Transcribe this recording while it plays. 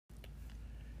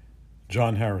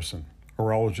John Harrison,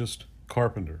 horologist,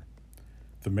 Carpenter,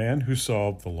 the man who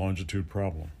solved the longitude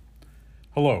problem.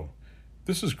 Hello,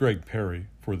 this is Greg Perry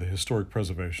for The Historic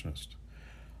Preservationist.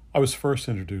 I was first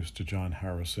introduced to John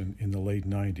Harrison in the late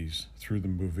 90s through the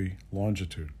movie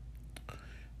Longitude.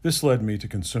 This led me to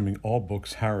consuming all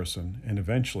books Harrison and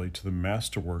eventually to the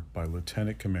masterwork by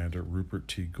Lieutenant Commander Rupert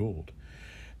T. Gould,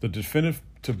 the definitive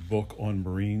book on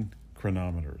marine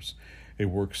chronometers, a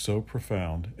work so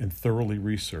profound and thoroughly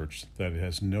researched that it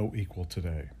has no equal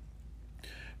today.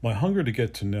 My hunger to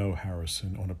get to know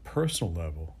Harrison on a personal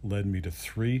level led me to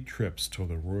 3 trips to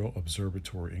the Royal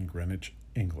Observatory in Greenwich,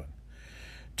 England,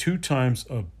 2 times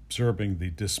observing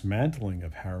the dismantling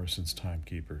of Harrison's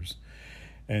timekeepers,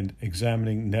 and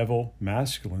examining Neville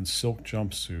Masculine's silk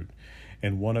jumpsuit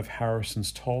and one of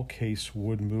Harrison's tall case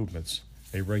wood movements,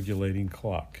 a regulating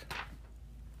clock.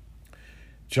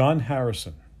 John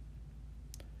Harrison,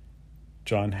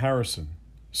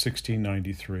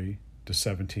 1693 to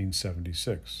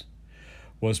 1776,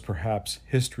 was perhaps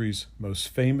history's most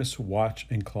famous watch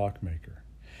and clockmaker.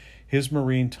 His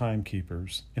marine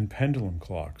timekeepers and pendulum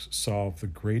clocks solved the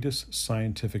greatest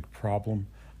scientific problem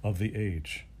of the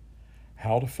age: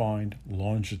 how to find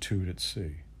longitude at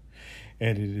sea.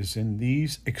 And it is in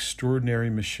these extraordinary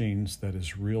machines that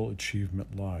his real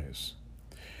achievement lies.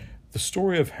 The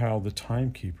story of how the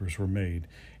timekeepers were made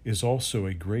is also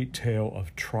a great tale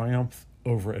of triumph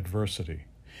over adversity.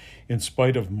 In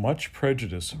spite of much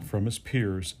prejudice from his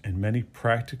peers and many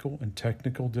practical and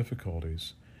technical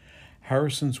difficulties,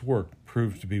 Harrison's work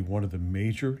proved to be one of the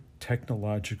major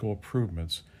technological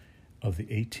improvements of the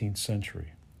 18th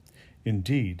century.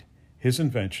 Indeed, his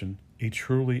invention, a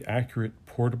truly accurate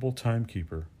portable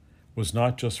timekeeper, was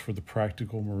not just for the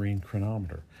practical marine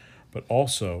chronometer, but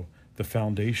also the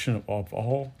foundation of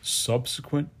all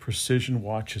subsequent precision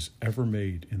watches ever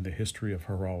made in the history of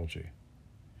horology.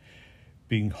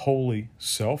 Being wholly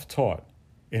self-taught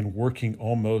and working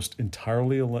almost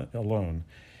entirely alone,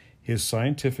 his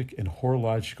scientific and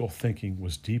horological thinking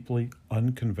was deeply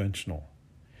unconventional.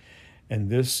 And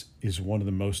this is one of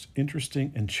the most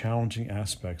interesting and challenging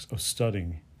aspects of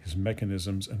studying his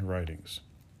mechanisms and writings.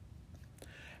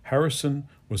 Harrison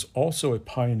was also a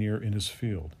pioneer in his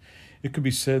field. It could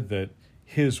be said that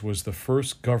his was the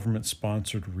first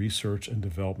government-sponsored research and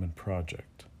development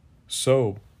project.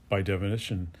 So, by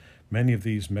definition, many of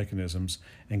these mechanisms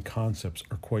and concepts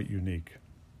are quite unique.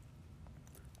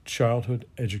 Childhood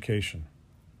education.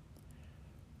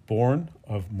 Born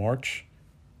of March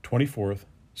 24th,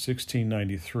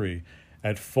 1693,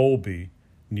 at Folby,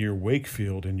 near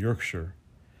Wakefield in Yorkshire,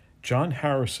 John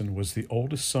Harrison was the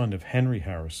oldest son of Henry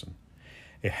Harrison,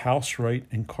 a housewright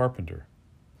and carpenter.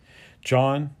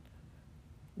 John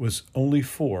was only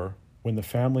 4 when the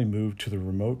family moved to the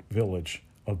remote village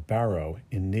of Barrow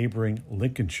in neighboring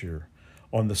Lincolnshire,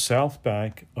 on the south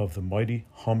bank of the mighty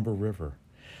Humber River,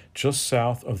 just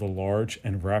south of the large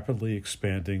and rapidly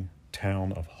expanding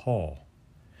town of Hull.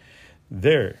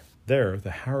 There,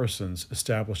 the Harrisons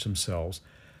established themselves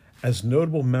as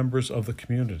notable members of the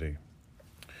community,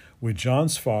 with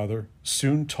John's father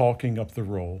soon taking up the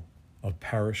role of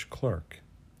parish clerk.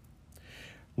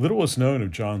 Little is known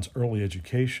of John's early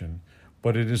education,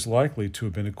 but it is likely to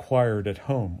have been acquired at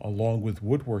home along with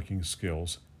woodworking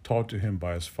skills taught to him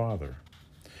by his father.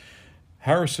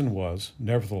 Harrison was,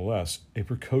 nevertheless, a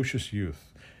precocious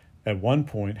youth. At one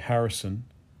point, Harrison,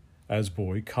 as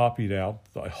boy, copied out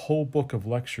the whole book of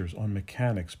lectures on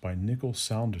mechanics by Nicholas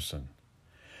Saunderson.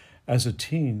 As a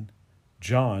teen,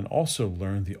 John also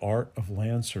learned the art of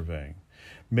land surveying,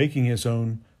 making his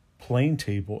own plane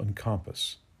table and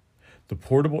compass, the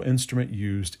portable instrument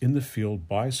used in the field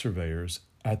by surveyors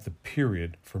at the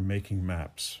period for making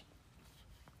maps.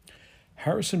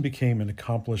 Harrison became an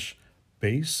accomplished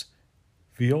bass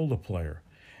viola player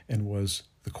and was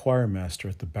the choir master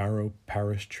at the Barrow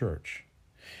Parish Church.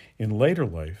 In later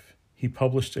life, he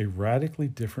published a radically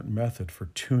different method for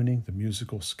tuning the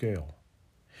musical scale.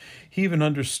 He even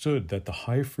understood that the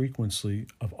high frequency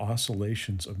of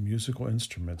oscillations of musical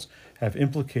instruments have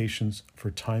implications for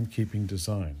timekeeping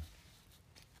design.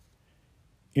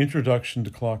 Introduction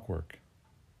to clockwork.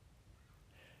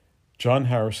 John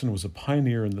Harrison was a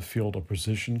pioneer in the field of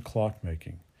precision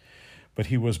clockmaking, but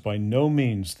he was by no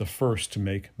means the first to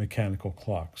make mechanical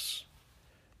clocks.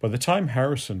 By the time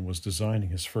Harrison was designing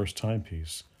his first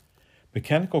timepiece,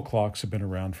 mechanical clocks had been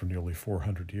around for nearly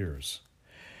 400 years,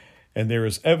 and there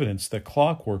is evidence that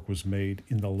clockwork was made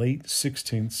in the late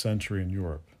 16th century in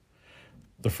Europe.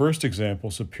 The first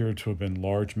examples appear to have been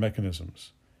large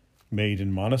mechanisms, made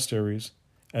in monasteries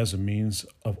as a means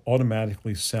of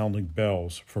automatically sounding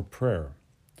bells for prayer.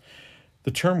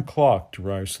 The term clock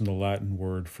derives from the Latin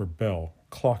word for bell,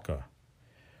 clocca.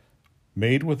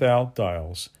 Made without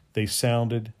dials, they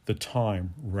sounded the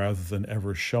time rather than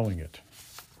ever showing it.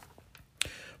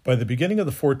 By the beginning of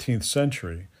the 14th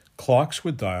century, clocks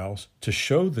with dials to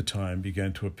show the time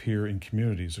began to appear in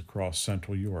communities across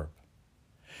Central Europe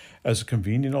as a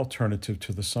convenient alternative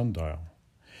to the sundial.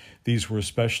 These were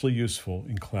especially useful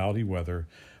in cloudy weather,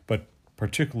 but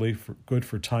particularly good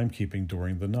for timekeeping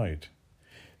during the night.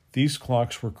 These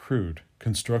clocks were crude.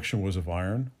 Construction was of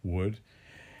iron, wood,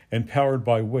 and powered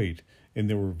by weight, and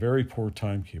they were very poor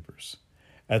timekeepers.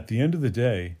 At the end of the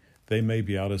day, they may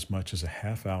be out as much as a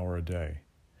half hour a day.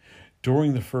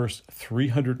 During the first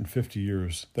 350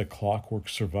 years that clockwork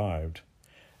survived,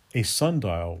 a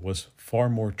sundial was far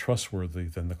more trustworthy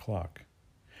than the clock.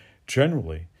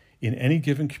 Generally, in any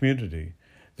given community,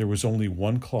 there was only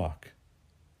one clock,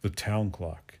 the town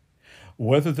clock.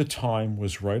 Whether the time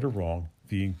was right or wrong,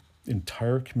 the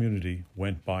entire community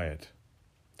went by it.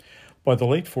 By the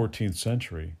late 14th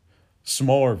century,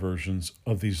 smaller versions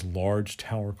of these large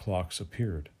tower clocks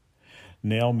appeared,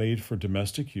 now made for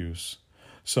domestic use.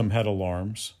 Some had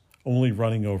alarms, only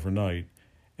running overnight,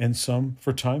 and some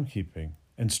for timekeeping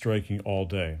and striking all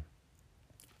day.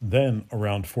 Then,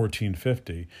 around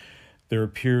 1450, there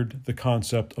appeared the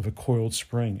concept of a coiled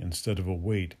spring instead of a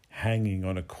weight hanging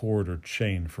on a cord or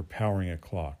chain for powering a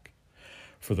clock.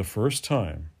 For the first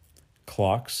time,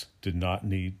 clocks did not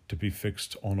need to be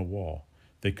fixed on a wall.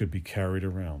 They could be carried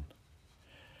around.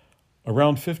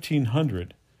 Around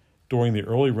 1500, during the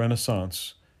early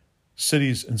Renaissance,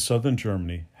 cities in southern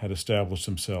Germany had established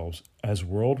themselves as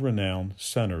world-renowned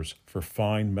centers for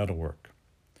fine metalwork.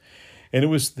 And it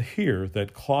was here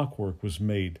that clockwork was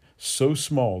made so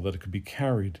small that it could be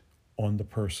carried on the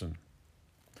person.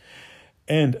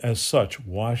 And as such,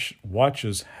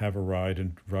 watches have arrived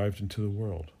into the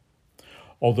world.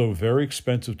 Although very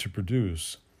expensive to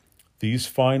produce, these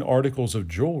fine articles of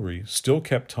jewelry still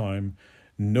kept time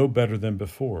no better than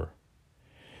before.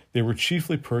 They were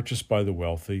chiefly purchased by the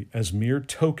wealthy as mere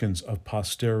tokens of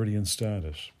posterity and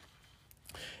status,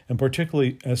 and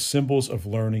particularly as symbols of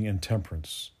learning and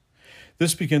temperance.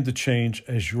 This began to change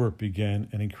as Europe began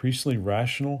an increasingly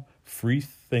rational,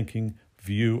 free-thinking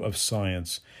view of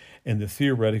science and the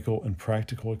theoretical and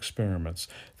practical experiments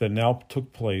that now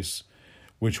took place,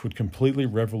 which would completely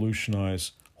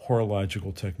revolutionize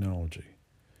horological technology.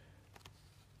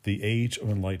 The Age of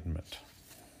Enlightenment.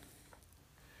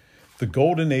 The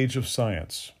Golden Age of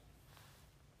Science.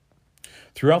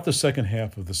 Throughout the second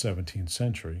half of the 17th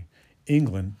century,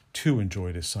 England too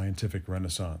enjoyed a scientific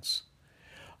renaissance.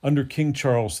 Under King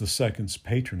Charles II's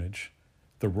patronage,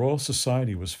 the Royal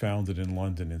Society was founded in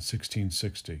London in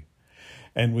 1660,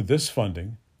 and with this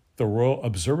funding, the Royal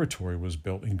Observatory was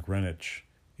built in Greenwich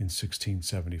in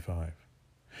 1675.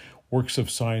 Works of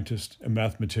scientists and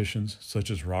mathematicians such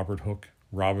as Robert Hooke,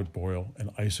 Robert Boyle, and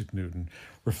Isaac Newton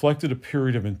reflected a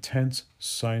period of intense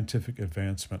scientific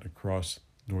advancement across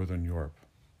Northern Europe.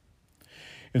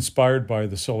 Inspired by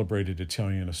the celebrated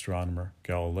Italian astronomer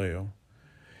Galileo,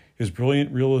 his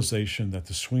brilliant realization that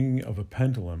the swinging of a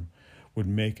pendulum would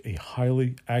make a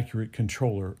highly accurate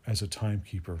controller as a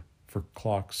timekeeper for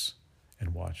clocks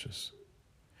and watches.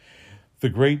 The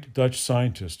great Dutch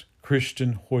scientist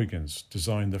Christian Huygens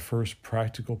designed the first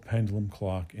practical pendulum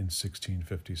clock in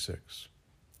 1656.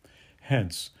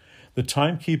 Hence, the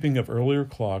timekeeping of earlier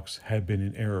clocks had been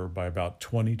in error by about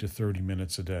 20 to 30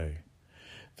 minutes a day.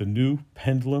 The new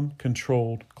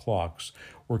pendulum-controlled clocks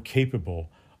were capable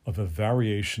of a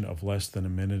variation of less than a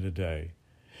minute a day.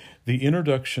 The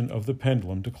introduction of the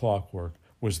pendulum to clockwork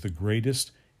was the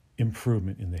greatest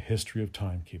improvement in the history of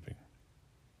timekeeping.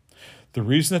 The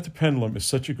reason that the pendulum is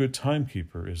such a good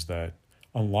timekeeper is that,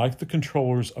 unlike the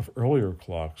controllers of earlier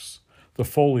clocks, the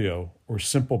folio or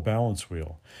simple balance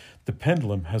wheel, the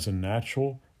pendulum has a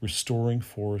natural restoring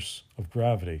force of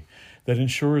gravity that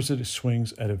ensures that it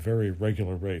swings at a very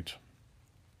regular rate.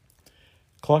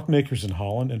 Clockmakers in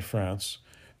Holland and France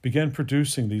began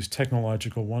producing these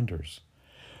technological wonders,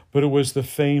 but it was the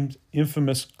famed,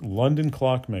 infamous London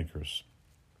clockmakers,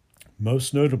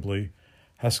 most notably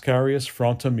Hascarius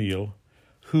Frontamille,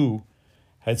 who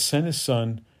had sent his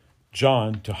son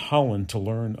John to Holland to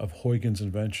learn of Huygens'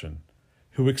 invention,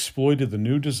 who exploited the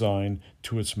new design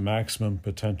to its maximum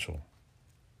potential.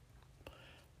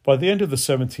 By the end of the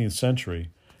 17th century,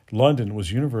 London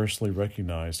was universally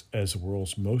recognized as the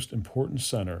world's most important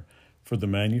center for the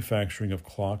manufacturing of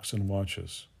clocks and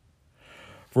watches.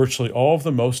 Virtually all of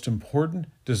the most important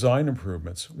design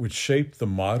improvements which shaped the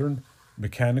modern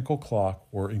mechanical clock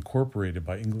were incorporated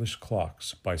by English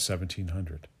clocks by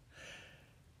 1700.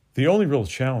 The only real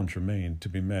challenge remained to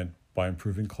be met by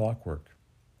improving clockwork,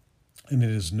 and it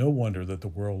is no wonder that the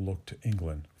world looked to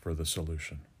England for the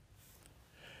solution.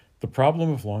 The problem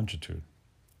of longitude.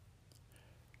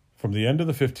 From the end of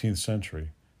the 15th century,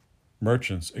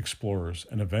 merchants, explorers,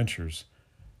 and adventurers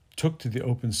took to the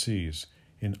open seas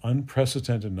in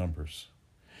unprecedented numbers.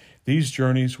 These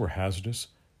journeys were hazardous,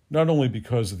 not only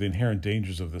because of the inherent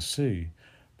dangers of the sea,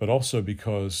 but also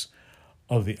because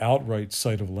of the outright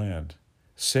sight of land.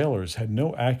 Sailors had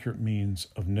no accurate means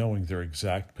of knowing their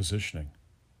exact positioning.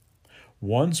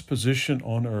 One's position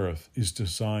on Earth is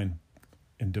designed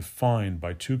and defined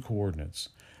by two coordinates: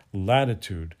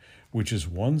 latitude, which is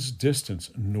one's distance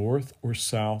north or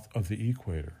south of the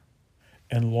equator,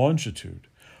 and longitude,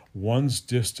 one's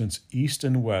distance east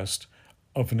and west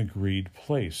of an agreed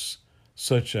place,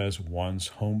 such as one's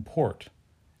home port.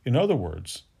 In other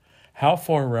words, how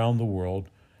far around the world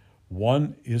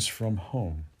one is from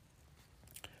home.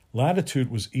 Latitude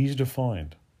was easy to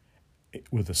find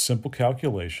with a simple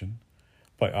calculation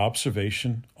by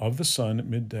observation of the sun at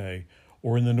midday,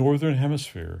 or in the northern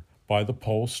hemisphere by the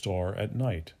pole star at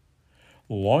night.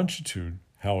 Longitude,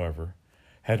 however,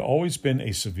 had always been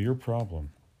a severe problem.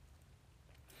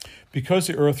 Because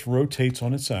the Earth rotates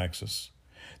on its axis,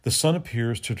 the sun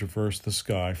appears to traverse the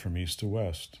sky from east to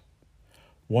west.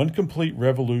 One complete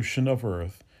revolution of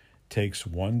Earth takes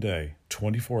 1 day,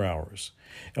 24 hours,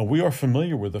 and we are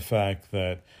familiar with the fact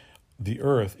that the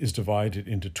Earth is divided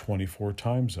into 24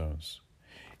 time zones.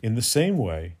 In the same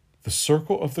way, the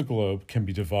circle of the globe can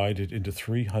be divided into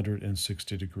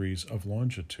 360 degrees of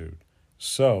longitude.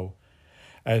 So,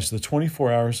 as the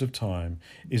 24 hours of time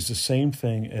is the same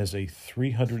thing as a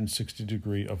 360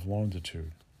 degree of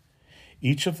longitude.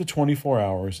 Each of the 24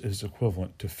 hours is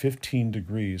equivalent to 15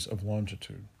 degrees of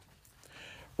longitude.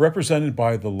 Represented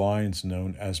by the lines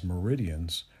known as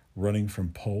meridians running from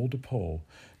pole to pole,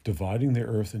 dividing the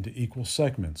Earth into equal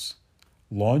segments,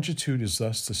 longitude is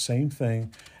thus the same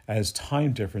thing as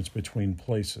time difference between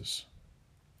places.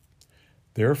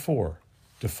 Therefore,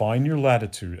 to find your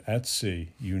latitude at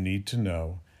sea, you need to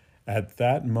know, at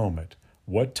that moment,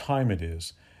 what time it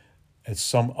is at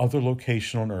some other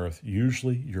location on Earth,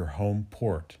 usually your home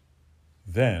port.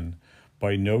 Then,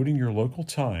 by noting your local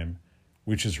time,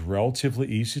 which is relatively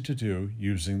easy to do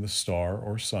using the star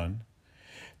or sun,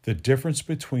 the difference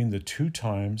between the two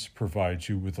times provides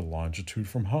you with the longitude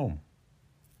from home.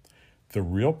 The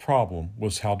real problem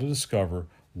was how to discover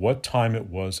what time it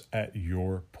was at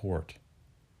your port.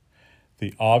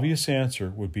 The obvious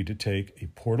answer would be to take a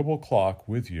portable clock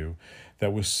with you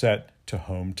that was set to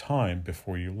home time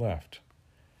before you left.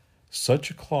 Such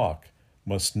a clock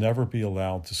must never be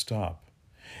allowed to stop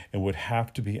and would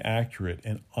have to be accurate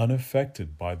and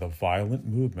unaffected by the violent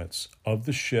movements of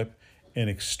the ship and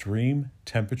extreme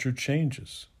temperature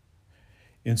changes.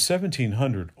 In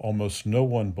 1700, almost no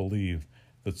one believed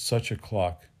that such a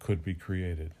clock could be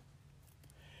created.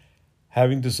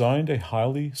 Having designed a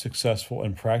highly successful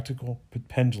and practical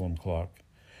pendulum clock,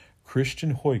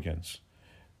 Christian Huygens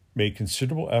made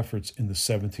considerable efforts in the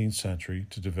 17th century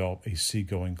to develop a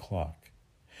seagoing clock,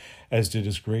 as did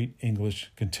his great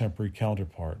English contemporary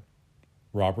counterpart,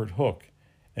 Robert Hooke,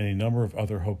 and a number of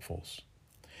other hopefuls.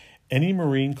 Any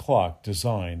marine clock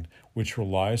design which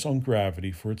relies on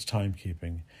gravity for its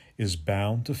timekeeping is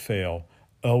bound to fail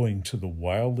owing to the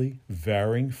wildly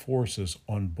varying forces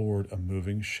on board a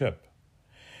moving ship.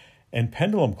 And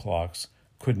pendulum clocks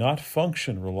could not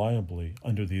function reliably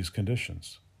under these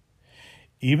conditions.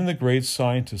 Even the great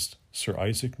scientist Sir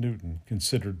Isaac Newton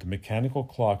considered the mechanical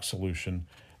clock solution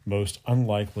most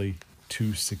unlikely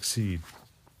to succeed.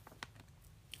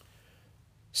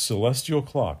 Celestial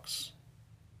clocks.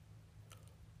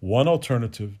 One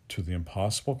alternative to the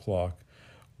impossible clock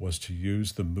was to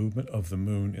use the movement of the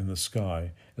moon in the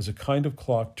sky as a kind of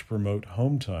clock to promote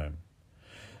home time.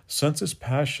 Since its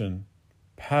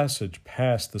passage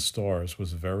past the stars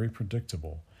was very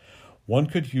predictable, one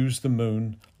could use the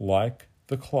moon like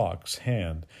the clock's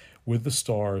hand with the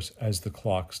stars as the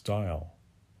clock's dial.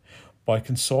 By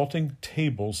consulting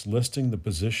tables listing the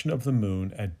position of the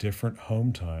moon at different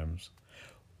home times,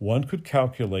 one could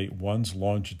calculate one's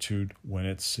longitude when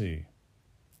at sea.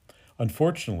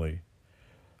 Unfortunately,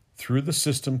 through the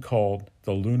system called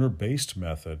the lunar-based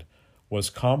method was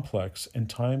complex and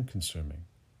time-consuming.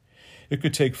 It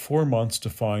could take 4 months to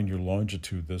find your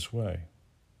longitude this way.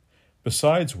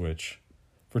 Besides which,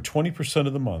 for 20%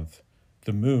 of the month,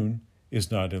 the moon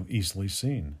is not easily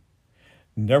seen.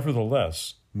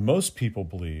 Nevertheless, most people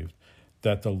believed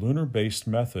that the lunar-based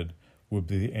method would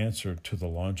be the answer to the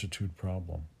longitude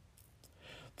problem.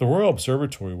 The Royal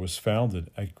Observatory was founded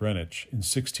at Greenwich in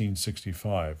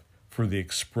 1665 for the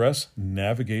express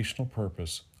navigational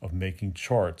purpose of making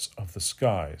charts of the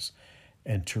skies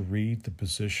and to read the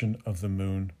position of the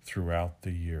moon throughout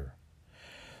the year,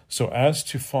 so as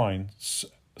to find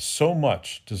so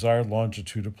much desired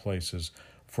longitude of places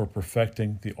for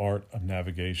perfecting the art of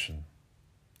navigation.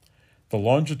 The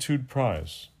Longitude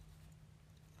Prize.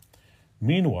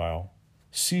 Meanwhile,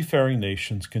 seafaring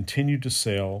nations continued to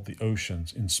sail the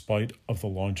oceans in spite of the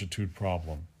longitude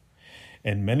problem,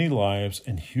 and many lives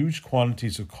and huge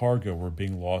quantities of cargo were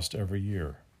being lost every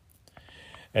year.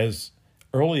 As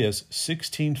early as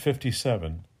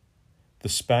 1657, the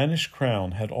Spanish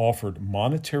crown had offered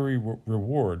monetary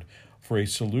reward for a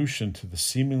solution to the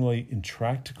seemingly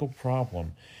intractable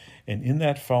problem, and in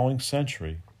that following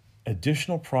century,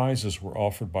 additional prizes were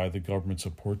offered by the governments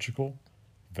of Portugal,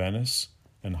 Venice,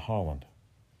 and Holland.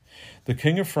 The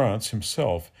King of France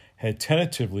himself had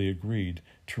tentatively agreed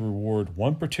to reward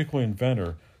one particular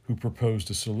inventor who proposed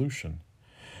a solution,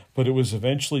 but it was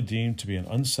eventually deemed to be an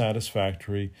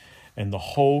unsatisfactory, and the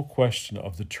whole question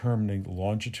of determining the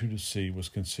longitude of sea was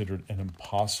considered an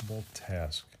impossible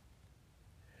task.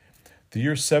 The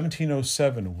year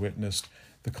 1707 witnessed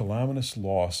the calamitous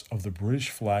loss of the British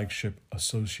flagship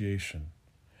Association,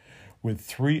 with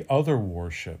 3 other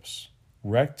warships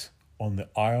wrecked on the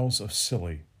Isles of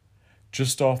Scilly,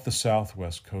 just off the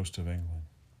southwest coast of England.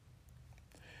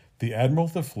 The admiral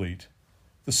of the fleet,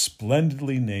 the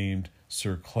splendidly named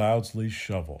Sir Cloudesley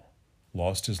Shovel,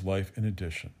 lost his life in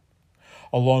addition,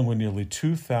 along with nearly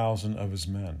 2,000 of his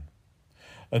men,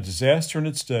 a disaster in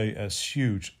its day as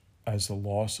huge as the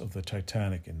loss of the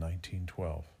Titanic in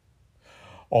 1912.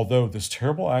 Although this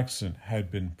terrible accident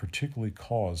had been particularly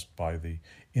caused by the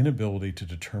inability to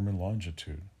determine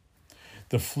longitude,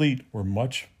 the fleet were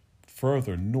much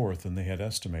further north than they had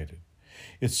estimated.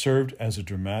 It served as a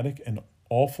dramatic and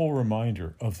awful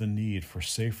reminder of the need for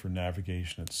safer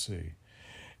navigation at sea,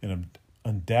 and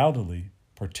undoubtedly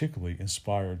particularly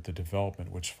inspired the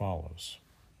development which follows.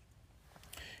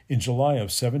 In July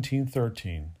of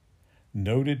 1713,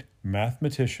 noted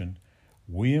mathematician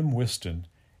William Whiston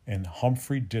and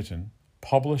Humphrey Ditton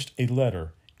published a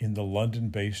letter in the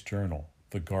London-based journal,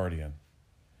 The Guardian,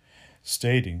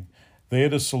 stating they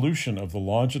had a solution of the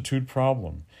longitude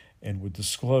problem and would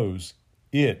disclose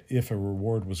it if a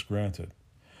reward was granted,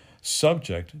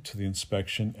 subject to the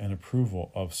inspection and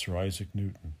approval of Sir Isaac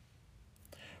Newton.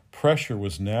 Pressure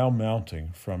was now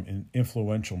mounting from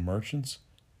influential merchants,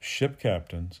 ship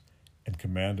captains, and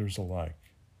commanders alike.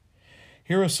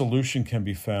 Here a solution can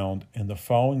be found, and the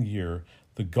following year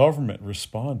the government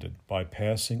responded by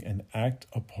passing an Act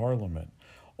of Parliament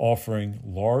offering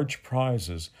large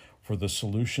prizes for the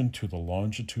solution to the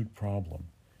longitude problem.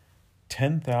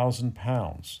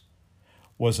 £10,000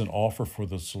 was an offer for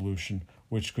the solution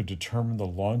which could determine the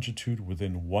longitude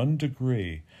within 1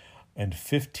 degree, and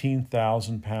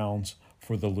 £15,000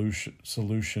 for the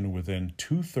solution within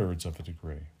 2/3 of a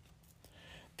degree.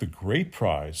 The great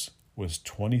prize was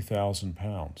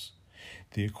 £20,000,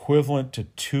 the equivalent to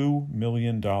 $2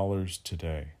 million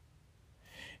today.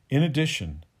 In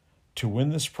addition, to win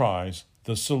this prize,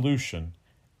 the solution,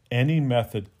 any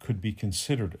method could be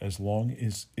considered as long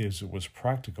as it was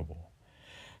practicable,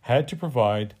 had to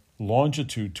provide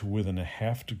longitude to within a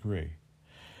half degree.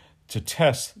 To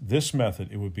test this method,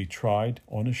 it would be tried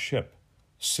on a ship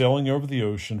sailing over the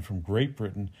ocean from Great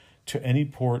Britain to any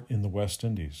port in the West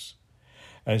Indies,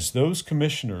 as those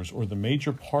commissioners or the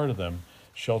major part of them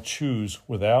shall choose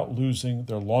without losing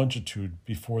their longitude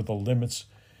before the limits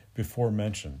before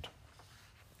mentioned.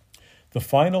 The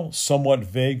final, somewhat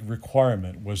vague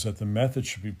requirement was that the method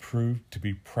should be proved to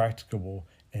be practicable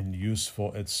and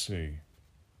useful at sea.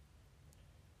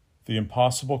 The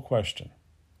impossible question.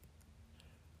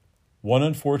 One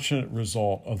unfortunate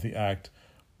result of the act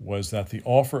was that the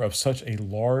offer of such a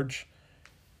large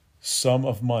sum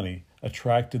of money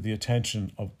attracted the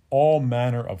attention of all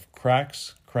manner of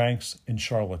cranks, and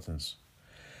charlatans.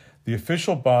 The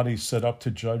official body set up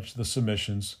to judge the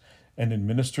submissions and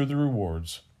administer the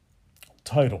rewards,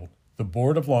 titled the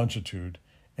Board of Longitude,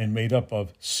 and made up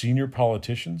of senior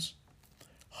politicians,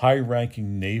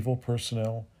 high-ranking naval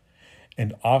personnel,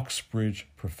 and Oxbridge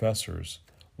professors,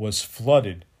 was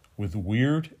flooded with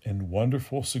weird and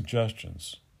wonderful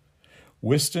suggestions.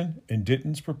 Whiston and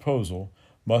Ditton's proposal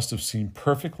must have seemed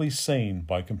perfectly sane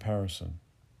by comparison.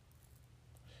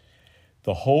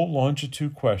 The whole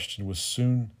longitude question was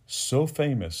soon so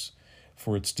famous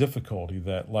for its difficulty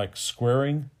that, like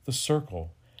squaring the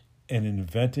circle and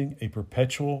inventing a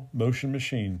perpetual motion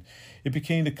machine, it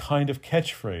became a kind of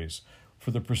catchphrase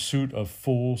for the pursuit of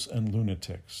fools and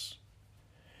lunatics.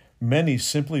 Many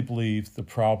simply believed the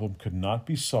problem could not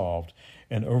be solved,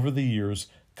 and over the years,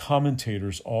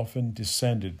 commentators often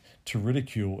descended to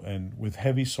ridicule and with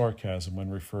heavy sarcasm when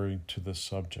referring to this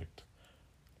subject.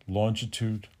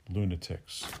 Longitude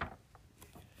lunatics.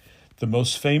 The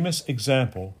most famous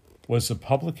example was a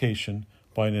publication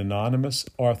by an anonymous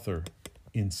author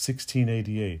in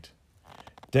 1688,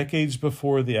 decades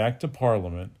before the Act of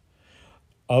Parliament,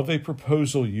 of a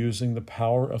proposal using the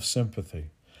power of sympathy.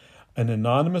 An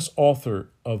anonymous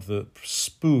author of the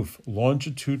spoof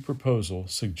longitude proposal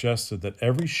suggested that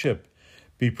every ship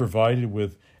be provided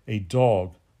with a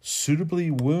dog suitably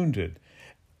wounded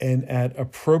and at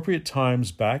appropriate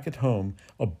times back at home,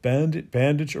 a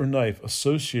bandage or knife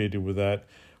associated with that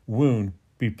wound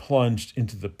be plunged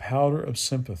into the powder of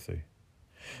sympathy,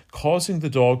 causing the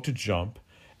dog to jump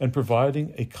and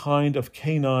providing a kind of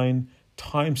canine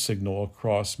time signal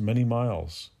across many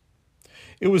miles.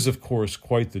 It was, of course,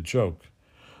 quite the joke,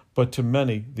 but to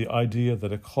many the idea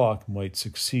that a clock might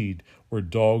succeed where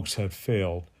dogs had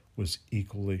failed was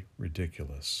equally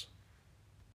ridiculous.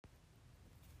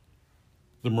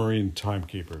 The Marine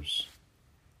Timekeepers.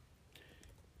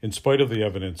 In spite of the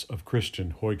evidence of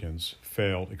Christian Huygens'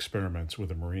 failed experiments with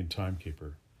a marine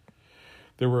timekeeper,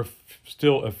 there were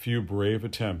still a few brave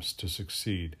attempts to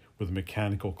succeed with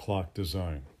mechanical clock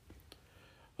design,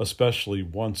 especially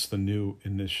once the new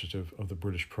initiative of the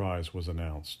British prize was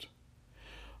announced.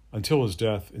 Until his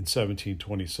death in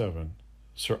 1727,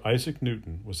 Sir Isaac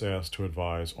Newton was asked to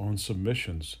advise on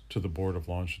submissions to the Board of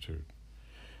Longitude,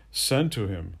 sent to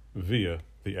him via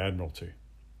the Admiralty.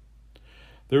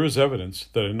 There is evidence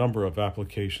that a number of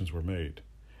applications were made,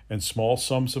 and small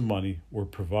sums of money were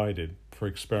provided for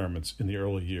experiments in the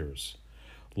early years,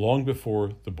 long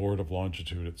before the Board of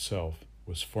Longitude itself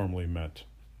was formally met.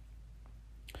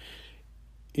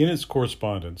 In its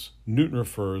correspondence, Newton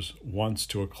refers once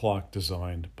to a clock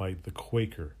designed by the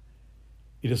Quaker.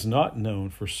 It is not known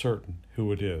for certain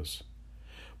who it is,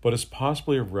 but is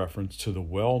possibly a reference to the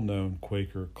well-known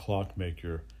Quaker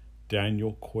clockmaker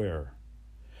Daniel Quare,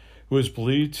 who is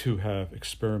believed to have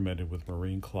experimented with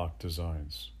marine clock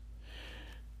designs.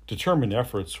 Determined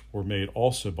efforts were made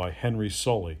also by Henry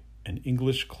Sully, an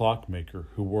English clockmaker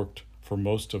who worked for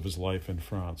most of his life in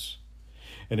France.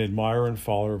 An admirer and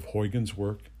follower of Huygens'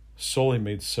 work, Sully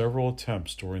made several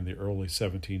attempts during the early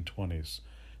 1720s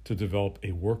to develop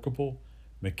a workable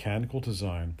mechanical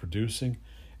design producing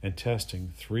and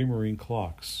testing 3 marine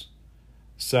clocks.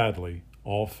 Sadly,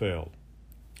 all failed.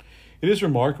 It is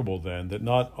remarkable, then, that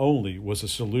not only was a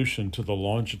solution to the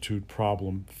longitude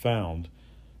problem found,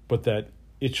 but that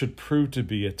it should prove to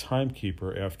be a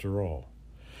timekeeper after all.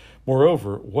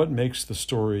 Moreover, what makes the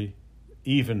story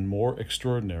even more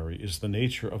extraordinary is the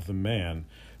nature of the man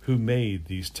who made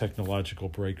these technological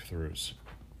breakthroughs.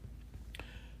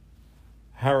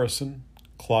 Harrison,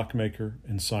 clockmaker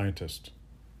and scientist.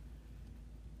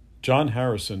 John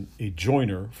Harrison, a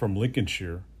joiner from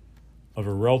Lincolnshire, of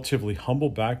a relatively humble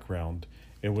background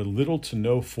and with little to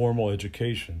no formal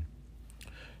education,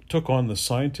 took on the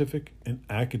scientific and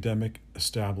academic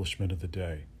establishment of the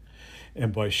day,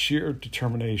 and by sheer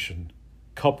determination,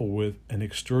 coupled with an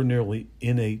extraordinarily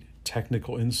innate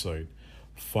technical insight,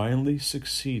 finally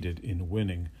succeeded in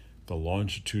winning the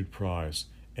Longitude Prize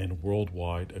and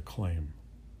worldwide acclaim.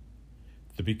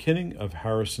 The beginning of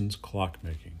Harrison's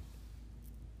clockmaking.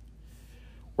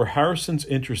 Where Harrison's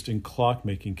interest in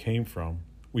clockmaking came from,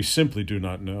 we simply do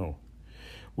not know.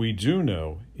 We do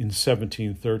know in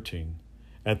 1713,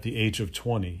 at the age of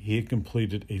 20, he had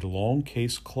completed a long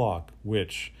case clock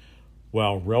which,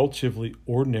 while relatively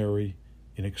ordinary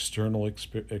in external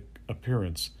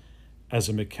appearance, as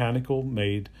a mechanical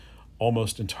made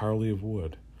almost entirely of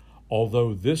wood,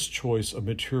 although this choice of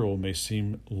material may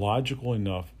seem logical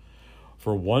enough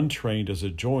for one trained as a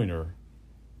joiner,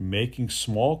 making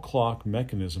small clock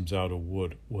mechanisms out of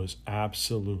wood was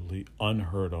absolutely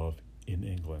unheard of in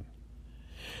England.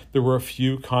 There were a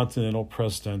few continental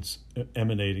precedents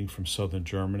emanating from southern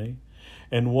Germany,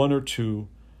 and one or two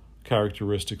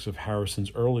characteristics of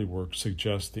Harrison's early work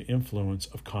suggest the influence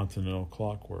of continental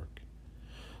clockwork.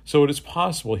 So it is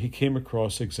possible he came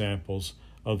across examples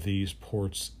of these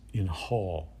ports in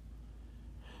Hull.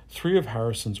 3 of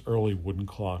Harrison's early wooden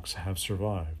clocks have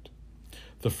survived.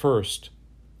 The first,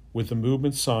 with the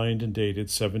movement signed and dated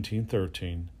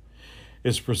 1713,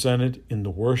 is presented in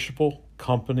the Worshipful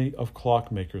Company of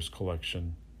Clockmakers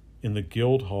collection in the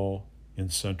Guildhall in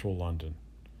central London.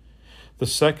 The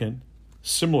second,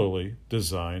 similarly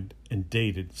designed and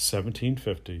dated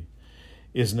 1750,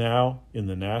 is now in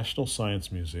the National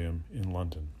Science Museum in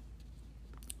London.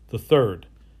 The third,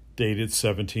 dated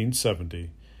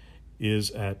 1770,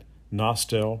 is at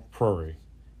Nostell Priory,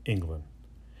 England.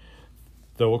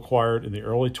 though acquired in the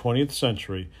early 20th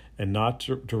century and not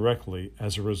directly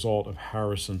as a result of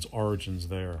Harrison's origins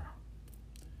there.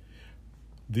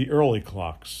 The early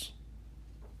clocks.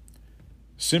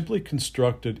 Simply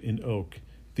constructed in oak,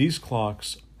 these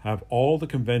clocks have all the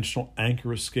conventional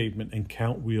anchor escapement and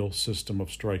count wheel system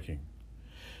of striking,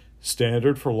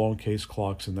 standard for long case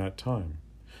clocks in that time.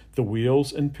 The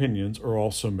wheels and pinions are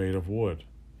also made of wood,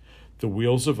 the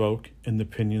wheels of oak and the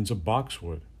pinions of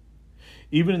boxwood.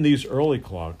 Even in these early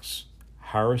clocks,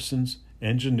 Harrison's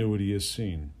ingenuity is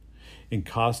seen. In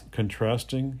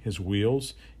contrasting his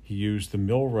wheels, he used the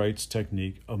millwright's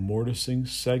technique of mortising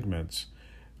segments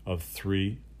of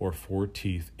 3 or 4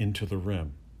 teeth into the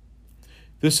rim.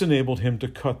 This enabled him to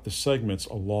cut the segments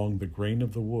along the grain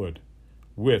of the wood,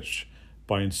 which,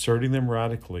 by inserting them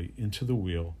radically into the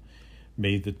wheel,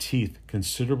 made the teeth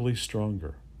considerably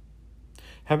stronger.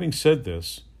 Having said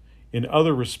this, in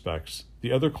other respects,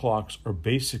 the other clocks are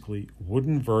basically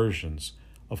wooden versions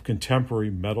of contemporary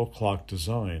metal clock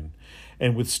design,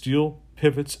 and with steel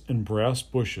pivots and brass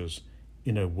bushes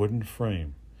in a wooden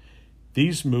frame.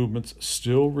 These movements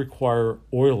still require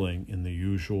oiling in the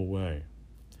usual way.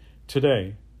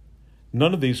 Today,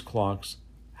 none of these clocks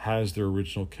has their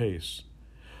original case,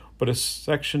 but a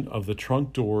section of the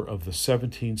trunk door of the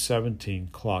 1717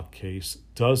 clock case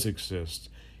does exist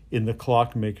in the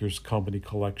Clockmakers Company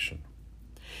collection.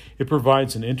 It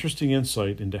provides an interesting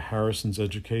insight into Harrison's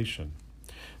education.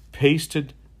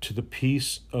 Pasted to the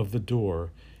piece of the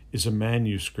door is a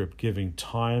manuscript giving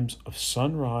times of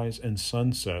sunrise and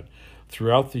sunset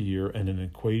throughout the year and an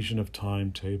equation of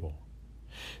time table.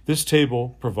 This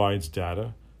table provides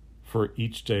data for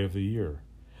each day of the year,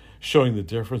 showing the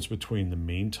difference between the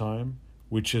mean time,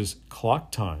 which is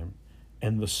clock time,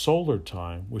 and the solar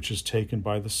time, which is taken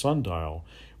by the sundial,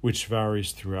 which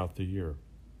varies throughout the year.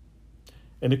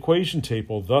 An equation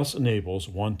table thus enables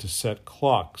one to set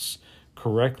clocks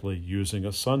correctly using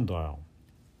a sundial.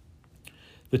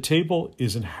 The table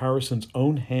is in Harrison's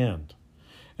own hand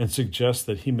and suggests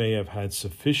that he may have had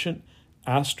sufficient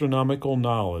astronomical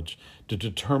knowledge to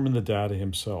determine the data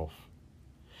himself.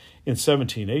 In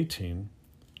 1718,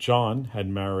 John had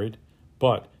married,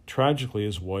 but tragically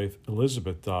his wife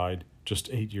Elizabeth died just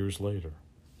 8 years later.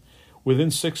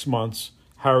 Within 6 months,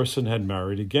 Harrison had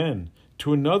married again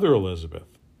to another Elizabeth.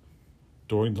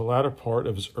 During the latter part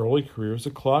of his early career as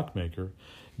a clockmaker,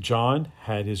 John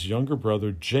had his younger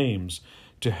brother James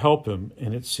to help him,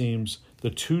 and it seems the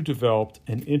two developed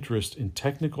an interest in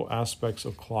technical aspects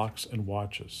of clocks and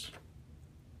watches.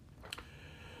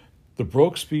 The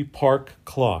Brooksby Park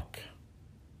Clock.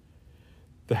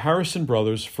 The Harrison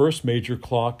brothers' first major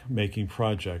clock-making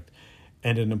project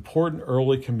and an important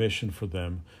early commission for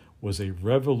them was a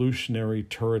revolutionary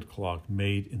turret clock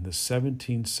made in the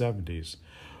 1770s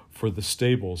for the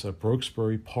stables at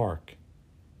Brooksbury Park,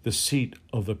 the seat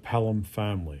of the Pelham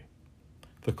family.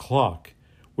 The clock,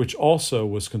 which also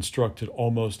was constructed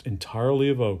almost entirely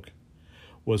of oak,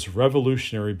 was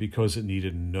revolutionary because it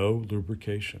needed no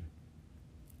lubrication.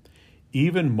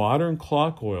 Even modern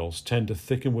clock oils tend to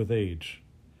thicken with age,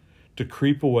 to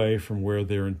creep away from where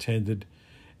they're intended,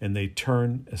 and they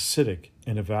turn acidic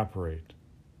and evaporate.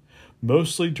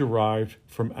 Mostly derived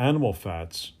from animal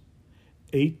fats,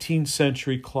 18th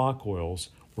century clock oils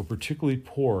were particularly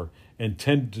poor and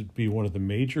tended to be one of the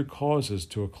major causes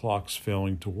to a clock's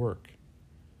failing to work.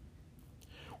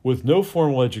 With no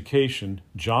formal education,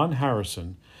 John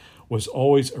Harrison was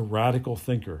always a radical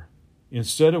thinker.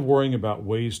 Instead of worrying about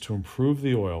ways to improve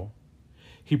the oil,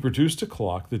 he produced a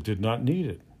clock that did not need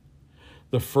it.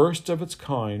 The first of its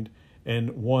kind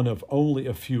and one of only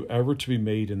a few ever to be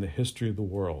made in the history of the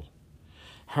world.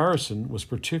 Harrison was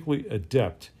particularly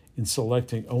adept in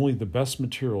selecting only the best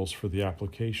materials for the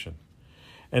application,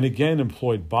 and again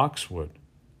employed boxwood,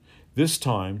 this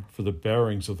time for the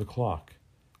bearings of the clock,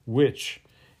 which,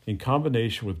 in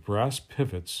combination with brass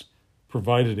pivots,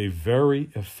 provided a very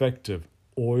effective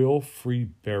oil-free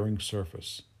bearing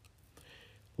surface.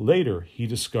 Later, he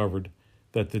discovered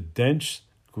that the dense,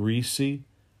 greasy,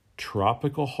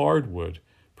 tropical hardwood,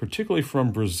 particularly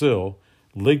from Brazil,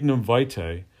 lignum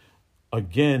vitae,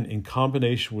 again in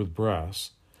combination with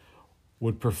brass,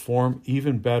 would perform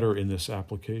even better in this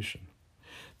application.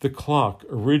 The clock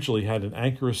originally had an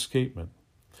anchor escapement,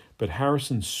 but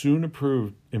Harrison soon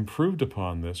improved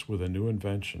upon this with a new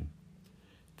invention,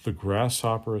 the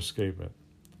grasshopper escapement,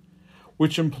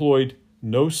 which employed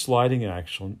no sliding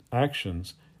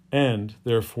actions and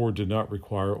therefore did not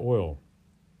require oil.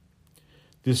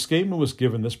 The escapement was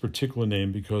given this particular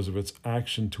name because of its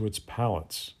action to its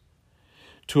pallets.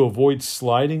 To avoid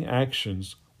sliding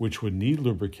actions which would need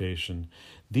lubrication,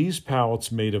 these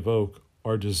pallets made of oak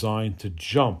are designed to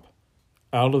jump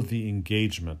out of the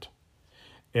engagement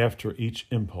after each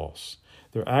impulse,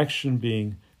 their action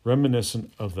being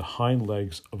reminiscent of the hind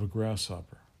legs of a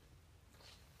grasshopper.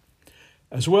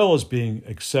 As well as being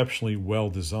exceptionally well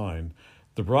designed,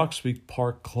 the Broxbeek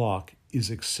Park clock is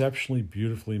exceptionally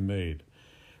beautifully made,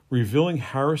 revealing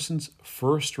Harrison's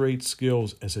first-rate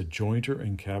skills as a jointer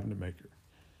and cabinet maker.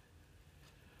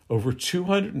 Over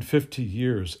 250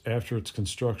 years after its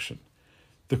construction,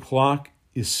 the clock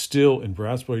is still in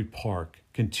Broxbeek Park,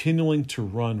 continuing to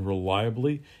run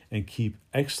reliably and keep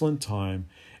excellent time,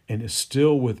 and is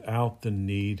still without the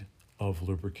need of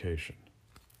lubrication.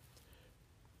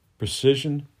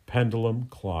 Precision pendulum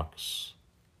clocks.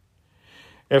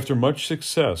 After much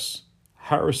success,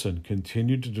 Harrison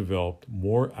continued to develop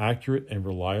more accurate and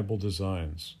reliable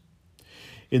designs.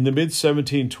 In the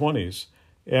mid-1720s,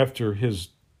 after his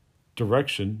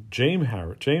direction,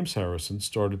 James Harrison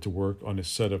started to work on a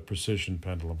set of precision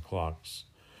pendulum clocks.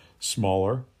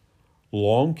 Smaller,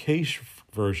 long case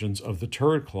versions of the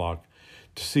turret clock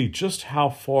to see just how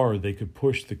far they could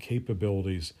push the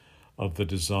capabilities of the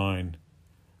design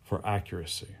for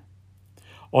accuracy.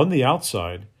 On the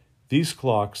outside, these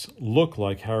clocks look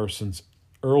like Harrison's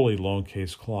early long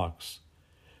case clocks,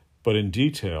 but in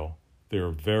detail, they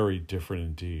are very different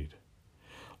indeed.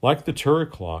 Like the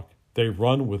turret clock, they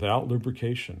run without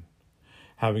lubrication,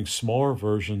 having smaller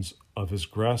versions of his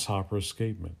grasshopper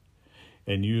escapement,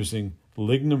 and using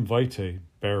lignum vitae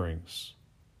bearings.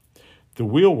 The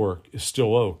wheelwork is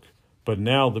still oak, but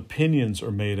now the pinions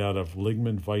are made out of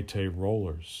lignum vitae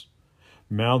rollers,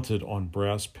 mounted on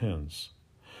brass pins.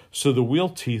 So the wheel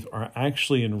teeth are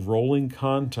actually in rolling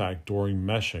contact during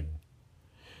meshing.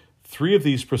 3 of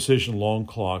these precision long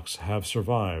clocks have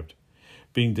survived,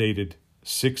 being dated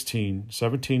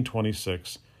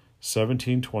 1726,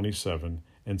 1727,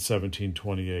 and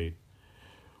 1728,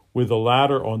 with the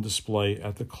latter on display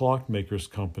at the Clockmakers'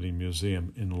 Company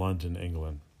Museum in London,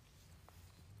 England.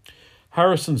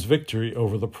 Harrison's victory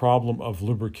over the problem of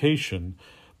lubrication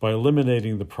by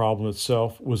eliminating the problem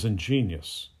itself was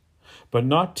ingenious, but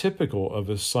not typical of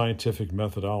his scientific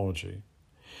methodology.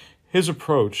 His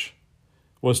approach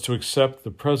was to accept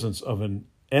the presence of an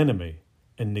enemy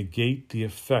and negate the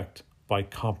effect by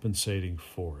compensating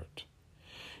for it.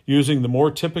 Using the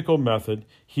more typical method,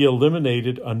 he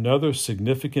eliminated another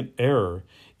significant error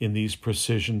in these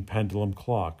precision pendulum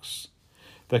clocks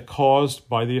that caused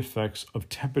by the effects of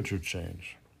temperature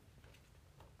change.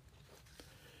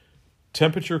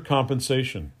 Temperature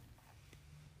compensation.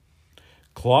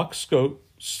 Clocks go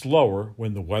slower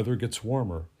when the weather gets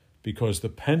warmer because the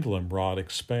pendulum rod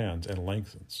expands and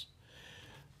lengthens.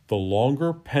 The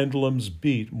longer pendulums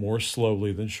beat more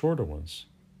slowly than shorter ones.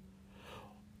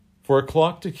 For a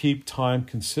clock to keep time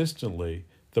consistently,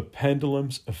 the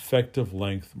pendulum's effective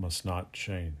length must not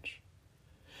change.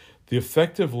 The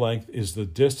effective length is the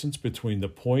distance between the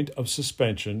point of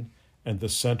suspension and the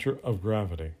center of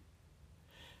gravity.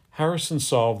 Harrison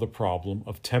solved the problem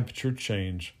of temperature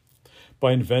change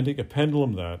by inventing a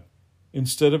pendulum that,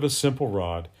 instead of a simple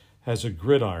rod, has a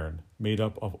gridiron made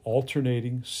up of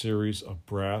alternating series of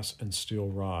brass and steel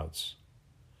rods.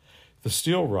 The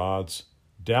steel rods'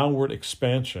 downward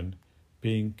expansion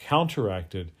being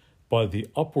counteracted by the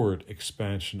upward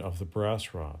expansion of the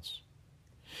brass rods.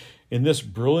 In this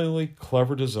brilliantly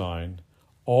clever design,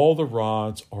 all the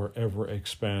rods are ever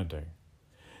expanding.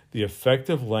 The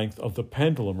effective length of the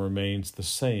pendulum remains the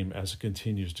same as it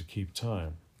continues to keep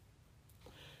time.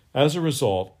 As a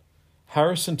result,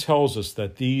 Harrison tells us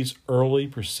that these early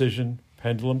precision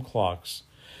pendulum clocks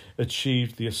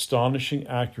achieved the astonishing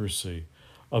accuracy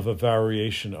of a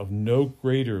variation of no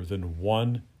greater than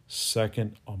 1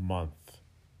 second a month,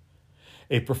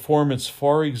 a performance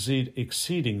far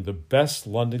exceeding the best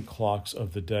London clocks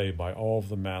of the day by all of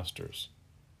the masters.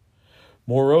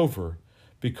 Moreover,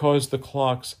 because the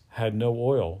clocks had no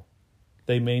oil,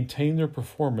 they maintained their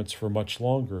performance for much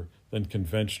longer than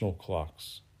conventional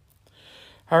clocks.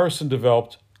 Harrison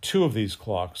developed 2 of these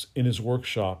clocks in his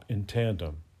workshop in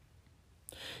tandem.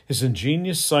 His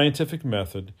ingenious scientific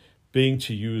method being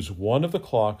to use one of the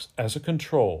clocks as a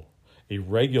control, a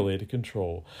regulated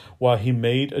control, while he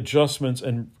made adjustments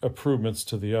and improvements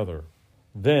to the other.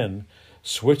 Then,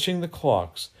 switching the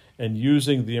clocks and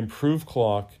using the improved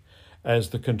clock as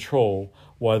the control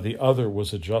while the other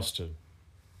was adjusted.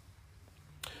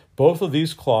 Both of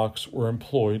these clocks were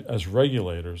employed as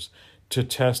regulators to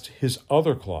test his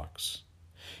other clocks.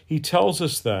 He tells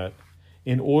us that,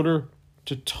 in order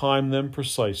to time them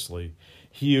precisely,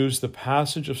 he used the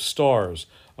passage of stars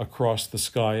across the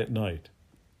sky at night.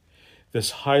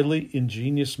 This highly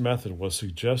ingenious method was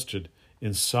suggested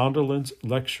in Sunderland's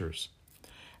lectures.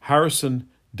 Harrison,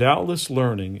 doubtless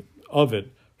learning of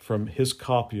it from his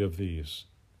copy of these.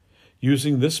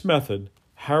 Using this method,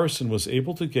 Harrison was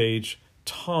able to gauge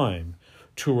time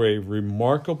to a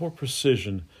remarkable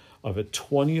precision of a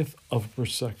 20th of a per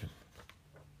second.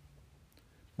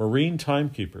 Marine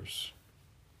timekeepers.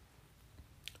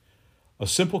 A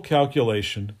simple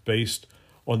calculation based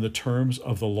on the terms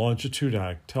of the Longitude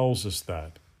Act tells us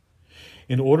that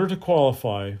in order to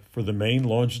qualify for the main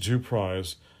longitude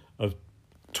prize of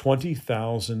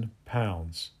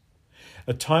 £20,000,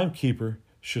 a timekeeper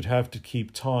should have to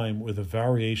keep time with a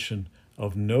variation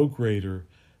of no greater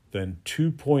than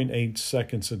 2.8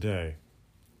 seconds a day.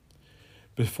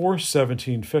 Before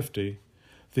 1750,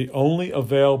 the only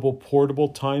available portable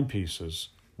timepieces,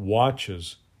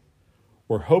 watches,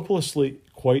 were hopelessly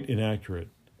quite inaccurate.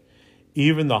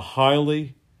 Even the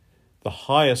highest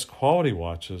quality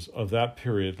watches of that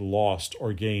period lost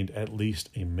or gained at least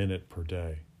a minute per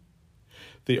day.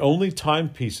 The only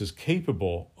timepieces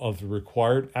capable of the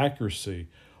required accuracy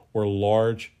were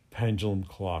large pendulum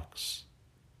clocks,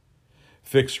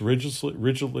 fixed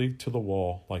rigidly to the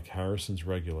wall like Harrison's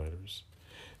regulators.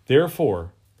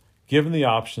 Therefore, given the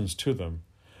options to them,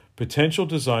 potential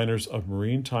designers of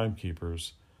marine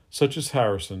timekeepers, such as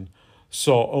Harrison,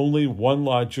 saw only one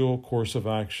logical course of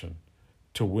action.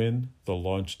 To win the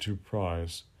longitude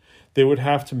prize, they would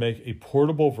have to make a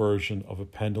portable version of a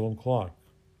pendulum clock.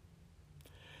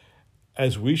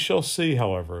 As we shall see,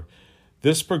 however,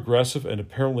 this progressive and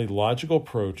apparently logical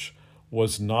approach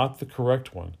was not the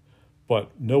correct one,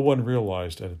 but no one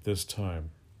realized it at this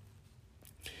time.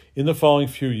 In the following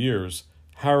few years,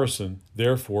 Harrison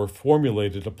therefore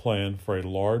formulated a plan for a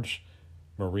large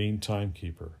marine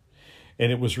timekeeper,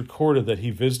 and it was recorded that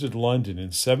he visited London in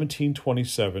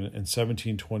 1727 and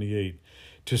 1728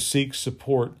 to seek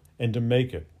support and to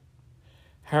make it.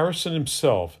 Harrison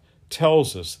himself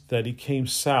tells us that he came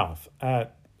south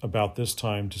at about this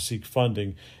time to seek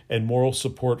funding and moral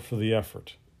support for the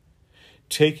effort,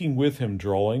 taking with him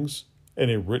drawings and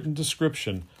a written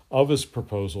description of his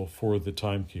proposal for the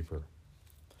timekeeper.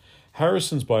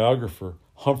 Harrison's biographer,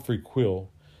 Humphrey Quill,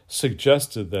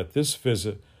 suggested that this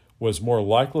visit was more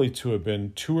likely to have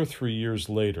been 2 or 3 years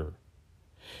later.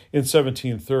 In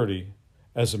 1730,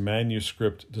 as a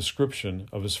manuscript description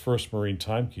of his first marine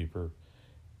timekeeper,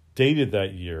 dated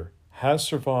that year, has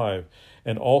survived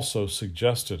and also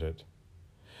suggested it.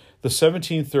 The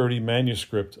 1730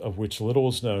 manuscript, of which little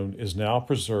is known, is now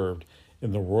preserved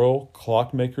in the Royal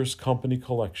Clockmakers' Company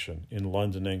collection in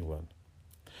London, England.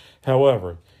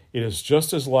 However, it is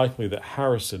just as likely that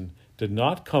Harrison did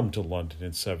not come to London in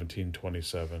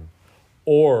 1727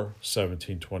 or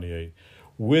 1728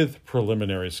 with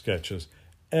preliminary sketches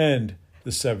and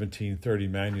the 1730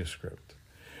 manuscript,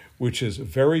 which is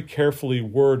very carefully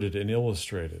worded and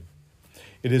illustrated.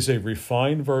 It is a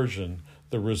refined version,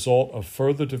 the result of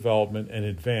further development and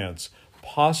advance,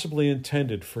 possibly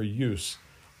intended for use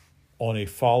on a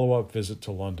follow-up visit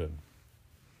to London.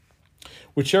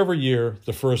 Whichever year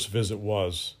the first visit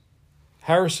was,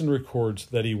 Harrison records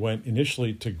that he went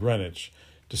initially to Greenwich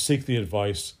to seek the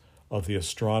advice of the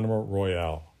Astronomer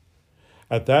Royal.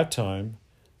 At that time,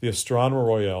 the Astronomer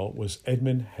Royal was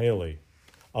Edmund Halley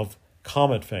of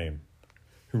comet fame,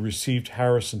 who received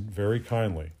Harrison very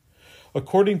kindly.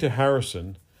 According to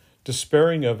Harrison,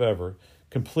 despairing of ever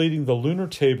completing the lunar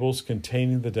tables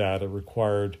containing the data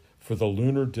required for the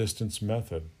lunar distance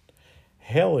method,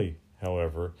 Halley,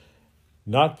 however,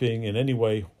 not being in any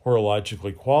way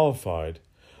horologically qualified,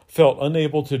 felt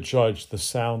unable to judge the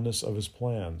soundness of his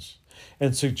plans,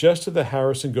 and suggested that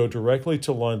Harrison go directly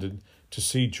to London to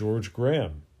see George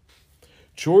Graham.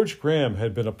 George Graham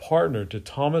had been a partner to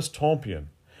Thomas Tompion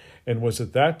and was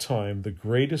at that time the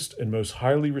greatest and most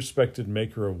highly respected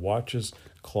maker of watches,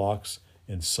 clocks,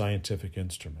 and scientific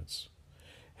instruments.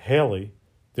 Halley,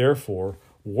 therefore,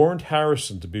 warned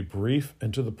Harrison to be brief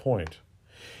and to the point.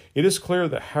 It is clear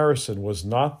that Harrison was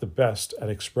not the best at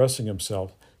expressing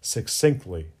himself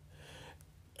succinctly,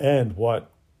 and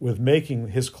what with making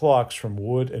his clocks from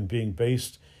wood and being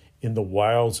based in the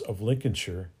wilds of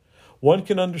Lincolnshire, one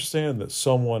can understand that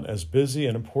someone as busy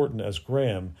and important as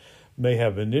Graham may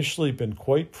have initially been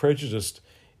quite prejudiced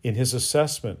in his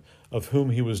assessment of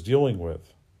whom he was dealing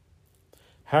with.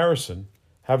 Harrison,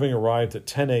 having arrived at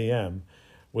 10 a.m.,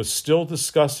 was still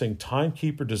discussing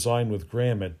timekeeper design with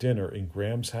Graham at dinner in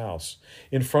Graham's house,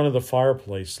 in front of the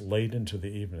fireplace late into the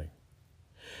evening.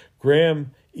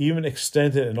 Graham even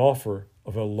extended an offer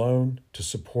of a loan to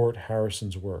support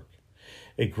Harrison's work.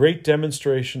 A great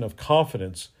demonstration of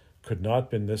confidence could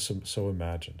not have been so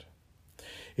imagined.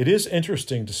 It is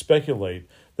interesting to speculate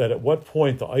that at what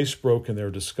point the ice broke in their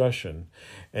discussion,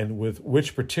 and with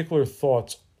which particular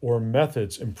thoughts or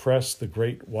methods impressed the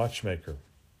great watchmaker.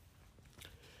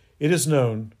 It is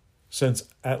known since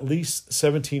at least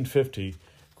 1750,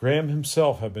 Graham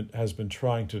himself has been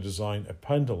trying to design a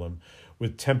pendulum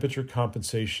with temperature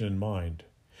compensation in mind,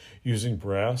 using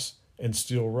brass and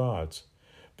steel rods,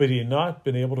 but he had not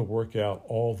been able to work out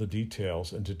all the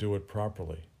details and to do it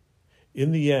properly.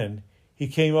 In the end, he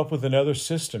came up with another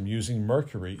system using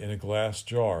mercury in a glass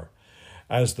jar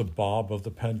as the bob of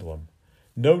the pendulum.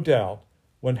 No doubt,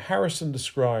 when Harrison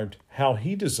described how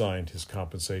he designed his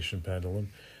compensation pendulum,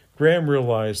 Graham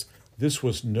realized this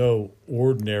was no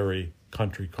ordinary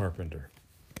country carpenter.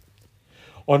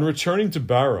 On returning to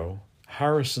Barrow,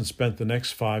 Harrison spent the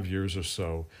next 5 years or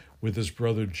so with his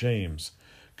brother James,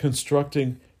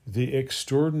 constructing the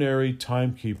extraordinary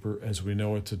timekeeper as we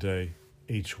know it today,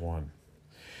 H1.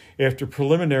 After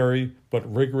preliminary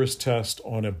but rigorous tests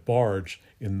on a barge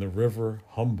in the River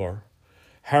Humber,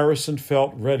 Harrison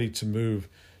felt ready to move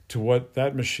to what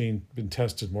that machine had been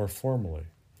tested more formally.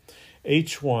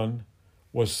 H1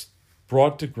 was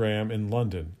brought to Graham in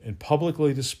London and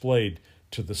publicly displayed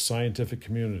to the scientific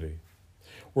community,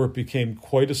 where it became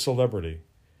quite a celebrity,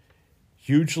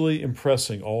 hugely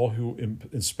impressing all who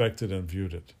inspected and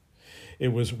viewed it. It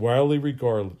was widely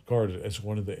regarded as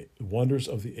one of the wonders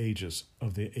of the ages,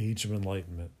 of the Age of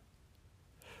Enlightenment.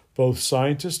 Both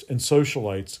scientists and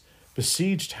socialites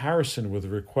besieged Harrison with a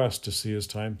request to see his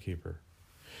timekeeper.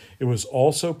 It was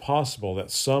also possible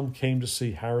that some came to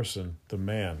see Harrison, the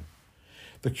man,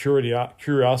 the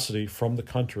curiosity from the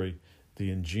country, the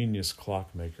ingenious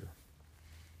clockmaker.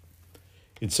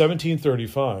 In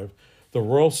 1735, the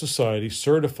Royal Society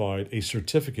certified a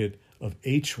certificate of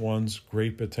H1's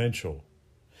great potential,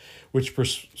 which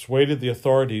persuaded the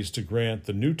authorities to grant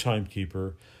the new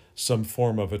timekeeper some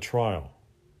form of a trial.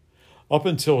 Up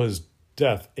until his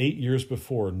death 8 years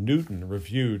before, Newton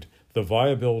reviewed the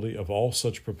viability of all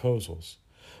such proposals,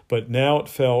 but now it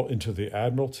fell into the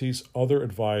Admiralty's other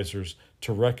advisers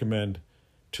to recommend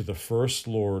to the First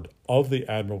Lord of the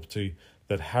Admiralty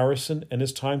that Harrison and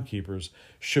his timekeepers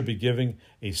should be giving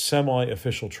a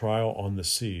semi-official trial on the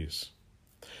seas.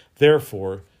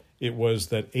 Therefore, it was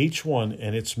that H1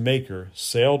 and its maker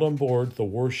sailed on board the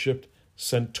warship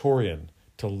Centaurian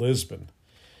to Lisbon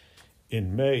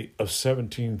in May of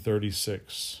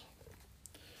 1736.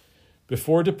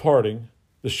 Before departing,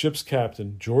 the ship's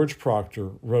captain, George Proctor,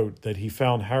 wrote that he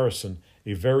found Harrison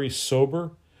a very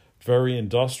sober, very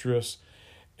industrious,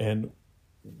 and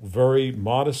very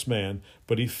modest man,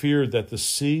 but he feared that the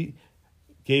sea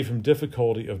gave him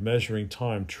difficulty of measuring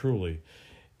time truly,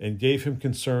 and gave him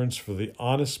concerns for the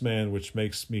honest man, which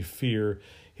makes me fear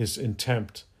his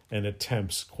intent and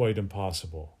attempts quite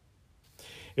impossible.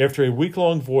 After a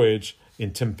week-long voyage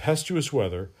in tempestuous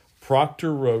weather,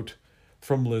 Proctor wrote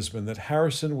from Lisbon that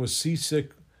Harrison was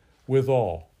seasick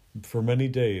withal for many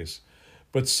days,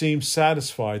 but seemed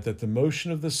satisfied that the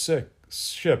motion of the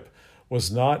ship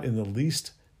was not in the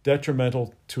least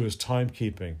detrimental to his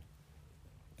timekeeping.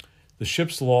 The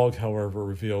ship's log, however,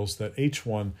 reveals that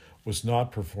H1 was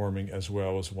not performing as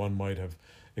well as one might have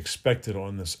expected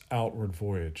on this outward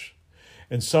voyage,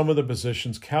 and some of the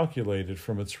positions calculated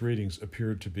from its readings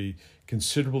appeared to be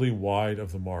considerably wide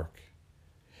of the mark.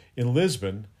 In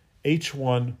Lisbon,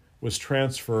 H1 was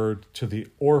transferred to the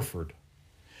Orford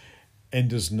and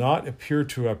does not appear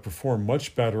to have performed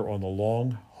much better on the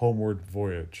long homeward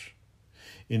voyage.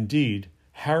 Indeed,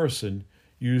 Harrison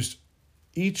used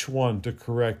each one to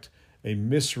correct a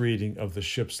misreading of the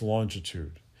ship's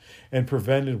longitude and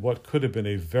prevented what could have been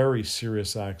a very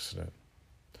serious accident.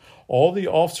 All the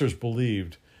officers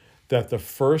believed that the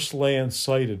first land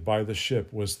sighted by the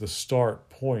ship was the start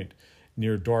point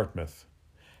near Dartmouth.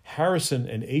 Harrison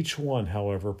and H1,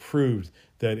 however, proved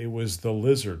that it was the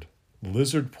Lizard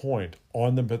Point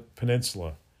on the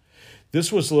peninsula.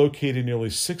 This was located nearly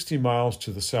 60 miles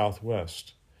to the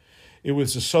southwest. It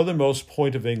was the southernmost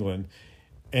point of England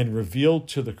and revealed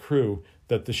to the crew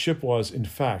that the ship was, in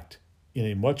fact, in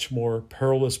a much more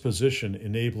perilous position,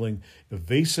 enabling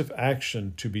evasive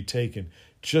action to be taken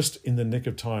just in the nick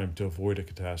of time to avoid a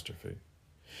catastrophe.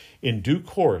 In due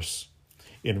course,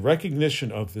 in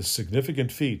recognition of this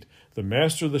significant feat, the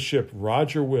master of the ship,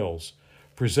 Roger Wills,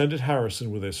 presented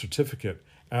Harrison with a certificate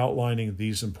outlining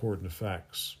these important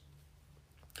facts.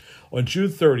 On June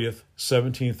 30th,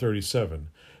 1737,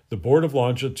 the Board of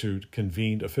Longitude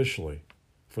convened officially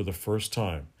for the first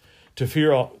time to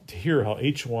hear how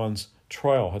H1's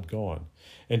trial had gone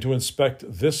and to inspect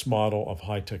this model of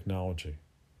high technology.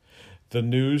 The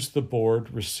news the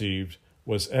board received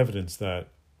was evidence that,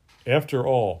 after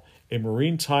all, a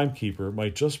marine timekeeper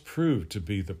might just prove to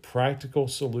be the practical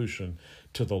solution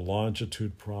to the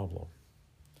longitude problem.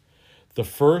 the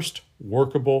first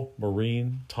workable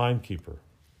marine timekeeper.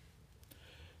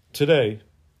 Today,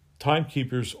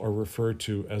 timekeepers are referred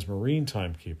to as marine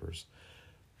timekeepers,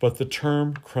 but the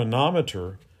term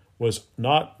chronometer was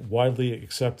not widely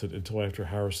accepted until after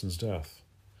Harrison's death.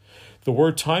 The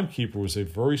word timekeeper was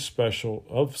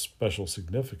of special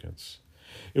significance.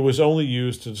 It was only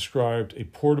used to describe a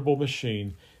portable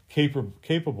machine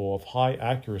capable of high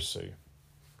accuracy.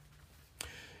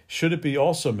 Should it be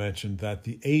also mentioned that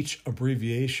the H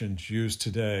abbreviations used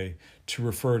today to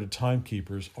refer to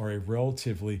timekeepers are a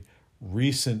relatively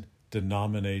recent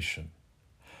denomination,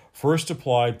 first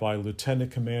applied by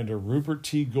Lieutenant Commander Rupert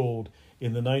T. Gould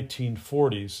in the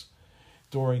 1940s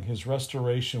during his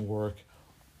restoration work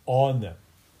on them.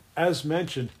 As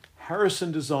mentioned,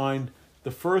 Harrison designed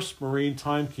the first marine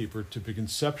timekeeper to be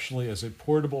conceptually as a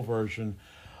portable version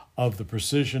of the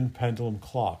precision pendulum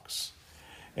clocks.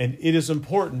 And it is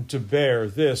important to bear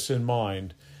this in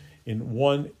mind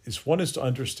one is to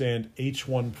understand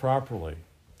H1 properly.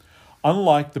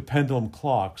 Unlike the pendulum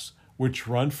clocks, which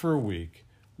run for a week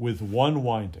with one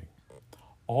winding,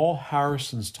 all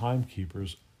Harrison's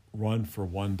timekeepers run for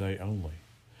 1 day only.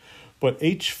 But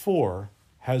H4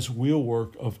 has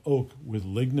wheelwork of oak with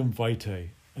lignum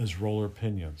vitae as roller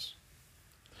pinions.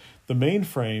 The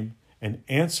mainframe and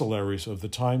ancillaries of the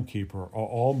timekeeper are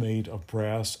all made of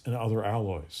brass and other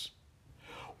alloys.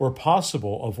 Where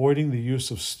possible, avoiding the use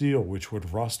of steel, which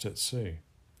would rust at sea.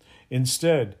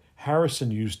 Instead, Harrison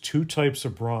used 2 types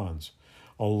of bronze,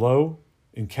 a low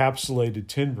encapsulated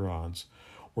tin bronze,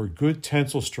 where good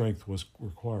tensile strength was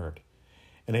required,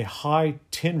 and a high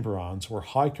tin bronze where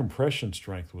high compression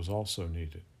strength was also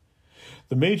needed.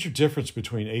 The major difference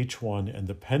between H1 and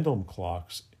the pendulum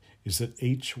clocks is that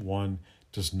H1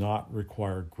 does not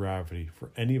require gravity for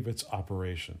any of its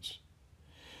operations,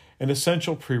 an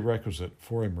essential prerequisite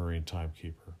for a marine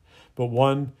timekeeper, but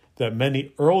one that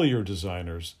many earlier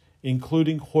designers,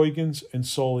 including Huygens and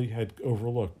Solly, had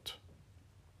overlooked.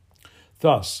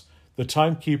 Thus, the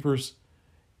timekeepers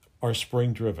are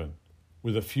spring-driven,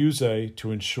 with a fusee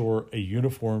to ensure a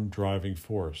uniform driving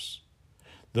force.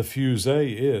 The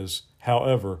fusee is,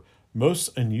 however,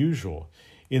 most unusual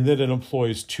in that it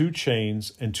employs 2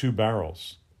 chains and 2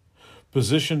 barrels,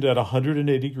 positioned at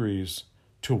 180 degrees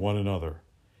to one another,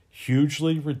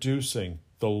 hugely reducing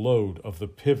the load of the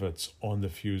pivots on the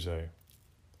fusee.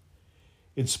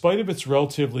 In spite of its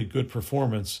relatively good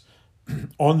performance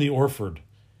on the Orford,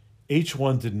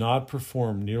 H1 did not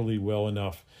perform nearly well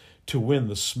enough to win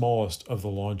the smallest of the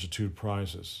longitude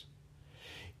prizes.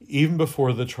 Even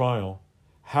before the trial,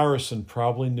 Harrison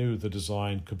probably knew the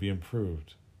design could be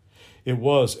improved. It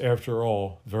was, after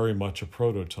all, very much a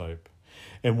prototype,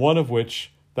 and one of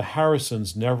which the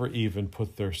Harrisons never even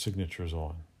put their signatures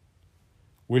on.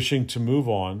 Wishing to move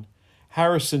on,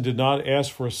 Harrison did not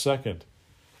ask for a second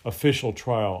official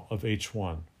trial of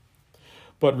H1,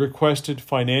 but requested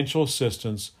financial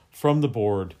assistance from the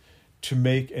board to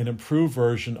make an improved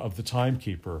version of the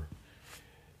timekeeper.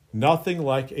 Nothing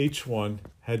like H1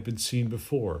 had been seen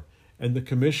before, and the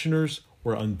commissioners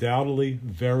were undoubtedly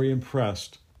very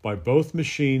impressed by both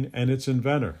machine and its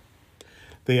inventor.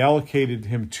 They allocated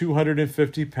him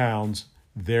 £250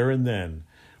 there and then,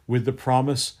 with the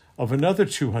promise of another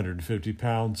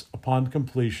 £250 upon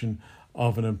completion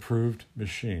of an improved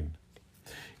machine.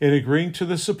 In agreeing to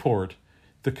the support,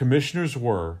 the commissioners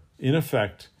were, in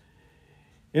effect,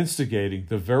 instigating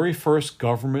the very first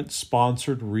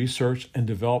government-sponsored research and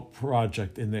development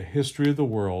project in the history of the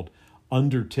world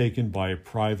undertaken by a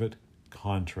private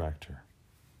contractor.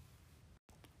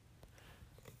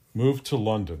 Moved to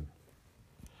London.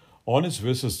 On his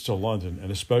visits to London,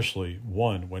 and especially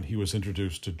one when he was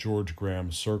introduced to George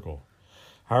Graham's Circle,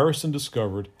 Harrison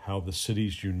discovered how the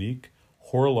city's unique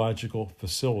horological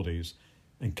facilities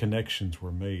and connections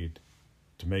were made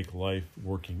to make life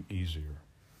working easier.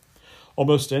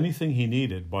 Almost anything he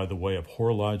needed by the way of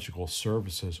horological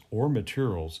services or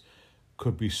materials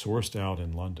could be sourced out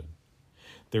in London.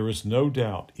 There is no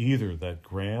doubt either that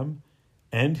Graham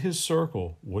and his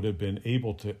circle would have been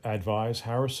able to advise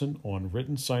Harrison on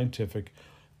written scientific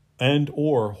and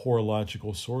or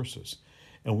horological sources,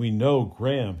 and we know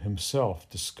Graham himself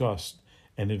discussed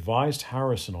and advised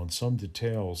Harrison on some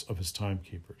details of his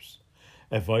timekeepers,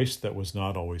 advice that was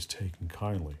not always taken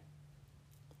kindly.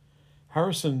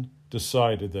 Harrison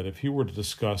decided that if he were to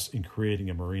discuss in creating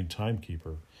a marine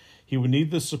timekeeper, he would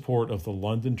need the support of the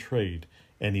London trade,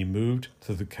 and he moved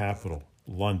to the capital,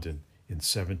 London, in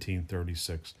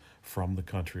 1736 from the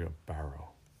country of Barrow,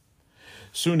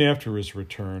 soon after his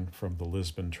return from the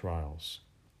Lisbon trials.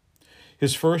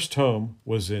 His first home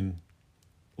was in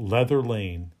Leather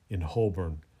Lane in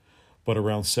Holborn, but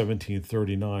around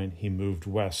 1739 he moved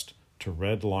west to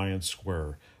Red Lion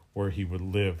Square, where he would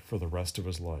live for the rest of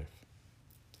his life.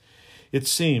 It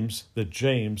seems that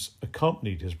James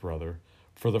accompanied his brother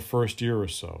for the first year or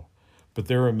so, but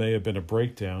there may have been a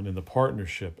breakdown in the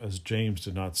partnership as James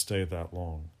did not stay that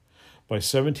long. By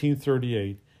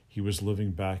 1738, he was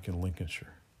living back in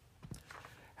Lincolnshire.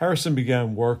 Harrison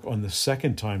began work on the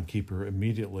second timekeeper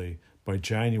immediately by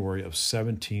January of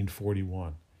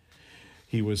 1741.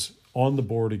 He was on the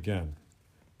board again.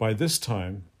 By this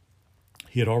time,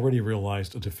 he had already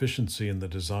realized a deficiency in the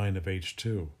design of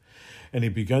H2, and he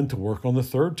began to work on the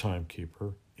third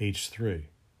timekeeper, H3.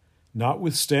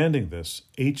 Notwithstanding this,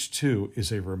 H2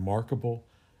 is as remarkable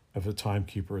of a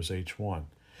timekeeper as H1,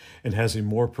 and has a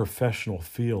more professional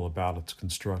feel about its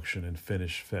construction and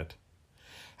finish fit.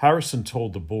 Harrison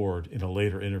told the board in a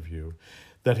later interview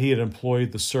that he had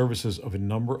employed the services of a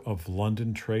number of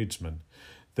London tradesmen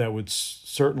that would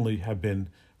certainly have been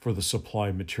for the supply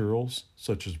of materials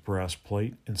such as brass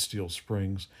plate and steel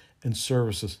springs, and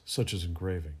services such as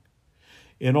engraving.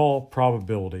 In all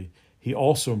probability, he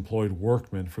also employed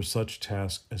workmen for such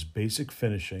tasks as basic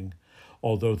finishing,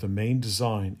 although the main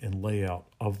design and layout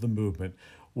of the movement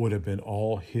would have been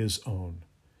all his own,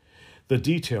 the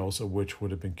details of which would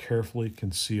have been carefully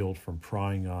concealed from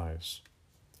prying eyes.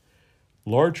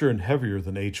 Larger and heavier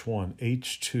than H1,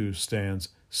 H2 stands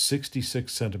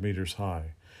 66 centimeters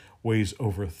high, weighs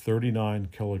over 39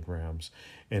 kilograms,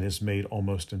 and is made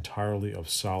almost entirely of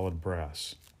solid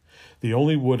brass. The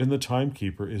only wood in the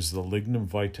timekeeper is the lignum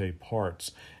vitae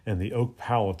parts and the oak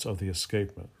pallets of the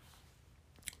escapement.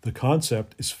 The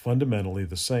concept is fundamentally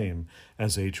the same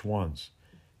as H1's,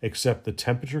 except the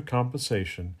temperature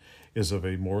compensation is of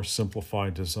a more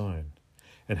simplified design,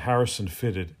 and Harrison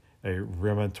fitted a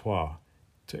remontoire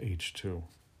to H2.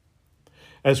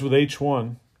 As with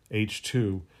H1,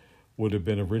 H2 would have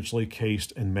been originally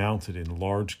cased and mounted in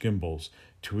large gimbals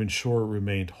to ensure it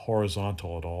remained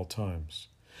horizontal at all times.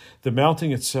 The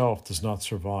mounting itself does not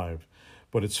survive,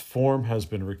 but its form has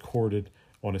been recorded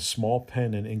on a small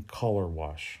pen and ink color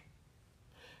wash.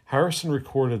 Harrison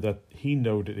recorded that he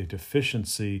noted a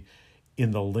deficiency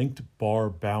in the linked bar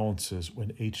balances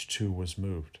when H2 was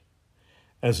moved.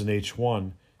 As in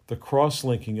H1, the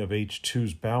cross-linking of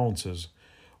H2's balances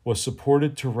was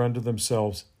supported to render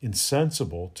themselves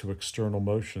insensible to external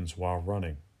motions while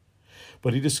running.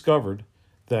 But he discovered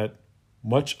that,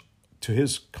 much to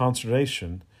his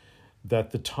consternation,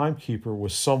 that the timekeeper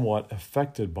was somewhat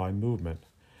affected by movement,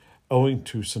 owing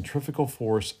to centrifugal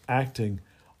force acting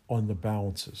on the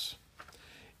balances.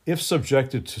 If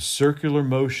subjected to circular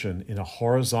motion in a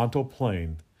horizontal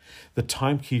plane, the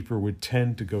timekeeper would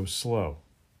tend to go slow.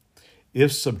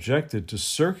 If subjected to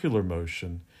circular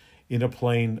motion in a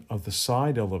plane of the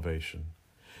side elevation,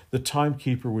 the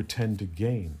timekeeper would tend to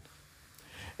gain.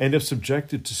 And if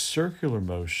subjected to circular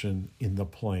motion in the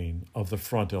plane of the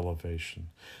front elevation,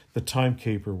 the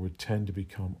timekeeper would tend to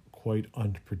become quite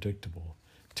unpredictable,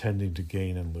 tending to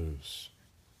gain and lose.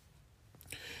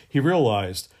 He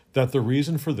realized that the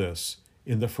reason for this,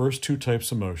 in the first two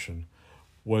types of motion,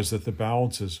 was that the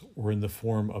balances were in the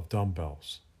form of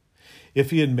dumbbells.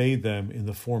 If he had made them in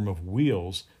the form of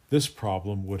wheels, this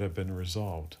problem would have been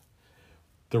resolved.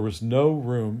 There was no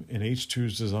room in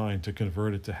H2's design to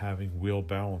convert it to having wheel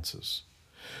balances.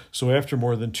 So after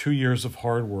more than 2 years of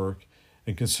hard work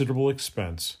and considerable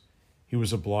expense, he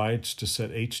was obliged to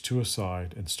set H2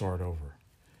 aside and start over.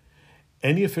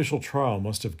 Any official trial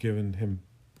must have given him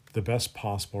the best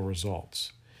possible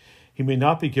results. He may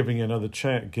not be given another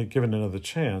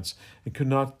chance and could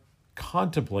not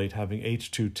contemplate having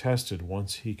H2 tested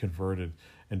once he converted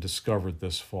and discovered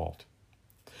this fault.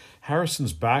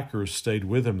 Harrison's backers stayed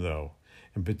with him, though,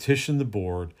 and petitioned the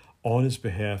board on his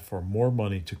behalf for more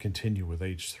money to continue with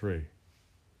H3.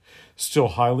 Still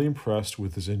highly impressed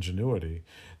with his ingenuity,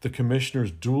 the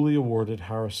commissioners duly awarded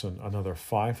Harrison another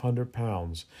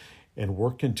 £500, and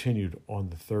work continued on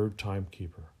the third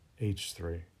timekeeper,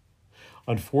 H3.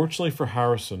 Unfortunately for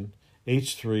Harrison,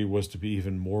 H3 was to be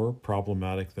even more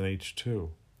problematic than H2.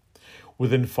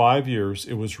 Within 5 years,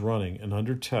 it was running and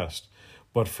under test,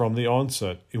 but from the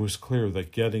onset, it was clear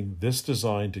that getting this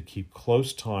design to keep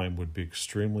close time would be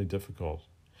extremely difficult,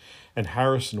 and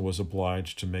Harrison was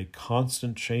obliged to make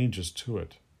constant changes to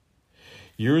it.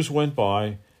 Years went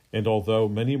by, and although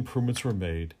many improvements were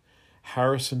made,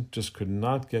 Harrison just could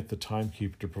not get the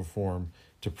timekeeper to perform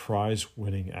to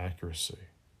prize-winning accuracy.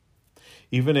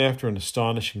 Even after an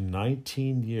astonishing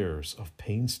 19 years of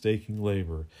painstaking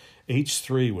labor,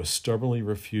 H3 was stubbornly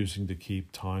refusing to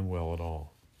keep time well at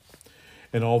all.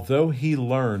 And although he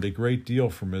learned a great deal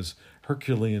from his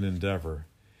Herculean endeavor,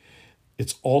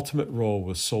 Its ultimate role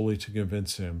was solely to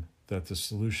convince him that the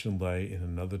solution lay in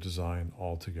another design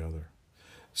altogether.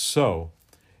 So,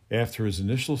 after his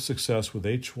initial success with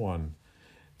H1,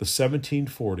 the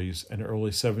 1740s and early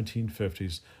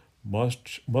 1750s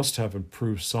must have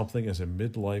improved something as a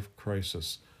midlife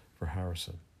crisis for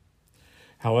Harrison.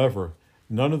 However,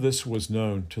 none of this was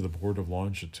known to the Board of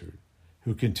Longitude,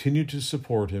 who continued to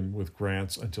support him with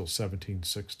grants until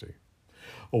 1760,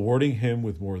 awarding him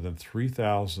with more than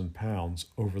 £3,000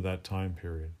 over that time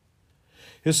period.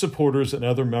 His supporters and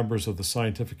other members of the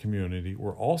scientific community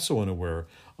were also unaware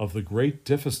of the great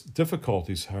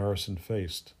difficulties Harrison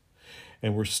faced,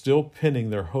 and were still pinning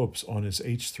their hopes on his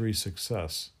H3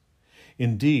 success.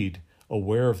 Indeed,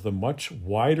 aware of the much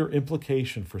wider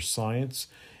implication for science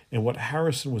and what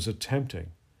Harrison was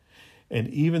attempting, and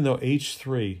even though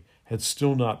H3 had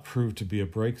still not proved to be a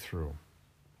breakthrough.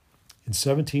 In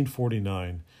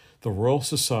 1749, the Royal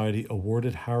Society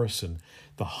awarded Harrison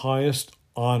the highest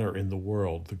honor in the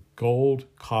world, the Gold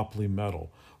Copley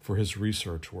Medal, for his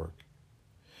research work.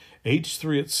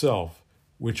 H3 itself,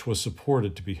 which was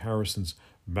supported to be Harrison's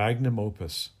magnum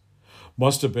opus,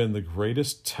 must have been the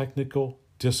greatest technical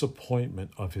disappointment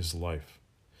of his life.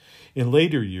 In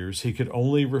later years, he could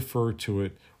only refer to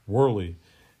it, Worley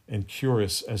and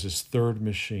curious, as his third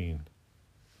machine.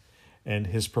 And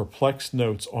his perplexed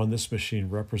notes on this machine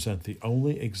represent the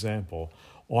only example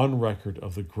on record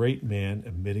of the great man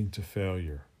admitting to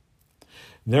failure.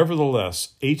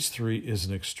 Nevertheless, H3 is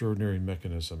an extraordinary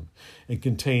mechanism and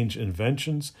contains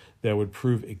inventions that would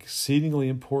prove exceedingly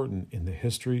important in the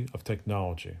history of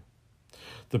technology.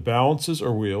 The balances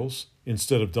are wheels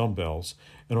instead of dumbbells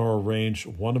and are arranged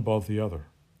one above the other.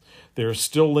 They are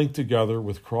still linked together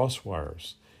with cross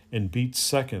wires, and beat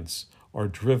seconds are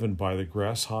driven by the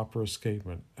grasshopper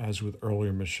escapement, as with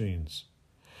earlier machines.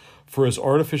 For his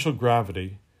artificial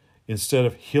gravity, instead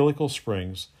of helical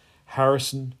springs,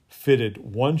 Harrison fitted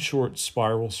one short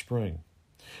spiral spring,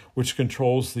 which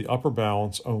controls the upper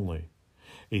balance only.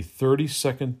 A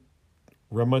 30-second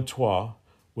remontoire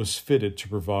was fitted to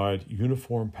provide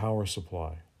uniform power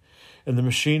supply, and the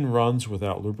machine runs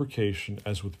without lubrication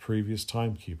as with previous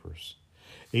timekeepers.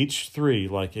 H3,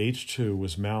 like H2,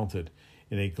 was mounted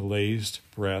in a glazed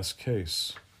brass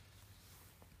case.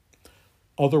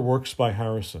 Other works by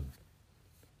Harrison.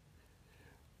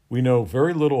 We know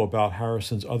very little about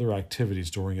Harrison's other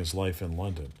activities during his life in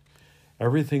London.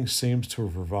 Everything seems to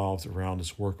have revolved around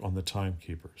his work on the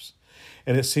timekeepers,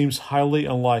 and it seems highly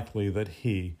unlikely that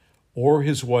he or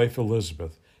his wife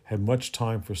Elizabeth had much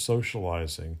time for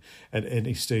socializing at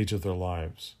any stage of their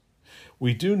lives.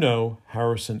 We do know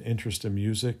Harrison's interest in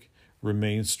music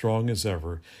remained strong as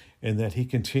ever, and that he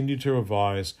continued to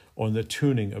revise on the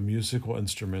tuning of musical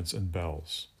instruments and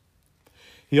bells.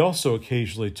 He also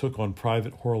occasionally took on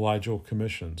private horological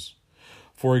commissions.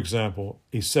 For example,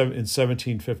 in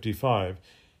 1755,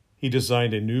 he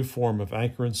designed a new form of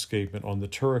anchor escapement on the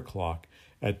turret clock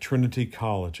at Trinity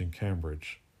College in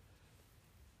Cambridge.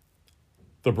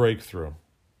 The breakthrough.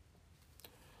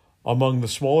 Among the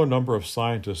smaller number of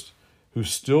scientists who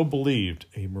still believed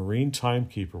a marine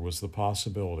timekeeper was the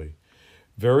possibility,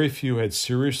 very few had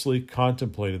seriously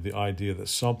contemplated the idea that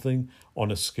something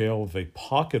on a scale of a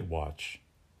pocket watch,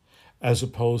 as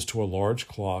opposed to a large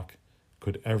clock,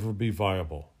 could ever be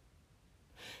viable.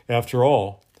 After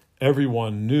all,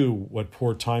 everyone knew what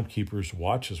poor timekeepers'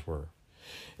 watches were,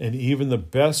 and even the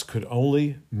best could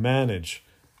only manage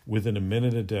within a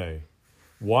minute a day.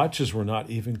 Watches were not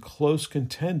even close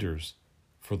contenders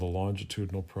for the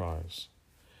longitudinal prize.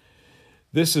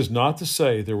 This is not to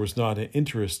say there was not an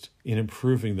interest in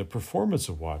improving the performance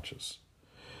of watches.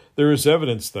 There is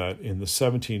evidence that in the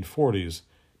 1740s,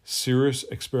 serious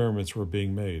experiments were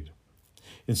being made.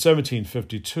 In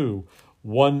 1752,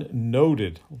 one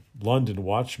noted London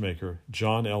watchmaker,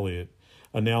 John Elliot,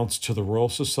 announced to the Royal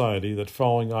Society that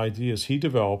following ideas he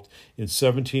developed in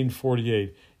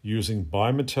 1748 using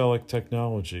bimetallic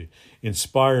technology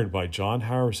inspired by John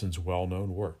Harrison's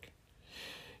well-known work.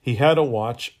 He had a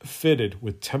watch fitted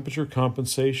with temperature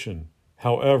compensation.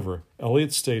 However,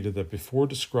 Elliot stated that before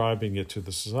describing it to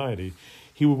the Society,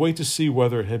 he would wait to see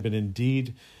whether it had been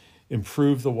indeed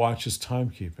improved the watch's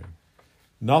timekeeping.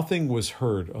 Nothing was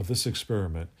heard of this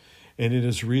experiment, and it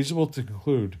is reasonable to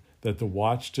conclude that the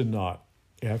watch did not,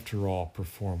 after all,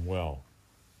 perform well.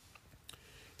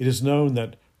 It is known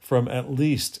that from at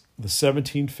least the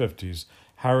 1750s,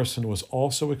 Harrison was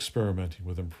also experimenting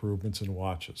with improvements in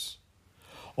watches.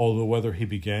 Although whether he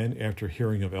began after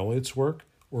hearing of Elliot's work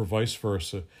or vice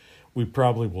versa, we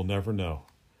probably will never know.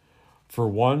 For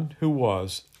one who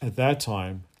was, at that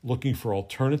time, looking for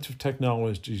alternative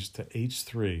technologies to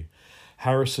H3,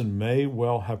 Harrison may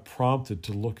well have prompted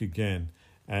to look again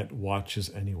at watches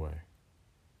anyway.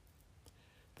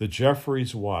 The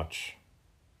Jeffries watch.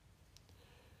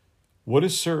 What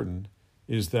is certain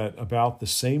is that about the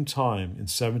same time in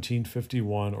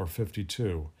 1751 or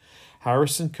 52,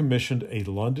 Harrison commissioned a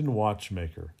London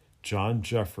watchmaker, John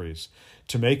Jeffries,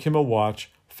 to make him a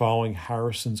watch following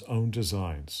Harrison's own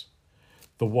designs.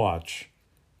 The watch,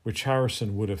 which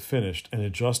Harrison would have finished and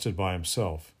adjusted by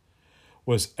himself,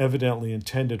 was evidently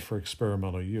intended for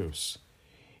experimental use.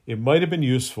 It might have been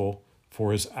useful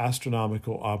for his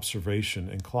astronomical observation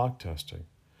and clock testing,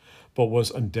 but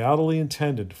was undoubtedly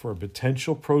intended for a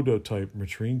potential prototype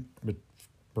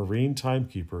marine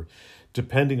timekeeper,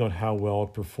 depending on how well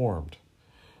it performed.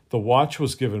 The watch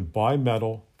was given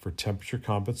bimetal for temperature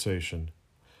compensation,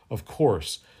 of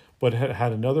course, but it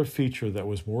had another feature that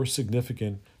was more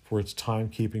significant for its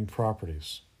timekeeping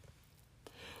properties.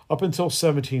 Up until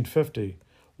 1750,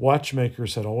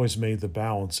 watchmakers had always made the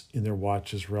balance in their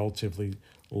watches relatively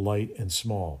light and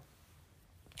small,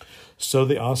 so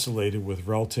they oscillated with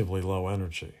relatively low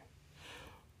energy.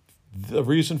 The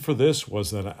reason for this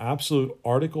was that an absolute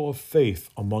article of faith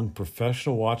among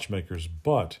professional watchmakers,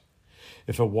 but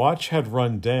if a watch had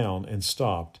run down and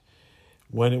stopped,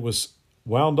 when it was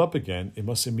wound up again, it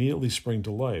must immediately spring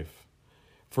to life.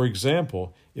 For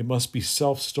example, it must be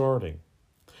self-starting.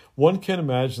 One can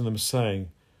imagine them saying,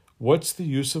 "What's the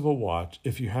use of a watch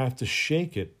if you have to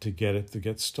shake it to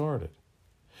get started?"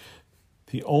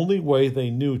 The only way they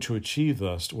knew to achieve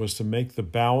this was to make the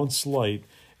balance light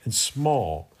and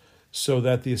small so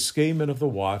that the escapement of the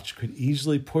watch could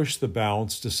easily push the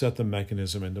balance to set the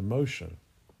mechanism into motion.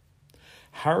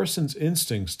 Harrison's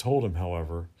instincts told him,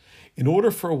 however, in order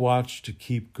for a watch to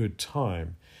keep good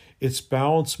time, its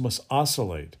balance must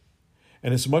oscillate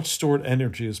and as much stored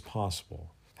energy as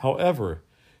possible. However,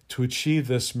 to achieve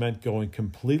this meant going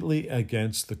completely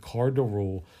against the cardinal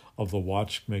rule of the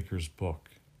watchmaker's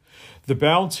book. The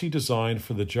balance he designed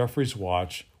for the Jeffries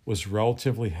watch was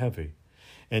relatively heavy,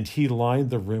 and he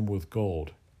lined the rim with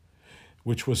gold,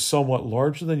 which was somewhat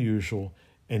larger than usual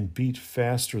and beat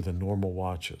faster than normal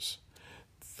watches.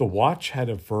 The watch had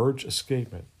a verge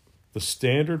escapement, the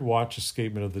standard watch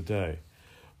escapement of the day,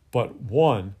 but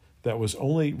one that was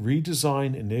only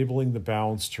redesigned, enabling the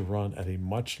balance to run at a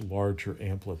much larger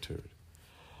amplitude.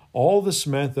 All this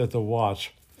meant that the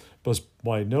watch was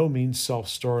by no means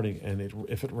self-starting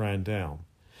if it ran down.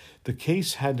 The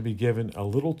case had to be given a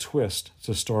little twist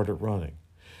to start it running.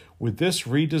 With this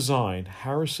redesign,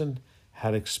 Harrison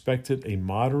had expected a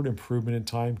moderate improvement in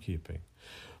timekeeping,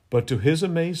 but to his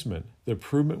amazement, the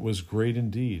improvement was great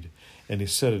indeed, and he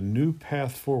set a new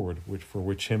path forward for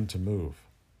which him to move.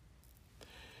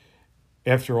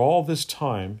 After all this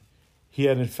time, he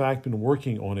had in fact been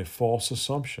working on a false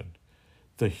assumption.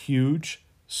 The huge,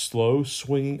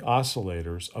 slow-swinging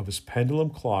oscillators of his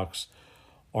pendulum clocks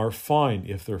are fine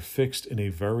if they're fixed in a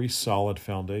very solid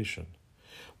foundation.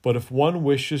 But if one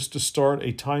wishes to start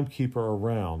a timekeeper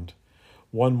around,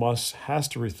 one has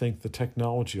to rethink the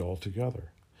technology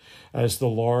altogether, as the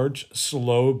large,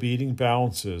 slow-beating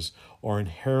balances are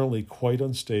inherently quite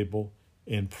unstable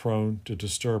and prone to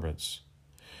disturbance.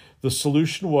 The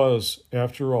solution was,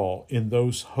 after all, in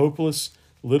those hopeless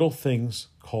little things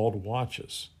called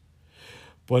watches.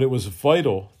 But it was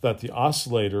vital that the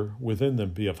oscillator within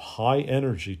them be of high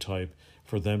energy type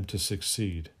for them to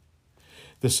succeed.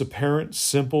 This apparent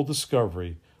simple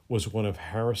discovery was one of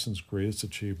Harrison's greatest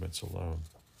achievements alone.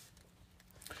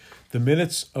 The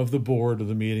minutes of the board of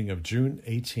the meeting of June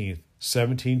 18,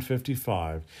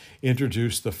 1755,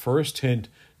 introduced the first hint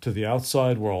to the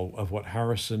outside world of what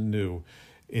Harrison knew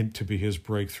to be his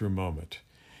breakthrough moment.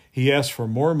 He asked for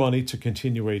more money to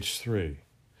continue H3.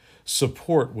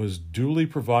 Support was duly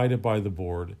provided by the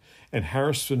board, and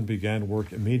Harrison began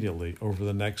work immediately over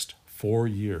the next 4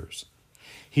 years.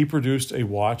 He produced a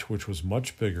watch which was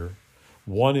much bigger,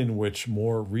 one in which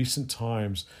more recent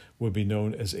times would be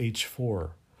known as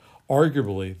H4,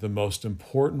 arguably the most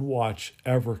important watch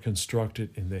ever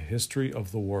constructed in the history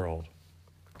of the world.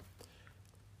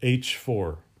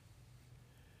 H4.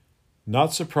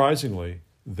 Not surprisingly,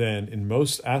 then, in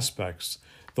most aspects,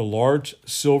 the large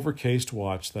silver-cased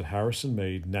watch that Harrison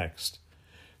made next,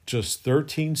 just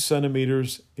 13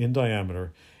 centimeters in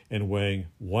diameter and weighing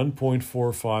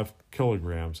 1.45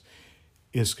 kilograms,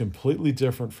 is completely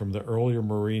different from the earlier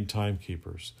marine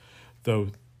timekeepers,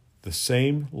 though the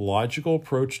same logical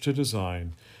approach to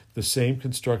design, the same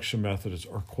construction methods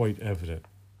are quite evident.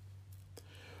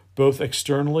 Both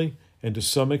externally and to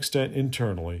some extent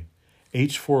internally,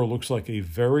 H4 looks like a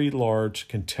very large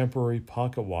contemporary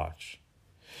pocket watch,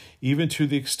 even to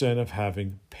the extent of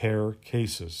having pair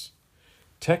cases.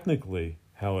 Technically,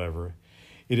 however,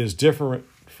 it is different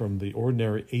from the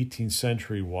ordinary 18th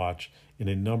century watch in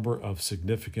a number of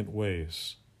significant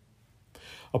ways.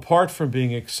 Apart from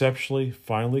being exceptionally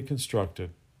finely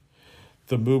constructed,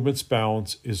 the movement's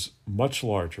balance is much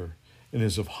larger and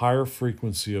is of higher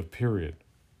frequency of period.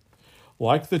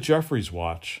 Like the Jeffreys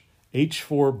watch,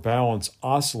 H4 balance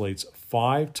oscillates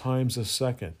 5 times a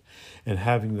second, and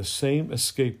having the same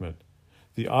escapement,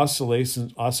 the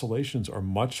oscillations are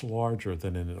much larger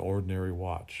than in an ordinary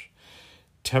watch.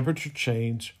 Temperature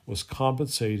change was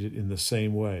compensated in the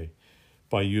same way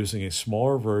by using a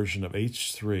smaller version of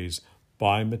H3's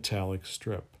bimetallic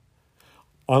strip.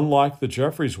 Unlike the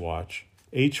Jeffreys watch,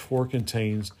 H4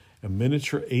 contains a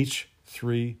miniature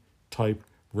H3 type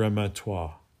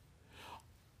remontoire,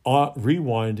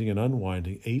 rewinding and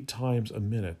unwinding 8 times a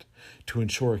minute to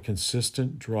ensure a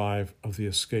consistent drive of the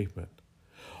escapement.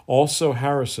 Also,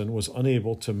 Harrison was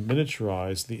unable to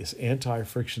miniaturize these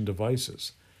anti-friction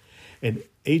devices, and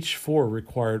H4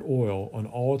 required oil on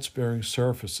all its bearing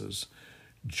surfaces.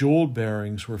 Jeweled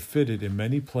bearings were fitted in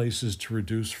many places to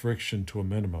reduce friction to a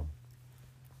minimum.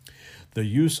 The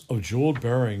use of jeweled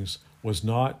bearings was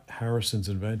not Harrison's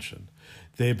invention.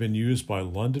 They had been used by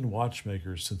London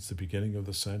watchmakers since the beginning of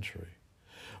the century.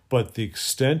 But the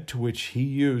extent to which he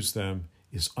used them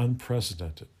is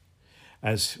unprecedented,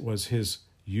 as was his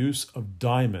use of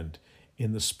diamond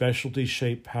in the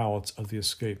specialty-shaped pallets of the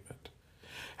escapement.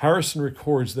 Harrison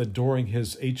records that during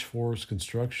his H4's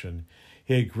construction,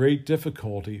 he had great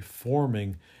difficulty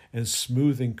forming and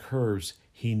smoothing curves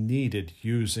he needed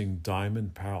using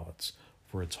diamond pallets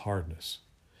for its hardness.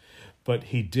 But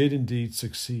he did indeed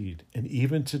succeed, and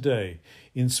even today,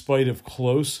 in spite of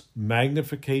close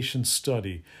magnification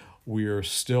study, we are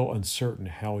still uncertain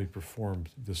how he performed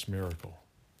this miracle.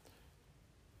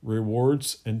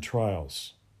 Rewards and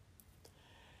trials.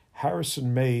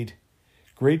 Harrison made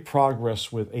great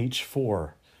progress with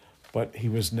H4, but he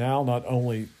was now not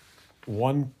only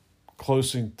one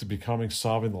closing to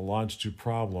solving the longitude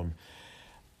problem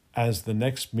as the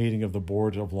next meeting of the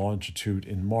Board of Longitude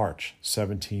in March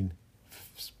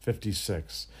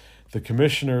 1756. The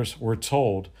commissioners were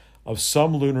told of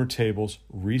some lunar tables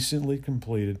recently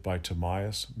completed by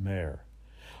Thomas Mayer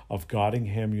of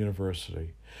Göttingen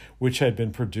University, which had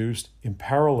been produced in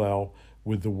parallel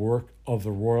with the work of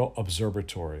the Royal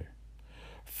Observatory.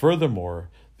 Furthermore,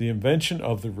 the invention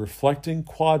of the reflecting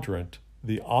quadrant,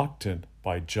 the octant,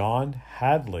 by John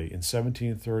Hadley in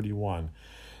 1731,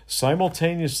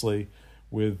 simultaneously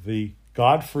with the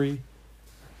Godfrey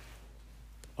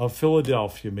of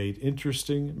Philadelphia, made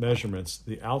interesting measurements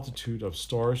the altitude of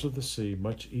stars of the sea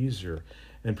much easier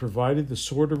and provided the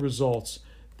sort of results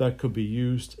that could be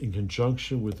used in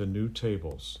conjunction with the new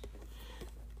tables.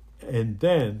 And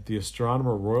then the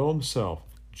Astronomer Royal himself,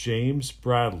 James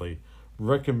Bradley,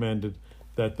 recommended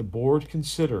that the board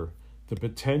consider the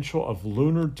potential of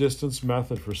lunar distance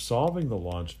method for solving the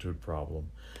longitude problem,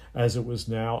 as it was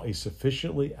now a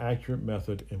sufficiently accurate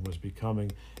method and was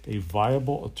becoming a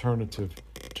viable alternative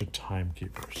to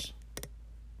timekeepers.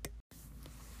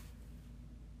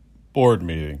 Board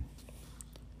meeting.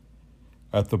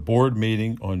 At the board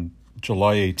meeting on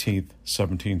July 18,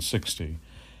 1760,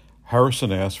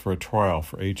 Harrison asked for a trial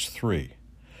for H3,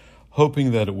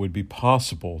 hoping that it would be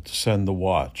possible to send the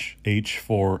watch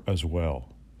H4 as well,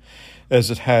 as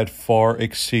it had far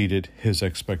exceeded his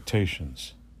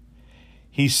expectations.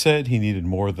 He said he needed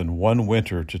more than one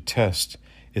winter to test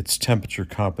its temperature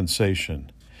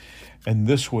compensation, and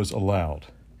this was allowed.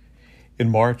 In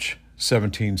March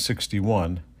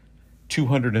 1761,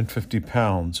 250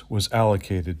 pounds was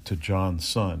allocated to John's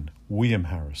son, William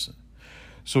Harrison,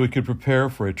 so he could prepare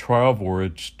for a trial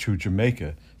voyage to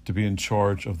Jamaica to be in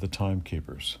charge of the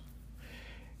timekeepers.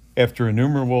 After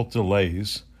innumerable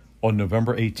delays, on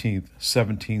November 18,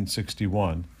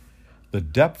 1761, the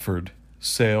Deptford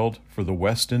sailed for the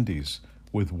West Indies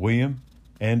with William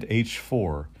and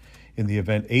H4 in the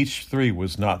event H3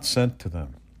 was not sent to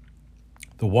them.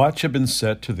 The watch had been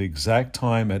set to the exact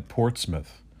time at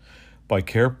Portsmouth by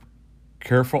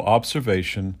careful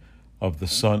observation of the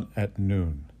sun at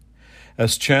noon.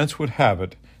 As chance would have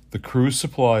it, the crew's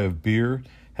supply of beer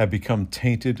had become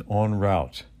tainted en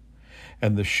route,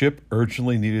 and the ship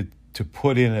urgently needed to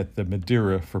put in at the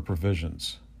Madeira for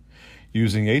provisions.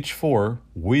 Using H4,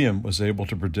 William was able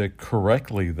to predict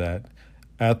correctly that,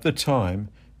 at the time,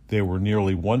 they were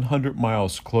nearly 100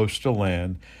 miles closer to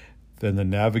land than the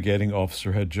navigating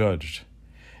officer had judged,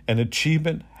 an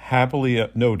achievement happily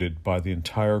noted by the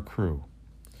entire crew.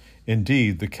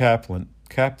 Indeed, the Captain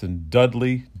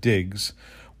Dudley Diggs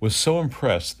was so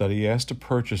impressed that he asked to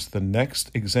purchase the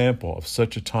next example of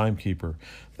such a timekeeper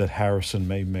that Harrison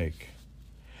may make.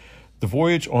 The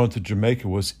voyage on to Jamaica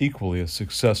was equally as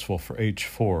successful for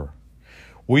H4.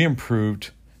 William proved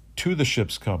to the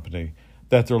ship's company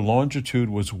that their longitude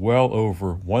was well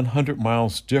over 100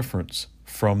 miles difference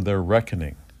from their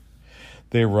reckoning.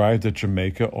 They arrived at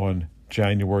Jamaica on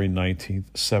January 19,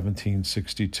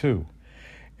 1762,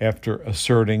 after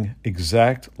asserting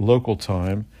exact local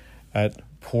time at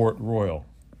Port Royal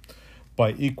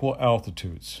by equal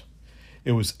altitudes.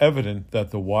 It was evident that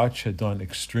the watch had done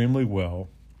extremely well,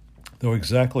 though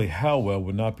exactly how well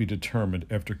would not be determined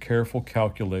after careful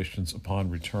calculations upon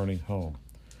returning home.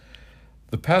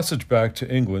 The passage back to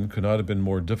England could not have been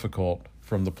more difficult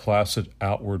from the placid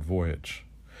outward voyage.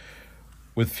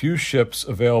 With few ships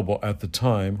available at the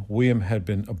time, William had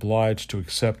been obliged to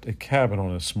accept a cabin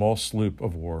on a small sloop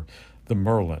of war, the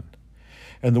Merlin,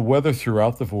 and the weather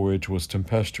throughout the voyage was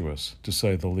tempestuous, to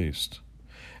say the least.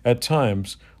 At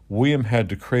times, William had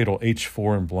to cradle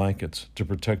H4 in blankets to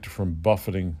protect it from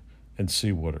buffeting and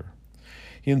seawater.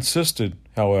 He insisted,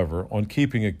 however, on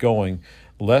keeping it going,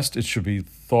 lest it should be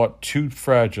thought too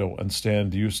fragile and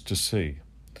stand used to sea.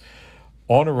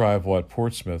 On arrival at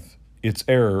Portsmouth, its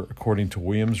error, according to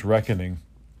William's reckoning,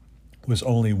 was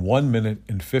only 1 minute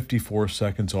and 54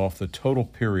 seconds off the total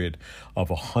period of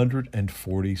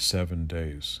 147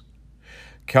 days.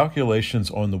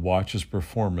 Calculations on the watch's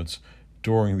performance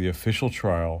during the official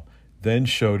trial then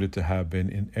showed it to have been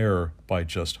in error by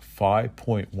just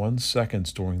 5.1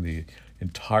 seconds during the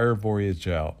entire voyage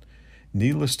out.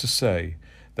 Needless to say,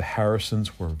 the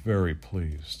Harrisons were very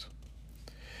pleased.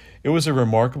 It was a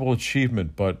remarkable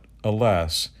achievement, but,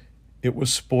 alas, it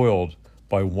was spoiled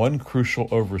by one crucial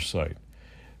oversight.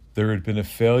 There had been a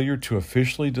failure to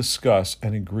officially discuss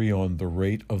and agree on the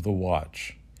rate of the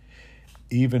watch.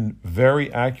 Even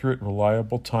very accurate,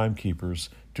 reliable timekeepers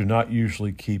do not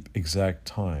usually keep exact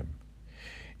time.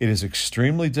 It is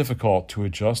extremely difficult to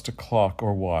adjust a clock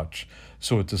or watch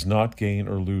so it does not gain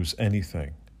or lose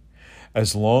anything.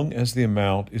 As long as the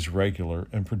amount is regular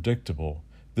and predictable,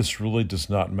 this really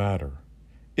does not matter.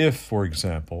 If, for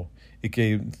example,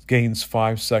 it gains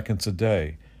 5 seconds a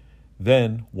day,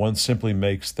 then one simply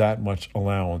makes that much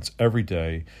allowance every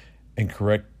day and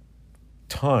correct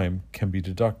time can be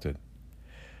deducted.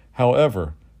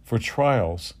 However, for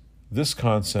trials, this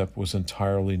concept was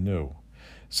entirely new,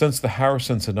 since the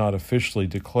Harrisons had not officially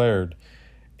declared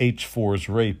H4's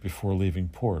rate before leaving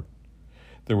port.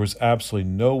 There was absolutely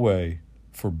no way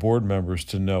for board members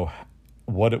to know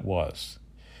what it was.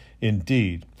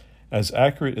 Indeed, as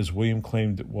accurate as William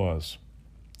claimed it was,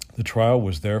 the trial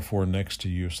was therefore next to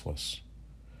useless.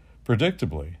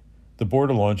 Predictably, the Board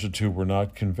of Longitude were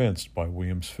not convinced by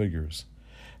William's figures.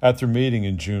 At their meeting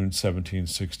in June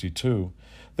 1762,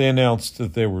 they announced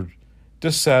that they were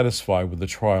dissatisfied with the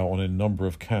trial on a number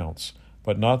of counts,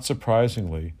 but not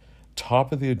surprisingly,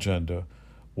 top of the agenda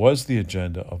was the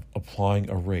agenda of applying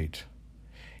a rate.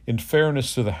 In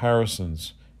fairness to the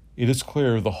Harrisons, it is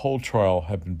clear the whole trial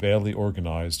had been badly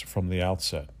organized from the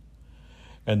outset,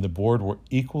 and the board were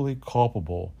equally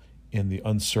culpable in the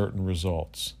uncertain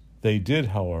results. They did,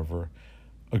 however,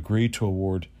 agree to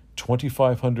award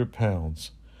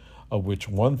 £2,500, of which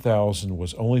 £1,000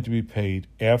 was only to be paid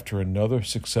after another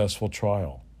successful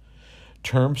trial,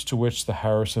 terms to which the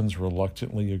Harrisons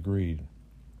reluctantly agreed.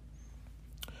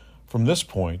 From this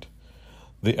point,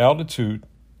 the attitude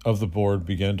of the board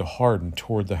began to harden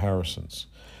toward the Harrisons.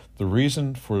 The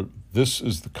reason for this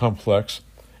is complex,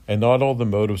 and not all the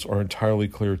motives are entirely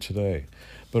clear today.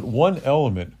 But one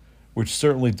element which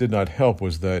certainly did not help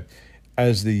was that,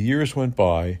 as the years went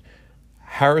by,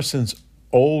 Harrison's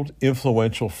old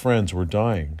influential friends were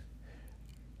dying.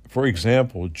 For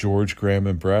example, George, Graham,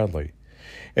 and Bradley,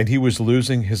 and he was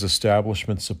losing his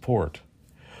establishment support.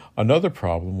 Another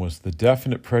problem was the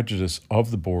definite prejudice of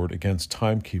the board against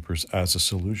timekeepers as a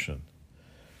solution.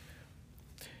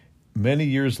 Many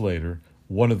years later,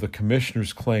 one of the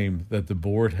commissioners claimed that the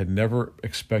board had never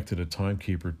expected a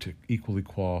timekeeper to equally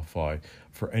qualify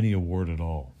for any award at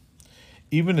all.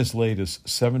 Even as late as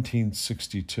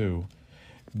 1762,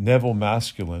 Neville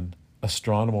Maskelyne,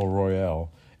 Astronomer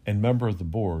Royal, and member of the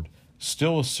board,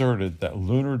 still asserted that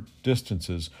lunar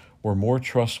distances were more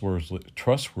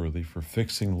trustworthy for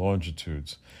fixing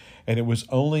longitudes, and it was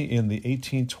only in the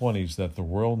 1820s that the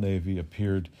Royal Navy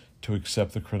appeared to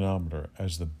accept the chronometer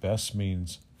as the best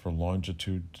means for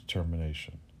longitude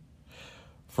determination.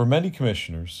 For many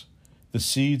commissioners, the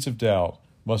seeds of doubt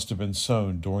must have been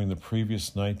sown during the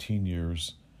previous 19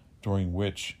 years, during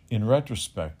which, in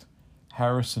retrospect,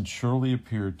 Harrison surely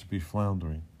appeared to be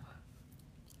floundering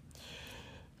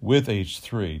with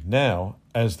H3. Now,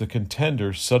 as the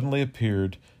contender suddenly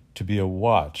appeared to be a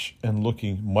watch and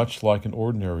looking much like an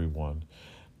ordinary one,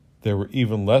 they were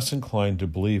even less inclined to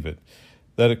believe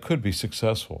that it could be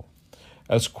successful.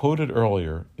 As quoted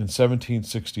earlier, in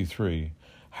 1763,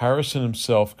 Harrison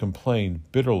himself complained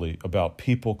bitterly about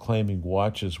people claiming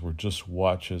watches were just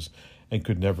watches and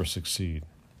could never succeed.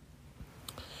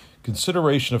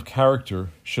 Consideration of character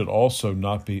should also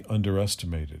not be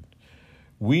underestimated.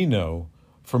 We know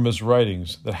from his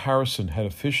writings that Harrison had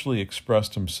officially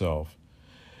expressed himself.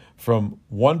 From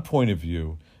one point of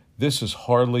view, this is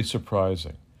hardly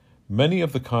surprising. Many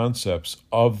of the concepts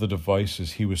of the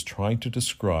devices he was trying to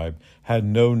describe had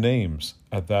no names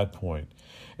at that point,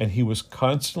 and he was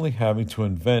constantly having to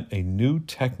invent a new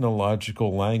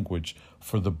technological language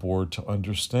for the board to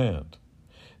understand.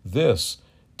 This,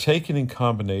 taken in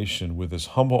combination with his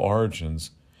humble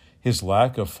origins, his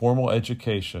lack of formal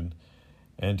education,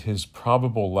 and his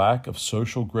probable lack of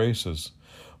social graces,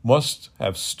 must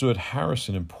have stood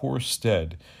Harrison in poor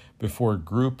stead before a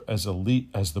group as elite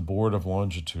as the Board of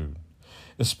Longitude,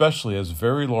 especially as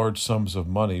very large sums of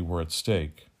money were at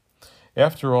stake.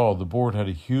 After all, the board had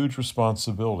a huge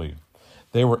responsibility.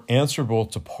 They were answerable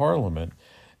to Parliament,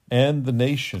 and the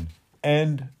nation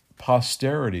and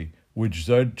posterity would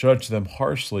judge them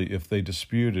harshly if they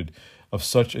disputed of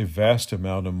such a vast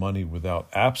amount of money without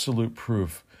absolute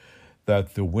proof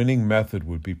that the winning method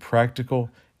would be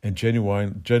practical and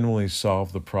genuinely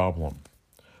solve the problem.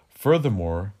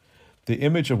 Furthermore, the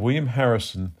image of William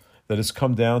Harrison that has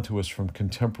come down to us from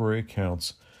contemporary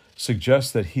accounts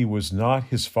suggests that he was not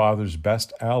his father's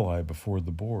best ally before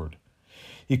the board.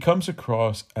 He comes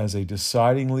across as a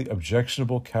decidedly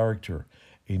objectionable character,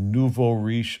 a nouveau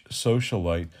riche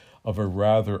socialite of a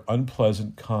rather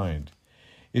unpleasant kind.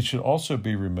 It should also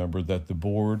be remembered that the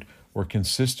board were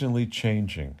consistently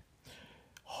changing.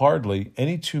 Hardly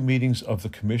any two meetings of the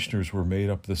commissioners were made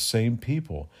up of the same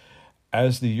people.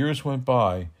 As the years went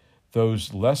by,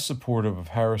 those less supportive of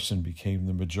Harrison became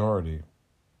the majority.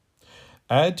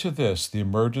 Add to this the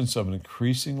emergence of an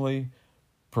increasingly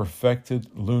perfected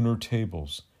lunar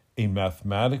tables, a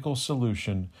mathematical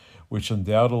solution which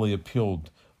undoubtedly appealed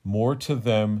more to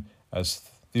them as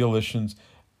theologians,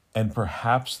 and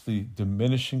perhaps the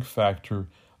diminishing factor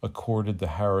accorded the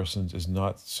Harrisons is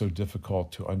not so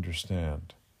difficult to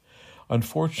understand.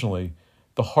 Unfortunately,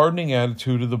 the hardening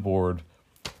attitude of the board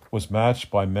was matched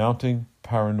by mounting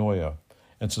paranoia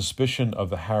and suspicion of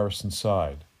the Harrison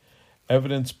side,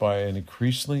 evidenced by an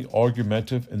increasingly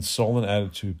argumentative and sullen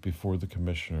attitude before the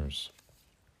commissioners.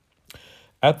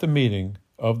 At the meeting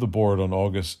of the board on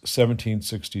August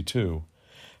 1762,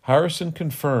 Harrison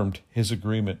confirmed his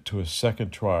agreement to a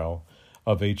second trial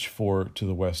of H4 to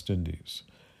the West Indies.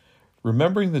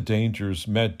 Remembering the dangers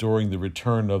met during the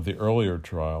return of the earlier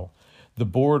trial, the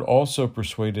board also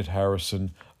persuaded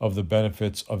Harrison of the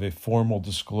benefits of a formal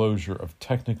disclosure of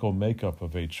technical makeup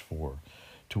of H4,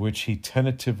 to which he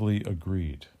tentatively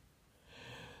agreed.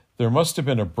 There must have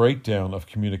been a breakdown of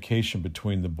communication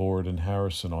between the board and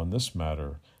Harrison on this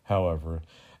matter, however,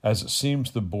 as it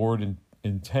seems the board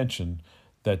intention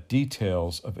that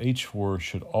details of H4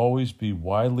 should always be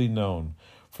widely known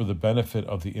for the benefit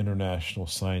of the international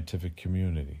scientific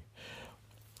community,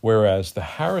 whereas the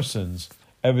Harrisons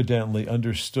evidently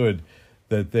understood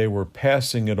that they were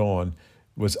passing it on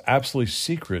was absolutely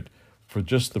secret for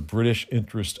just the British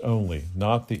interest only,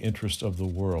 not the interest of the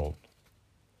world.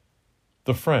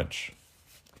 The French.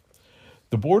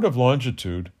 The Board of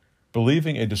Longitude,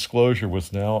 believing a disclosure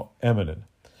was now imminent,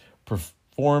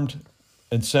 performed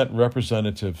and sent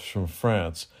representatives from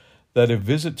France that a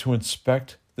visit to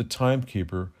inspect the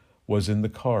timekeeper was in the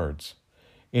cards.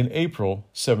 In April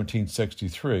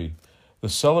 1763, the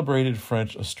celebrated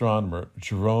French astronomer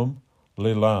Jérôme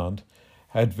Lalande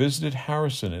had visited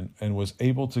Harrison and was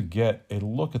able to get a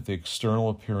look at the external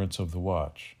appearance of the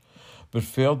watch, but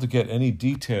failed to get any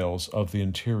details of the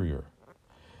interior.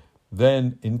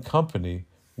 Then, in company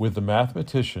with the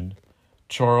mathematician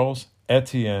Charles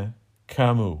Etienne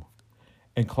Camus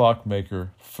and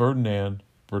clockmaker Ferdinand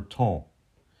Berton,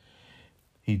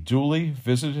 he duly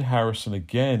visited Harrison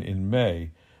again in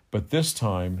May, but this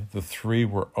time the three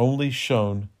were only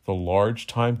shown the large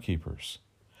timekeepers,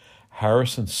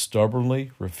 Harrison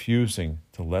stubbornly refusing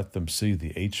to let them see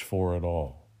the H4 at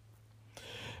all.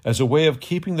 As a way of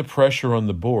keeping the pressure on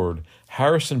the board,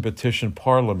 Harrison petitioned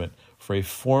Parliament for a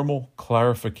formal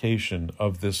clarification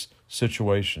of this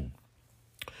situation.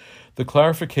 The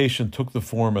clarification took the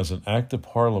form as an Act of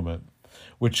Parliament,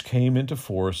 which came into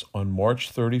force on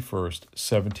March 31st,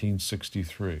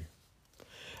 1763.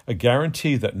 A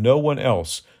guarantee that no one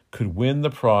else could win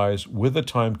the prize with a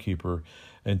timekeeper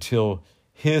until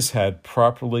his had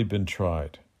properly been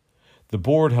tried. The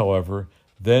board, however,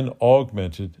 then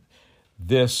augmented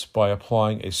this by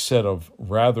applying a set of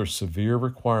rather severe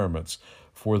requirements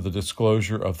for the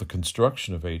disclosure of the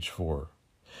construction of H4,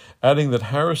 adding that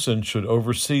Harrison should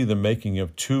oversee the making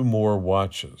of 2 more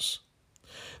watches.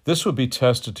 This would be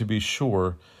tested to be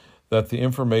sure that the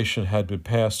information had been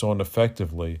passed on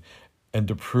effectively and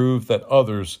to prove that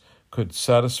others could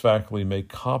satisfactorily make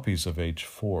copies of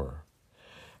H4.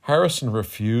 Harrison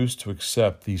refused to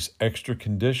accept these extra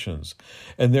conditions,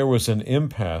 and there was an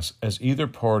impasse as either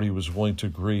party was willing to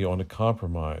agree on a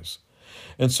compromise.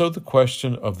 And so the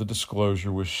question of the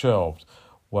disclosure was shelved,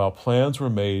 while plans were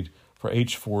made for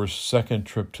H4's second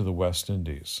trip to the West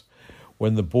Indies.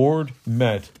 When the board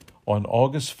met on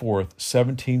August 4th,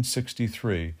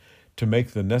 1763, to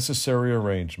make the necessary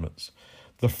arrangements,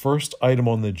 the first item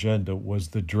on the agenda was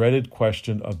the dreaded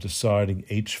question of deciding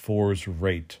H4's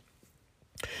rate.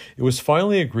 It was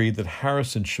finally agreed that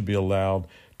Harrison should be allowed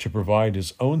to provide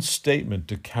his own statement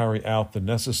to carry out the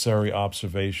necessary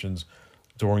observations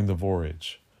during the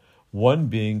voyage, one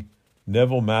being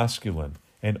Neville Maskelyne,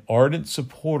 an ardent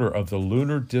supporter of the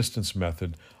lunar distance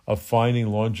method of finding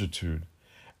longitude,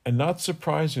 and not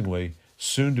surprisingly,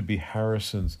 soon to be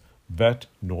Harrison's bête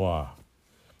noire.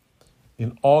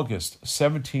 In August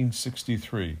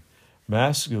 1763,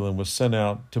 Maskelyne was sent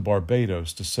out to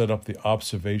Barbados to set up the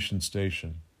observation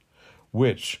station,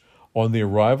 which, on the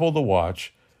arrival of the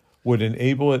watch, would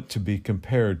enable it to be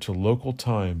compared to local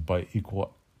time by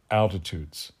equal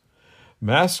altitudes.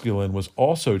 Maskelyne was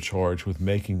also charged with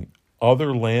making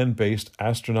other land-based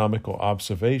astronomical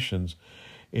observations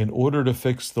in order to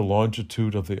fix the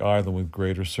longitude of the island with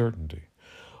greater certainty.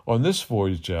 On this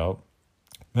voyage out,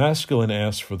 Maskelyne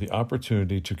asked for the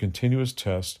opportunity to continue his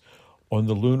test on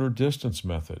the lunar distance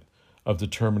method of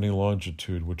determining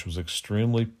longitude, which was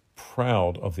extremely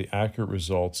proud of the accurate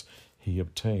results he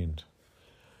obtained.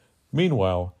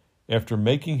 Meanwhile, after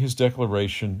making his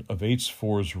declaration of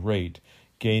H4's rate,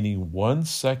 gaining 1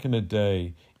 second a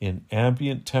day in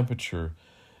ambient temperature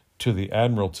to the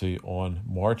Admiralty on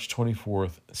March 24,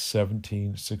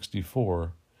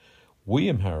 1764,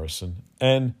 William Harrison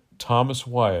and Thomas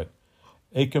Wyatt,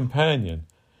 a companion,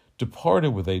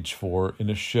 departed with H4 in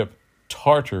a ship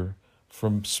Tartar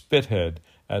from Spithead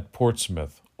at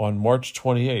Portsmouth on March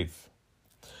 28th.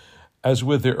 As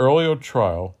with the earlier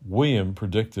trial, William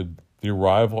predicted the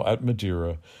arrival at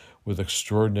Madeira with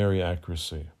extraordinary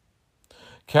accuracy.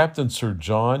 Captain Sir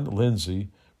John Lindsay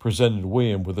presented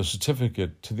William with a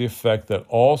certificate to the effect that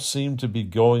all seemed to be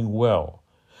going well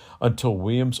until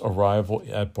William's arrival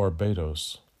at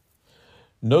Barbados.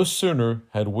 No sooner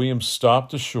had William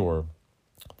stopped ashore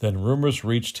than rumors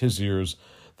reached his ears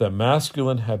that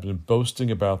Maskelyne had been boasting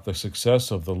about the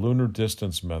success of the lunar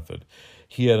distance method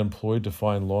he had employed to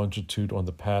find longitude on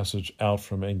the passage out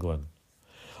from England.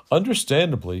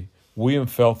 Understandably, William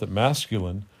felt that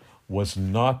Maskelyne was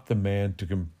not the man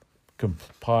to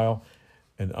compile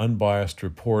an unbiased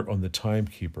report on the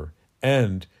timekeeper,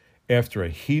 and, after a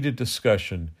heated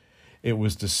discussion, it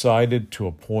was decided to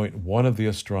appoint one of the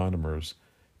astronomers,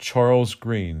 Charles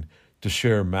Green, to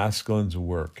share Maskelyne's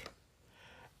work.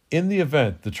 In the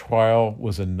event, the trial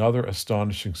was another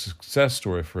astonishing success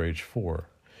story for H4.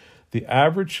 The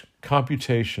average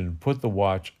computation put the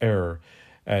watch error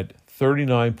at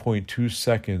 39.2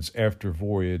 seconds after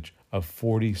voyage of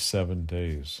 47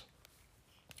 days.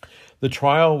 The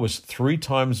trial was 3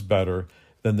 times better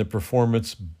than the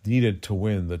performance needed to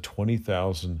win the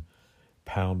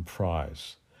 £20,000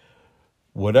 prize.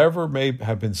 Whatever may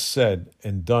have been said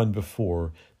and done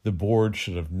before, the board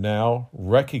should have now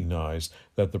recognized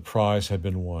that the prize had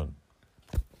been won.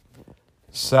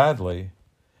 Sadly,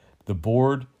 the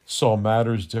board saw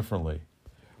matters differently,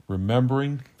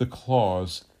 remembering the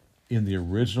clause in the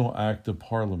original Act of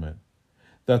Parliament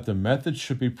that the method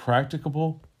should be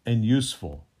practicable and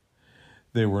useful.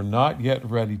 They were not yet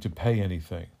ready to pay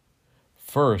anything.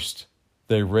 First,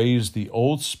 they raised the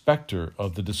old specter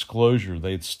of the disclosure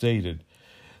they had stated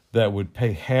that would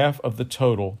pay half of the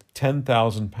total,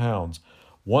 £10,000,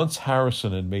 once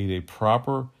Harrison had made a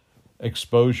proper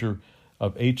exposure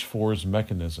of H4's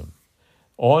mechanism,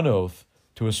 on oath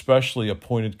to especially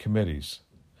appointed committees.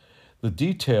 The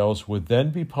details would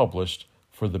then be published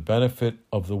for the benefit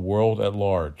of the world at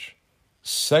large.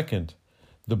 Second,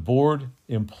 the board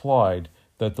implied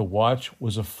that the watch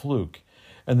was a fluke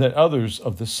and that others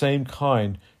of the same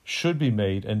kind should be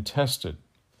made and tested.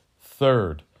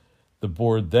 Third, the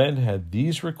board then had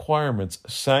these requirements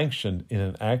sanctioned in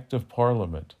an Act of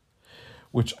Parliament,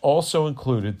 which also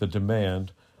included the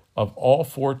demand of all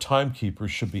 4 timekeepers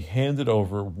should be handed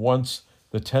over once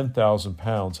the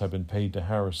 £10,000 had been paid to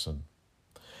Harrison.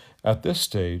 At this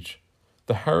stage,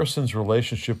 the Harrisons'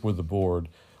 relationship with the board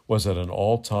was at an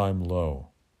all-time low.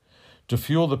 To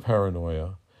fuel the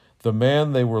paranoia, the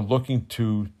man they were looking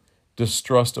to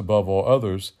distrust above all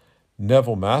others,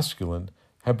 Neville Maskelyne,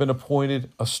 had been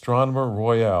appointed Astronomer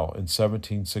Royal in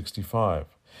 1765,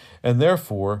 and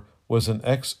therefore was an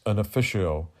ex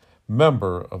officio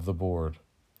member of the board.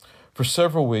 For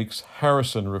several weeks,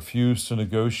 Harrison refused to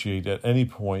negotiate at any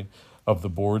point of the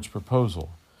board's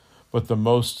proposal, but the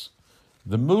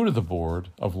mood of the board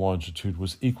of longitude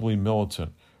was equally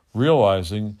militant,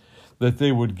 realizing that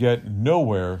they would get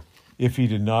nowhere if he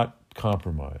did not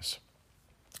compromise.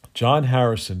 John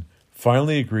Harrison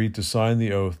finally agreed to sign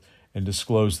the oath and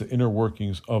disclose the inner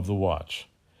workings of the watch.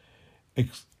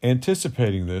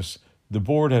 Anticipating this, the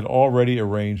board had already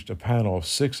arranged a panel of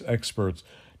 6 experts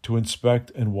to inspect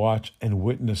and watch and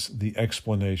witness the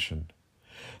explanation.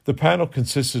 The panel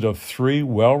consisted of 3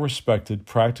 well-respected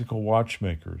practical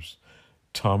watchmakers,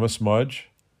 Thomas Mudge,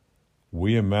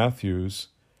 William Matthews,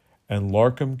 and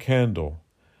Larcom Candle,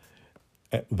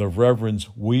 the Reverends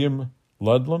William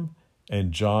Ludlam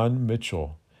and John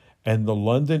Mitchell, and the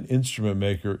London instrument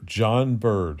maker John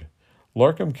Bird.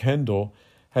 Larcom Kendall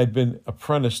had been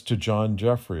apprenticed to John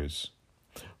Jeffreys.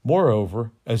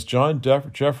 Moreover, as John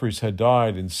Jeffreys had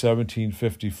died in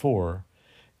 1754,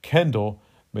 Kendall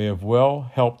may have well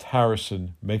helped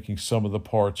Harrison making some of the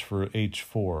parts for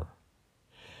H4.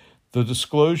 The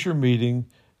disclosure meeting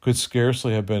could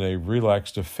scarcely have been a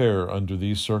relaxed affair under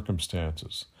these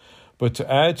circumstances, but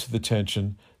to add to the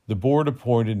tension, the board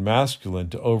appointed Maskelyne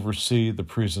to oversee the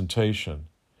presentation.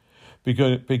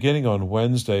 Beginning on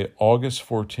Wednesday, August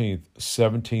 14,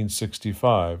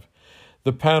 1765,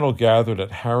 the panel gathered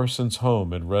at Harrison's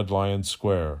home in Red Lion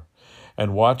Square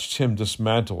and watched him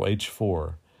dismantle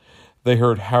H4. They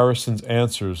heard Harrison's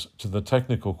answers to the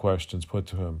technical questions put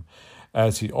to him,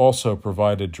 as he also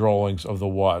provided drawings of the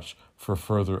watch for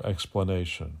further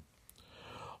explanation.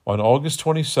 On August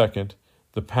 22nd,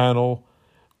 the panel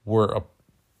were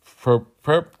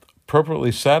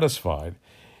appropriately satisfied,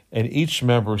 and each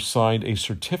member signed a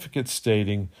certificate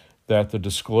stating that the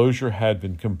disclosure had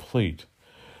been complete,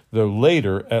 though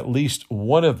later at least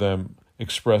one of them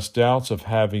expressed doubts of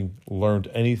having learned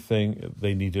anything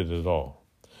they needed at all.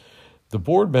 The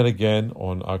board met again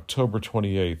on October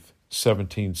 28,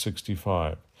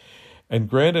 1765, and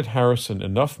granted Harrison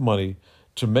enough money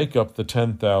to make up the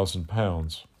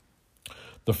 £10,000,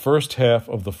 the first half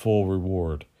of the full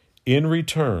reward. In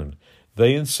return,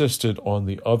 they insisted on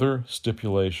the other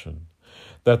stipulation,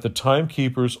 that the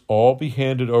timekeepers all be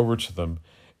handed over to them.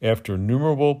 After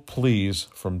innumerable pleas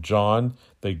from John,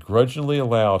 they grudgingly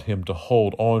allowed him to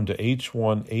hold on to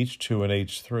H1, H2, and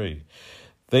H3.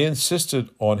 They insisted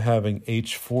on having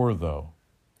H4, though,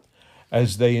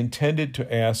 as they intended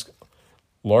to ask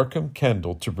Larcom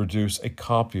Kendall to produce a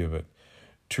copy of it,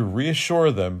 to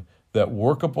reassure them that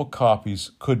workable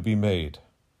copies could be made.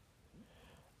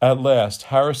 At last,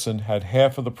 Harrison had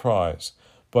half of the prize,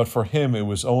 but for him it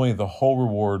was only the whole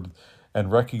reward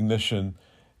and recognition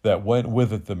that went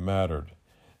with it that mattered.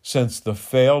 Since the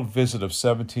failed visit of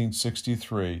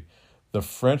 1763, the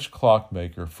French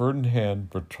clockmaker Ferdinand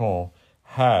Berton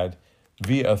had,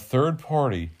 via a third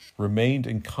party, remained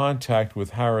in contact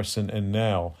with Harrison, and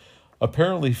now,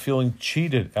 apparently feeling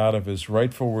cheated out of his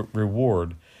rightful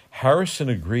reward, Harrison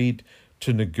agreed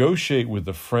to negotiate with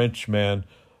the Frenchman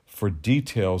for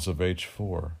details of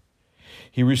H4.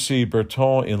 He received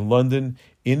Berton in London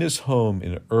in his home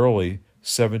in early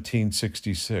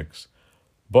 1766,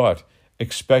 but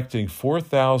expecting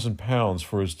 £4,000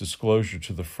 for his disclosure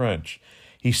to the French,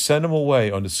 he sent him away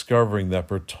on discovering that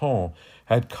Berton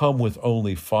had come with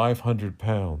only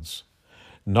 £500.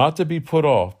 Not to be put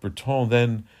off, Berton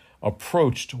then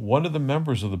approached one of the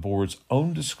members of the board's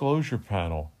own disclosure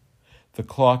panel, the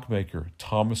clockmaker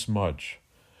Thomas Mudge.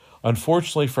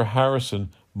 Unfortunately for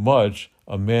Harrison, Mudge,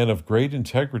 a man of great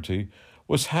integrity,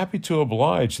 was happy to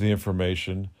oblige the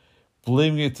information,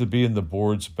 believing it to be in the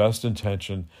board's best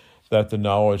intention that the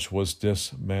knowledge was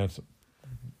dismantled.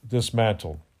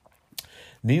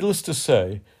 Needless to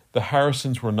say, the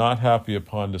Harrisons were not happy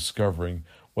upon discovering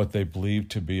what they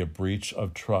believed to be a breach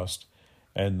of trust,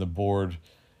 and the board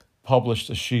published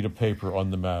a sheet of paper on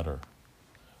the matter.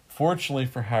 Fortunately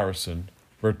for Harrison,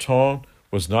 Berton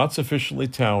was not sufficiently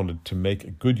talented to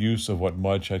make good use of what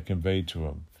Mudge had conveyed to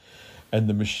him, and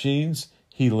the machines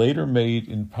he later made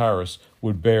in Paris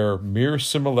would bear mere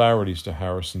similarities to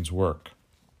Harrison's work.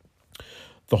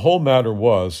 The whole matter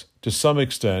was, to some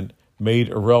extent, made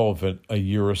irrelevant a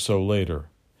year or so later,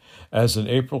 as in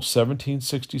April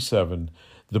 1767,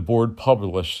 the board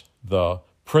published the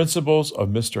Principles of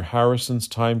Mr. Harrison's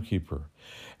Timekeeper,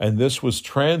 and this was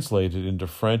translated into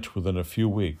French within a few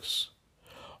weeks.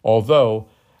 Although,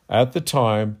 At the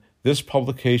time, this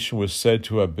publication was said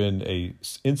to have been an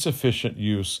insufficient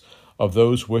use of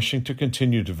those wishing to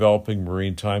continue developing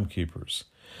marine timekeepers.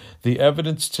 The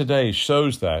evidence today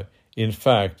shows that, in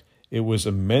fact, it was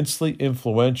immensely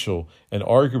influential and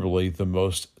arguably the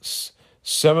most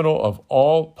seminal of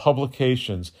all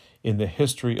publications in the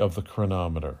history of the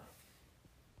chronometer.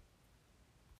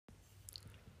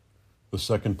 The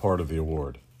second part of the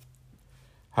award.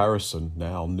 Harrison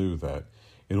now knew that,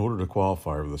 in order to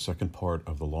qualify for the second part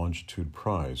of the longitude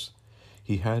prize,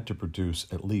 he had to produce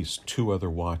at least 2 other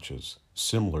watches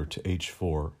similar to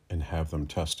H4 and have them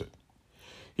tested.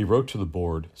 He wrote to the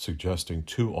board suggesting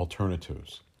 2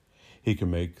 alternatives. He could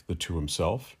make the 2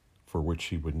 himself, for which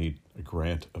he would need a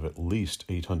grant of at least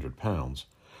 £800,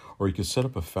 or he could set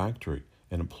up a factory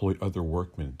and employ other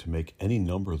workmen to make any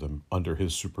number of them under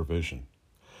his supervision.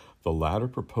 The latter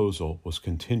proposal was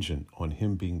contingent on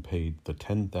him being paid the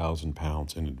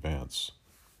 £10,000 in advance.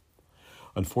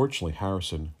 Unfortunately,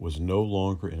 Harrison was no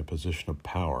longer in a position of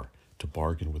power to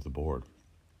bargain with the board.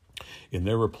 In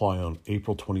their reply on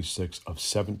April 26 of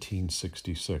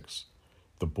 1766,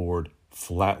 the board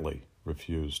flatly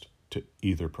refused to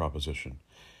either proposition,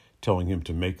 telling him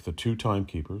to make the 2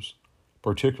 timekeepers,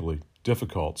 particularly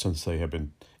difficult since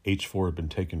H4 had been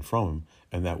taken from him,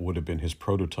 and that would have been his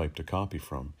prototype to copy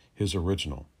from, his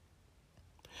original.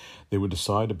 They would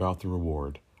decide about the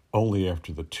reward only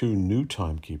after the 2 new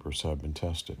timekeepers had been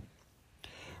tested.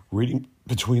 Reading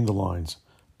between the lines,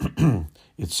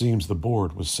 it seems the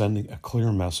board was sending a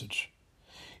clear message.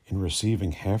 In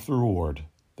receiving half the reward,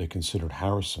 they considered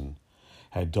Harrison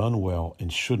had done well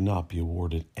and should not be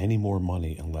awarded any more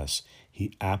money unless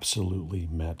he absolutely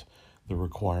met the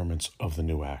requirements of the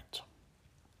new act.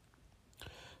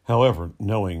 However,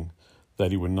 knowing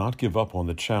that he would not give up on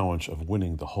the challenge of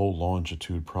winning the whole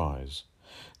longitude prize,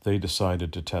 they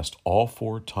decided to test all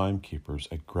 4 timekeepers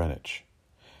at Greenwich,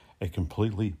 a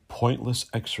completely pointless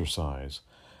exercise,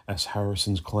 as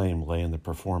Harrison's claim lay in the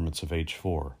performance of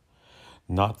H4,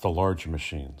 not the larger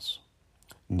machines.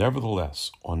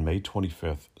 Nevertheless, on May 25,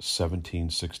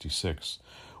 1766,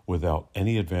 without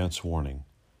any advance warning,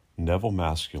 Neville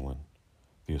Maskelyne,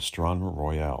 the Astronomer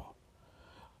Royal,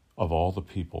 of all the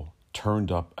people,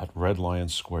 turned up at Red Lion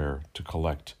Square to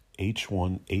collect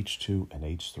H1, H2, and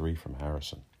H3 from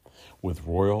Harrison, with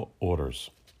royal orders.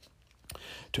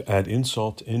 To add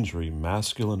insult to injury,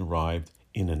 Maskelyne arrived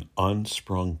in an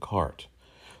unsprung cart,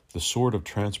 the sort of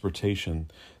transportation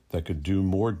that could do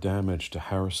more damage to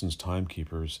Harrison's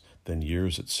timekeepers than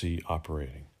years at sea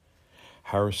operating.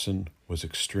 Harrison was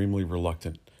extremely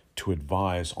reluctant to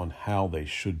advise on how they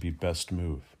should be best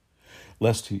moved,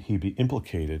 lest he be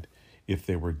implicated if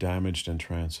they were damaged in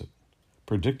transit.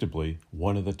 Predictably,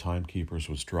 one of the timekeepers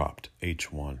was dropped,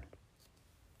 H1.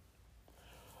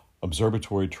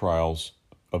 Observatory trials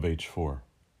of H4.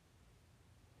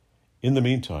 In the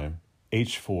meantime,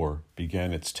 H4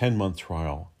 began its 10-month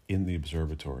trial in the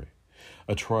observatory,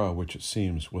 a trial which it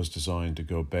seems was designed to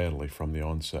go badly from the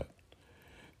onset.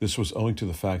 This was owing to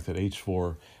the fact that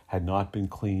H4 had not been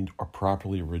cleaned or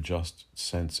properly readjusted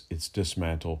since its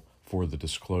dismantle for the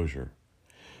disclosure,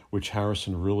 which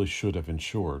Harrison really should have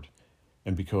ensured,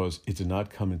 and because it did not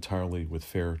come entirely with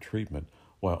fair treatment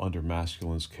while under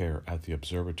Maskelyne's care at the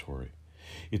observatory.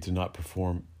 It did not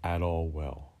perform at all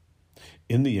well.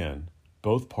 In the end,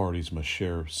 both parties must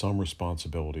share some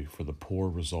responsibility for the poor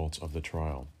results of the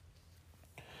trial.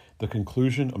 The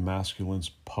conclusion of Maskelyne's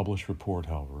published report,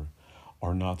 however,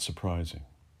 are not surprising.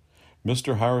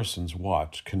 Mr. Harrison's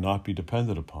watch cannot be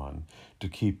depended upon to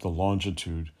keep the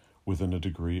longitude within a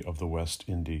degree of the West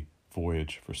India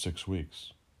voyage for 6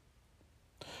 weeks.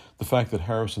 The fact that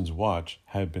Harrison's watch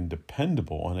had been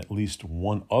dependable on at least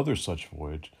one other such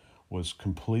voyage was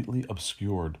completely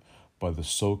obscured by the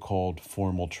so-called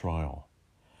formal trial.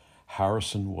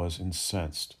 Harrison was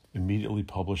incensed, immediately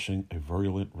publishing a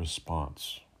virulent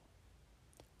response.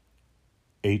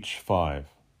 H5.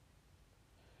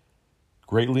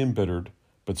 Greatly embittered,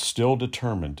 but still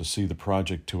determined to see the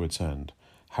project to its end,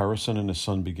 Harrison and his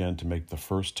son began to make the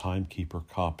first timekeeper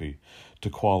copy to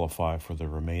qualify for the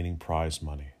remaining prize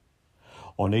money.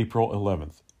 On April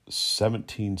 11th,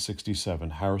 1767,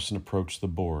 Harrison approached the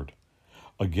board,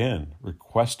 again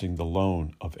requesting the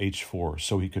loan of H4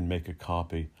 so he could make a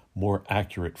copy more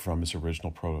accurate from his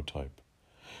original prototype.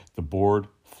 The board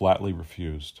flatly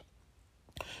refused,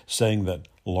 saying that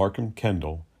Larkin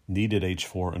Kendall needed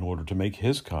H4 in order to make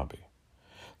his copy.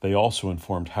 They also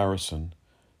informed Harrison,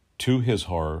 to his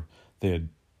horror, they had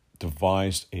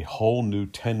devised a whole new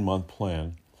 10-month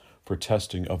plan for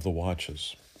testing of the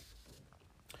watches.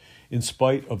 In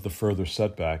spite of the further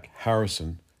setback,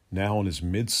 Harrison, now in his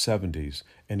mid-70s,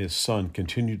 and his son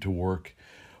continued to work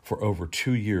for over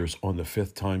 2 years on the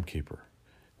fifth timekeeper,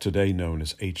 today known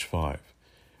as H5.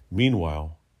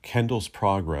 Meanwhile, Kendall's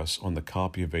progress on the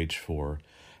copy of H4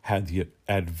 had the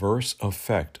adverse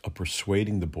effect of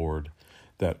persuading the board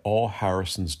that all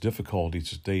Harrison's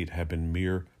difficulties to date had been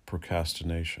mere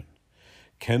procrastination.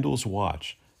 Kendall's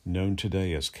watch, known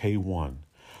today as K1,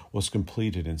 was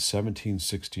completed in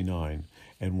 1769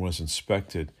 and was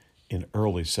inspected in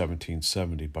early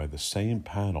 1770 by the same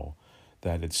panel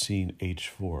that had seen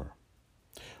H4.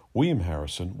 William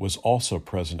Harrison was also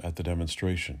present at the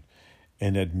demonstration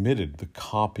and admitted the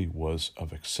copy was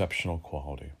of exceptional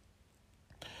quality.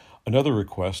 Another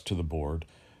request to the board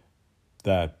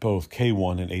that both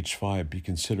K1 and H5 be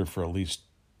considered for at least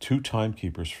 2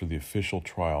 timekeepers for the official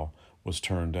trial was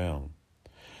turned down.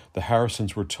 The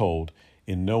Harrisons were told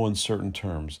in no uncertain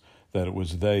terms that it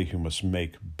was they who must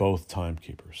make both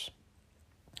timekeepers.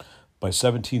 By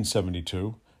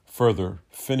 1772, further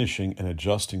finishing and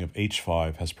adjusting of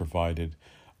H5 has provided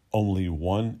only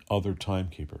one other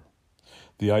timekeeper.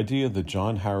 The idea that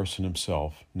John Harrison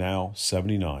himself, now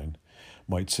 79,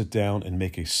 might sit down and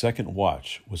make a second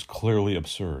watch was clearly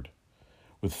absurd.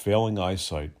 With failing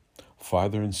eyesight,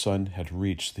 father and son had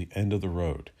reached the end of the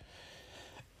road,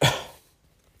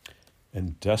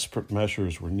 and desperate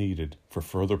measures were needed for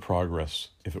further progress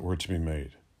if it were to be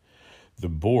made. The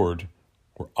board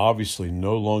were obviously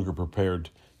no longer prepared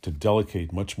to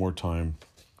delegate much more time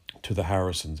to the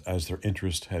Harrisons, as their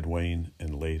interest had waned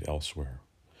and laid elsewhere.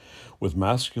 With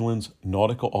Maskelyne's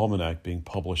Nautical Almanac being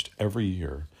published every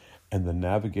year, and the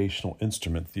navigational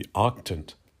instrument, the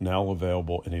octant, now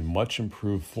available in a much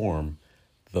improved form,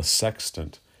 the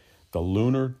sextant, the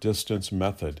lunar distance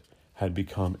method had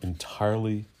become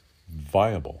entirely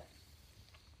viable.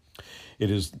 It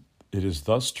is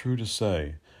thus true to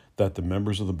say that the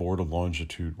members of the Board of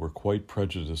Longitude were quite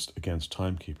prejudiced against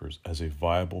timekeepers as a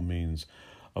viable means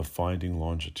of finding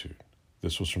longitude.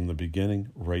 This was from the beginning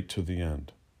right to the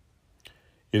end.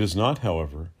 It is not,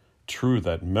 however, true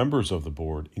that members of the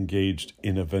board engaged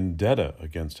in a vendetta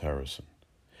against Harrison,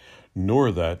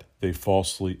 nor that they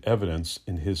falsely evidenced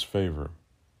in his favor.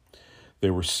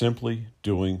 They were simply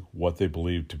doing what they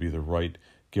believed to be the right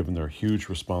given their huge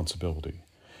responsibility,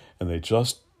 and they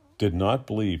just did not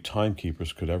believe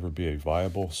timekeepers could ever be a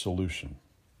viable solution.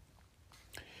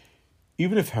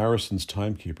 Even if Harrison's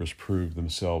timekeepers proved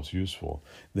themselves useful,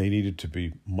 they needed to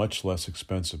be much less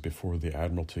expensive before the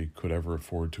Admiralty could ever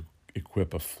afford to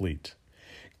equip a fleet.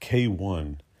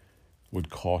 K1 would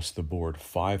cost the board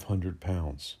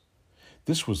 £500.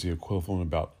 This was the equivalent of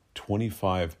about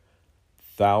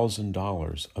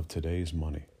 $25,000 of today's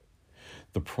money.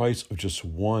 The price of just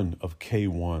one of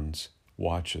K1's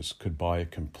watches could buy a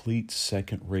complete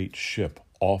second-rate ship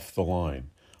off the line,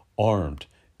 armed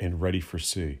and ready for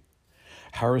sea.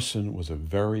 Harrison was a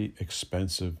very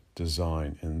expensive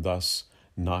design and thus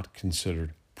not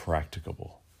considered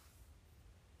practicable.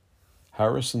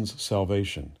 Harrison's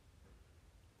salvation.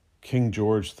 King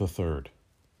George III.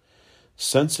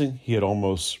 Sensing he had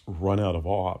almost run out of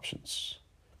all options,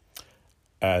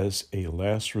 as a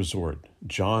last resort,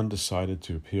 John decided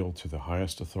to appeal to the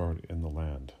highest authority in the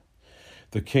land,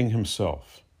 the king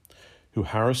himself, who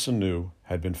Harrison knew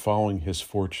had been following his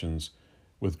fortunes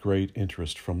with great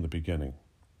interest from the beginning.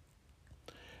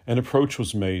 An approach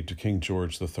was made to King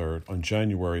George III on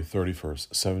January 31st,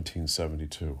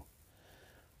 1772,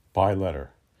 by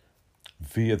letter,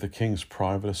 via the king's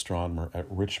private astronomer at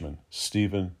Richmond,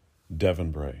 Stephen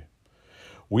Devonbray.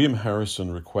 William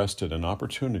Harrison requested an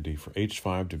opportunity for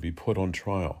H5 to be put on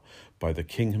trial by the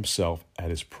king himself at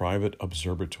his private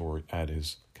observatory at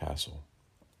his castle.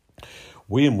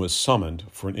 William was summoned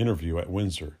for an interview at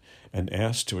Windsor and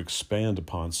asked to expand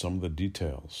upon some of the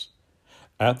details.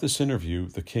 At this interview,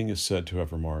 the king is said to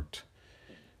have remarked,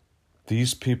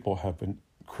 "These people have been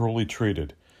cruelly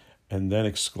treated," and then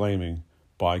exclaiming,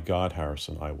 "By God,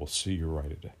 Harrison, I will see you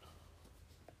righted."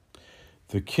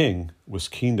 The king was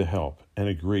keen to help and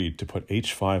agreed to put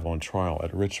H5 on trial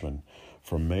at Richmond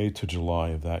from May to July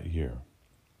of that year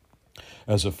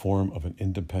as a form of an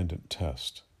independent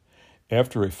test.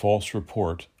 After a false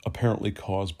report, apparently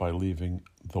caused by leaving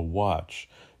the watch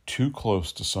too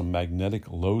close to some magnetic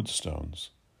lodestones,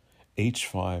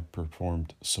 H5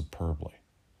 performed superbly.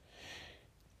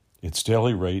 Its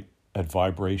daily rate at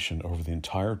vibration over the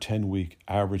entire 10-week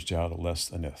averaged out at less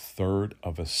than 1/3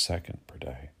 of a second per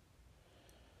day.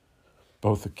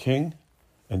 Both the king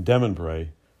and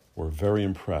Devonbray were very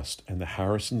impressed, and the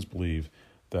Harrisons believed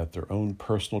that their own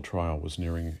personal trial was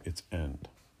nearing its end.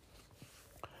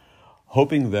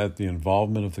 Hoping that the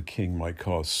involvement of the king might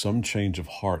cause some change of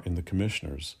heart in the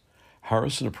commissioners,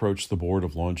 Harrison approached the Board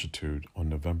of Longitude on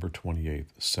November 28,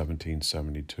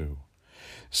 1772,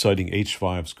 citing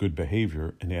H5's good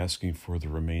behavior and asking for the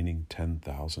remaining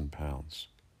 £10,000.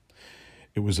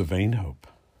 It was a vain hope.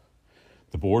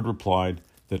 The board replied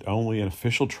that only an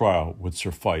official trial would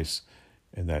suffice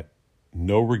and that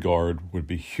no regard would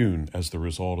be hewn as the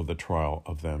result of the trial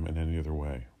of them in any other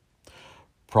way.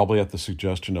 Probably at the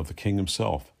suggestion of the king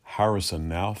himself, Harrison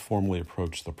now formally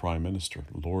approached the Prime Minister,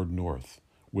 Lord North,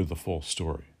 with the full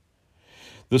story.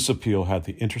 This appeal had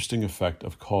the interesting effect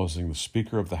of causing the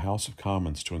Speaker of the House of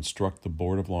Commons to instruct the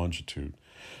Board of Longitude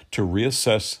to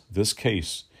reassess this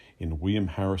case in William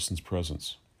Harrison's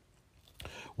presence,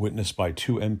 witnessed by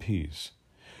two MPs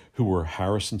who were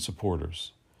Harrison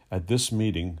supporters. At this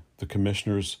meeting, the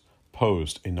commissioners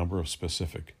posed a number of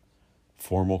specific,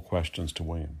 formal questions to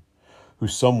William, who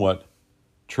somewhat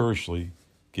churlishly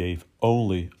gave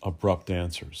only abrupt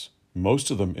answers,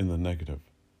 most of them in the negative.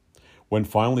 When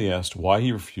finally asked why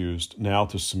he refused now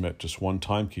to submit just one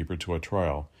timekeeper to a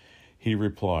trial, he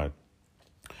replied,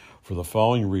 "For the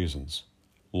following reasons: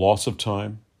 loss of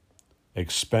time,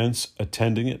 expense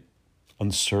attending it,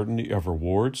 uncertainty of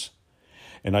rewards,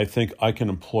 and I think I can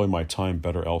employ my time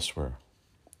better elsewhere."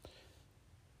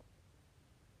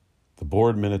 The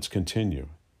board minutes continue.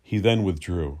 He then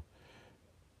withdrew.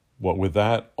 What with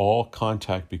that, all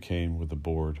contact became with the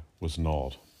board was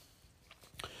nulled.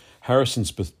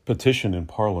 Harrison's petition in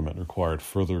Parliament required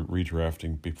further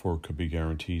redrafting before it could be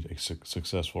guaranteed a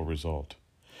successful result.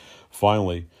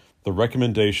 Finally, the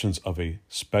recommendations of a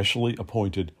specially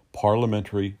appointed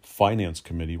Parliamentary Finance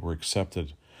Committee were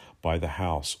accepted by the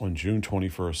House on June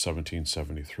 21,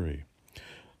 1773.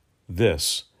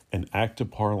 This, an Act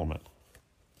of Parliament,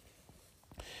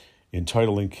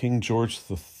 entitling King George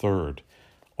III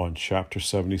on Chapter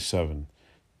 77,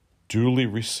 duly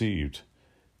received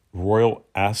royal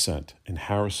assent, and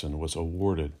Harrison was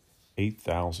awarded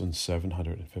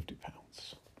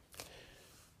 £8,750.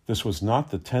 This was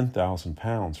not the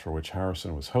 £10,000 for which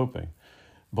Harrison was hoping,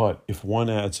 but if one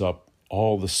adds up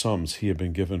all the sums he had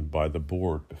been given by the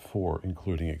board before,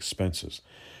 including expenses,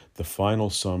 the final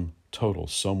sum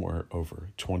totals somewhere over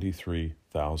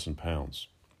 £23,000,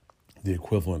 the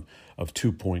equivalent of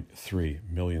 $2.3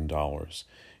 million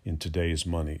in today's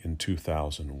money in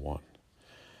 2001.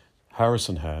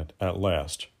 Harrison had, at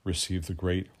last, received the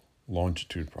great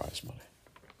Longitude Prize money.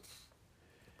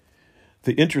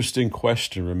 The interesting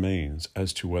question remains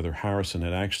as to whether Harrison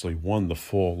had actually won the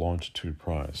full Longitude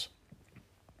Prize.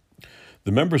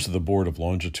 The members of the Board of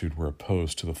Longitude were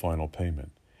opposed to the final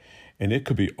payment, and it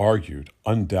could be argued,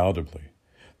 undoubtedly,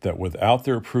 that without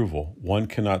their approval, one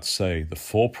cannot say the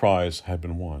full prize had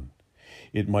been won.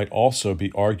 It might also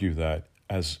be argued that,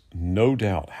 as no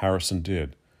doubt Harrison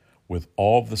did, with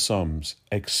all of the sums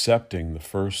excepting the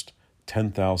first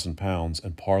 £10,000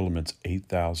 and Parliament's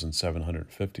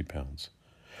 £8,750,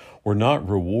 were not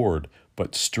reward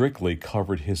but strictly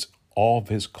covered all of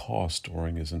his costs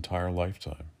during his entire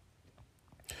lifetime.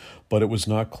 But it was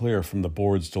not clear from the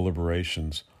board's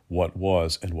deliberations what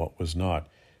was and what was not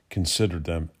considered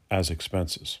them as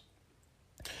expenses.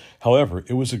 However,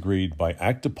 it was agreed by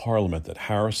Act of Parliament that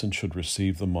Harrison should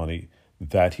receive the money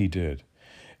that he did,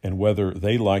 and whether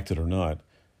they liked it or not,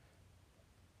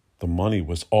 the money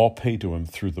was all paid to him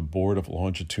through the Board of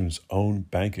Longitude's own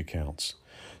bank accounts,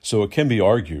 so it can be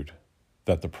argued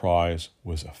that the prize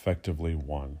was effectively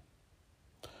won.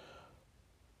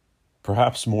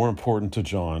 Perhaps more important to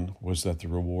John was that the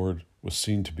reward was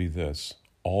seen to be this,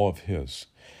 all of his.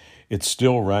 It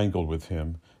still wrangled with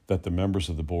him that the members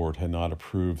of the board had not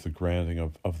approved the granting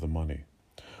of the money,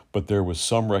 but there was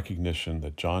some recognition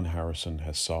that John Harrison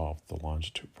has solved the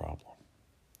longitude problem.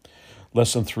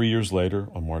 Less than 3 years later,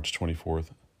 on March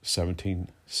 24th,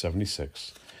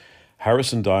 1776,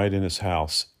 Harrison died in his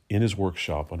house in his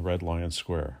workshop on Red Lion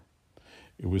Square.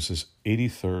 It was his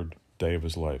 83rd day of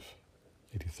his life,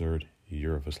 83rd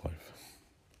year of his life.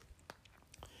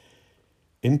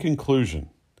 In conclusion,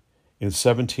 in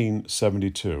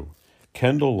 1772,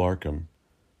 Kendall Larkham,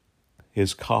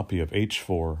 his copy of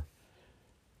H4,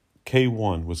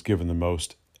 K1 was given the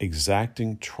most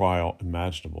exacting trial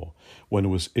imaginable when it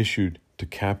was issued to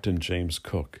Captain James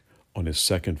Cook on his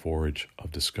second voyage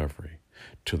of discovery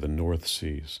to the North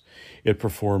Seas. It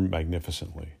performed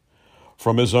magnificently.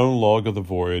 From his own log of the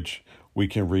voyage, we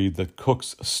can read that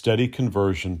Cook's steady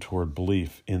conversion toward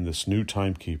belief in this new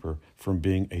timekeeper from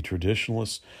being a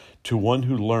traditionalist to one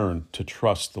who learned to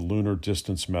trust the lunar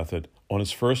distance method on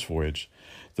his first voyage.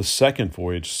 The second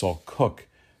voyage saw Cook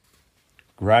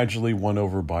gradually won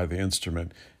over by the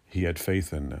instrument he had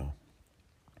faith in now.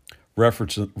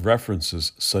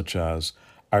 References such as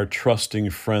 "our trusting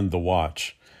friend the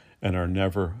watch" and our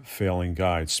never-failing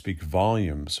guide speak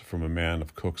volumes from a man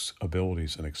of Cook's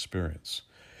abilities and experience.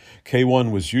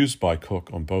 K1 was used by Cook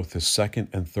on both his second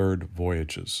and third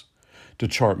voyages to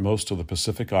chart most of the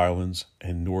Pacific Islands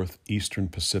and northeastern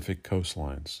Pacific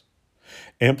coastlines,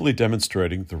 amply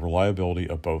demonstrating the reliability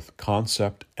of both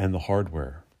concept and the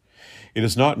hardware. It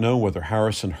is not known whether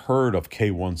Harrison heard of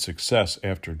K1's success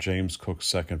after James Cook's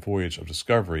second voyage of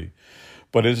discovery,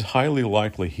 but it is highly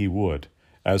likely he would,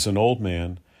 as an old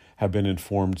man, have been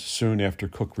informed soon after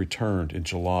Cook returned in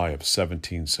July of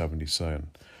 1777.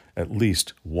 At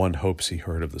least one hopes he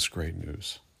heard of this great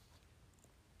news.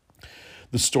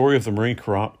 The story of the marine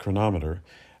chronometer,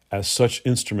 as such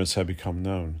instruments have become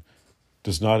known,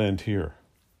 does not end here.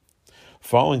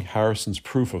 Following Harrison's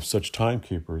proof of such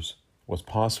timekeepers was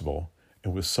possible,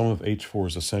 and with some of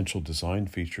H4's essential design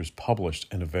features published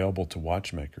and available to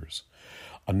watchmakers,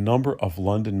 a number of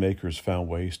London makers found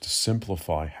ways to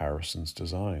simplify Harrison's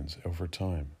designs over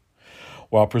time,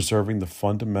 while preserving the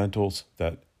fundamentals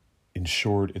that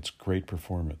ensured its great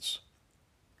performance.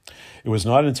 It was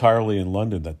not entirely in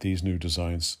London that these new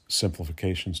design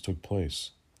simplifications took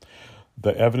place.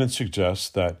 The evidence suggests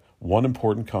that one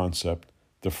important concept,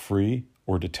 the free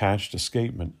or detached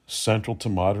escapement central to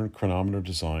modern chronometer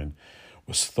design,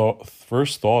 was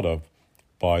first thought of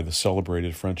by the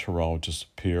celebrated French horologist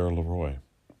Pierre Leroy.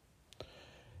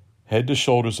 Head to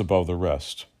shoulders above the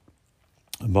rest,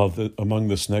 among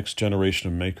this next generation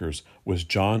of makers was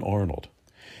John Arnold,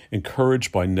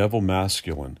 encouraged by Neville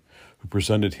Maskelyne, who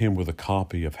presented him with a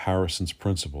copy of Harrison's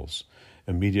Principles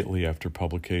immediately after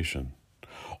publication.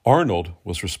 Arnold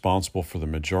was responsible for the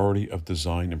majority of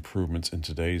design improvements in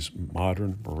today's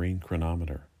modern marine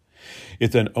chronometer.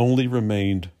 It then only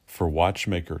remained for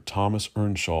watchmaker Thomas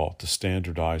Earnshaw to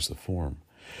standardize the form,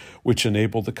 which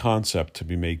enabled the concept to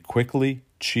be made quickly,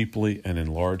 cheaply, and in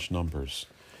large numbers,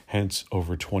 hence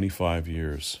over 25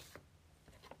 years.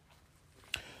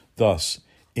 Thus,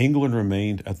 England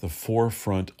remained at the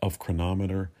forefront of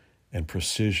chronometer and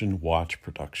precision watch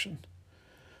production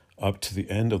up to the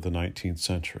end of the 19th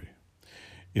century.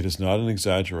 It is not an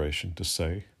exaggeration to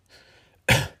say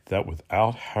that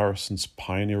without Harrison's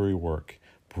pioneering work,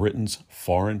 Britain's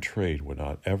foreign trade would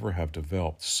not ever have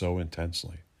developed so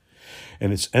intensely,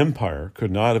 and its empire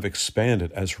could not have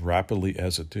expanded as rapidly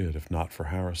as it did if not for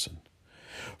Harrison.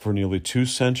 For nearly 2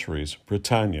 centuries,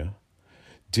 Britannia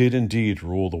did indeed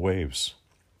rule the waves,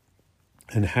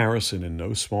 and Harrison, in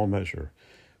no small measure,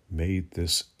 made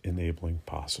this enabling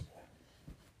possible.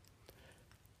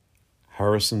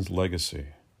 Harrison's legacy.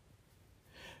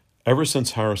 Ever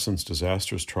since Harrison's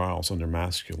disastrous trials under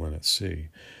Maskelyne at sea,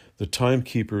 the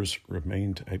timekeepers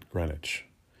remained at Greenwich.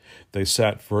 They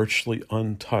sat virtually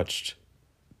untouched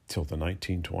till the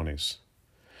 1920s.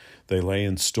 They lay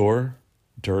in store,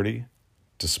 dirty,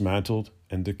 dismantled,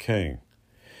 and decaying.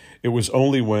 It was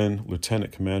only when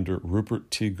Lieutenant Commander Rupert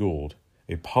T. Gould,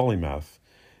 a polymath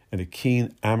and a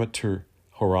keen amateur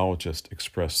horologist,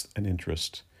 expressed an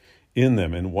interest in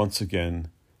them and once again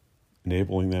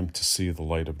enabling them to see the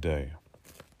light of day.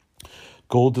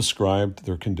 Gould described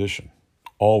their condition.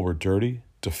 All were dirty,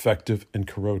 defective, and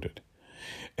corroded,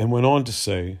 and went on to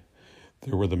say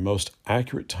they were the most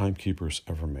accurate timekeepers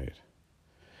ever made.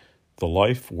 The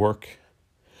life work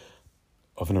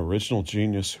of an original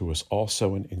genius who was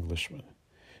also an Englishman,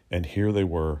 and here they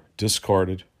were,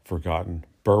 discarded, forgotten,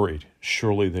 buried.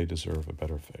 Surely they deserve a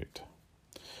better fate.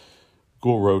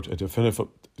 Gould wrote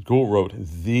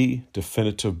the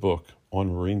definitive book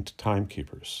on marine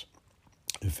timekeepers.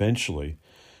 Eventually,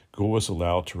 Gould was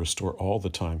allowed to restore all the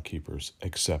timekeepers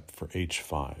except for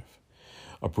H5.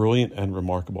 A brilliant and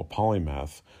remarkable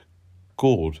polymath,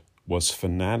 Gould was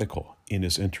fanatical in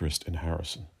his interest in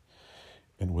Harrison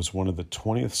and was one of the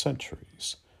 20th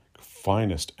century's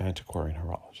finest antiquarian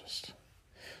horologists.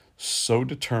 So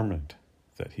determined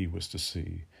that he was to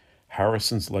see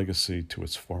Harrison's legacy to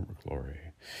its former glory,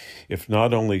 if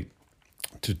not only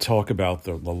to talk about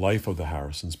the life of the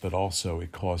Harrisons, but also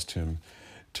it caused him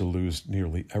to lose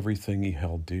nearly everything he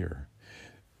held dear.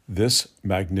 This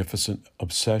magnificent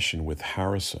obsession with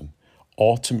Harrison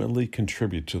ultimately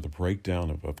contributed to the breakdown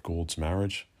of Gould's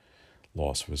marriage,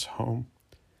 loss of his home,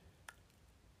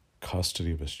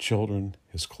 custody of his children,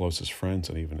 his closest friends,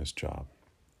 and even his job.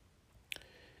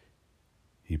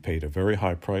 He paid a very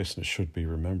high price, and it should be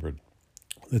remembered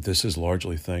that this is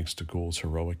largely thanks to Gould's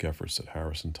heroic efforts that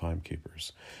Harrison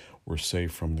timekeepers were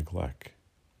saved from neglect.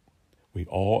 We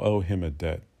all owe him a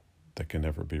debt that can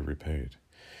never be repaid.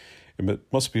 It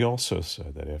must be also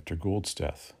said that after Gould's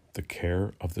death, the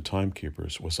care of the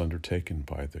timekeepers was undertaken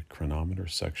by the chronometer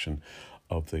section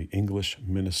of the English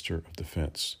Minister of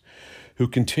Defense, who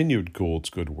continued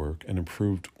Gould's good work and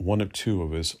improved one or two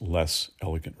of his less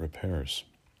elegant repairs.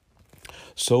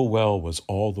 So well was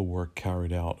all the work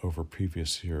carried out over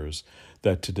previous years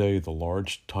that today the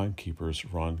large timekeepers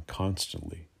run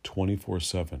constantly,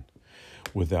 24/7,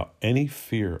 without any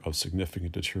fear of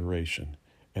significant deterioration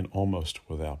and almost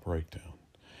without breakdown.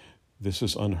 This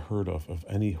is unheard of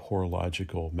any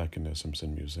horological mechanisms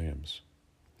in museums.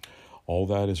 All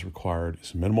that is required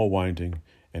is minimal winding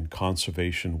and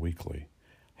conservation weekly.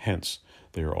 Hence,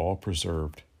 they are all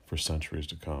preserved for centuries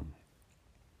to come.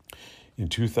 In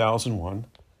 2001,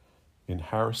 in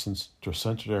Harrison's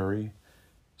tercentenary,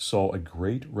 saw a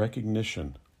great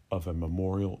recognition of a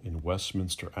memorial in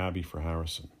Westminster Abbey for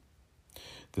Harrison.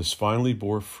 This finally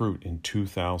bore fruit in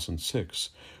 2006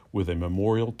 with a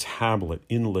memorial tablet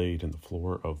inlaid in the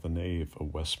floor of the nave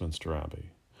of Westminster Abbey.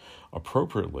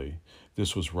 Appropriately,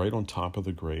 this was right on top of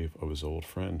the grave of his old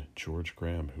friend George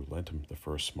Graham, who lent him the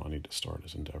first money to start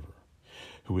his endeavor,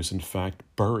 who is in fact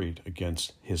buried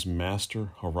against his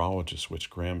master horologist, which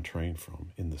Graham trained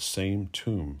from, in the same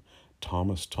tomb,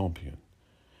 Thomas Tompion.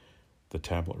 The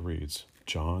tablet reads,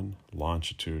 John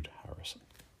Longitude Harrison.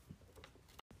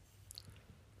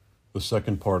 The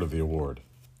second part of the award.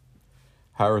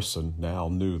 Harrison now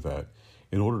knew that,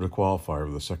 in order to qualify for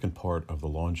the second part of the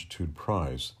Longitude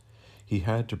Prize, he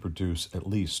had to produce at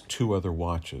least 2 other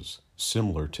watches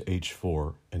similar to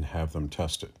H4 and have them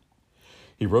tested.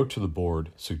 He wrote to the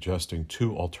board suggesting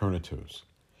 2 alternatives.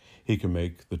 He could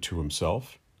make the 2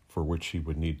 himself, for which he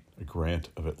would need a grant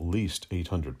of at least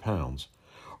 £800,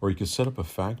 or he could set up a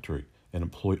factory and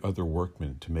employ other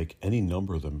workmen to make any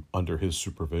number of them under his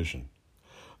supervision.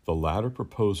 The latter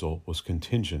proposal was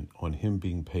contingent on him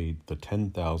being paid the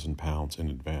 £10,000 in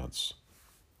advance.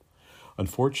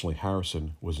 Unfortunately,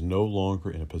 Harrison was no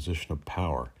longer in a position of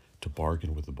power to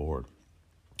bargain with the board.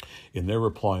 In their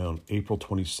reply on April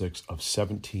 26 of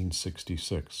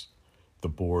 1766, the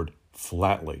board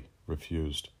flatly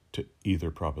refused to either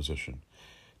proposition,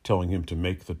 telling him to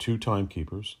make the 2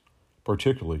 timekeepers,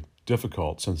 particularly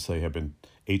difficult since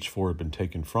H4 had been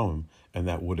taken from him, and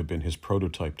that would have been his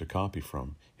prototype to copy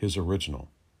from, his original.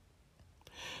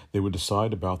 They would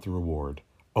decide about the reward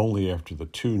only after the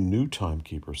 2 new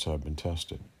timekeepers had been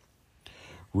tested.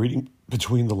 Reading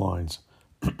between the lines,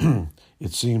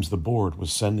 it seems the board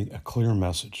was sending a clear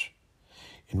message.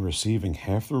 In receiving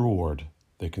half the reward,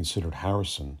 they considered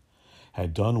Harrison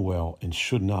had done well and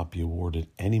should not be awarded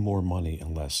any more money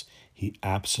unless he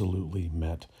absolutely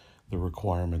met the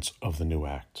requirements of the new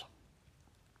act.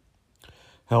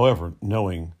 However,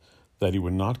 knowing that he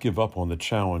would not give up on the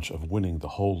challenge of winning the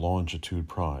whole Longitude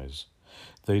Prize,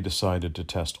 they decided to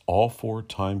test all 4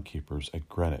 timekeepers at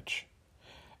Greenwich,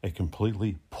 a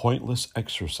completely pointless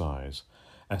exercise,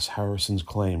 as Harrison's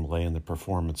claim lay in the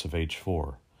performance of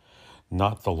H4,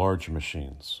 not the larger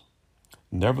machines.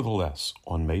 Nevertheless,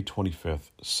 on May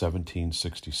 25,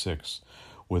 1766,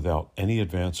 without any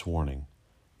advance warning,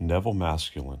 Neville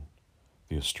Maskelyne,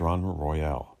 the Astronomer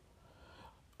Royal,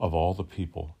 of all the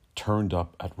people, turned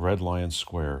up at Red Lion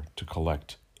Square to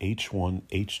collect H1,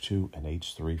 H2, and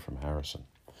H3 from Harrison,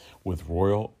 with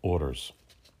royal orders.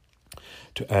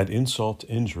 To add insult to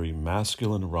injury,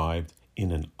 Maskelyne arrived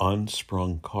in an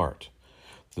unsprung cart,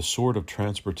 the sort of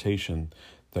transportation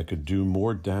that could do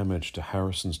more damage to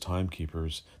Harrison's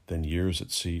timekeepers than years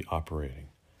at sea operating.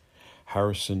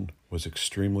 Harrison was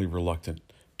extremely reluctant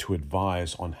to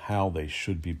advise on how they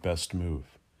should be best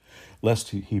moved, lest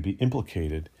he be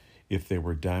implicated if they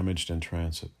were damaged in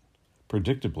transit.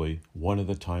 Predictably, one of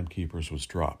the timekeepers was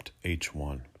dropped,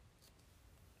 H1.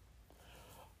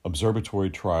 Observatory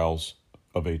trials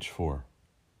of H4.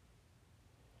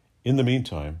 In the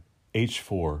meantime,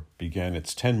 H4 began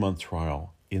its 10-month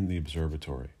trial in the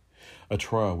observatory, a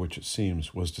trial which it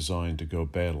seems was designed to go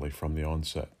badly from the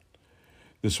onset.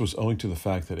 This was owing to the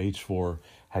fact that H4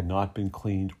 had not been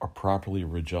cleaned or properly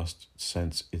readjusted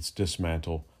since its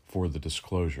dismantle for the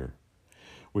disclosure,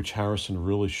 which Harrison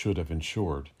really should have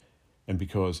ensured, and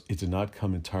because it did not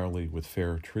come entirely with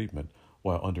fair treatment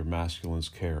while under Maskelyne's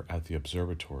care at the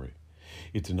observatory,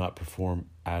 it did not perform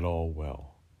at all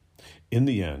well. In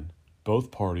the end,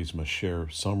 both parties must share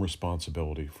some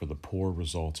responsibility for the poor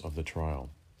results of the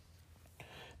trial.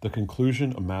 The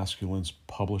conclusion of Maskelyne's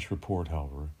published report,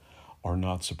 however, are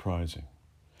not surprising.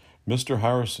 Mr.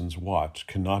 Harrison's watch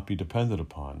cannot be depended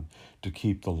upon to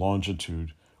keep the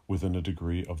longitude within a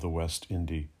degree of the West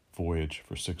India voyage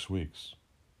for 6 weeks.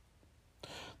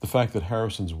 The fact that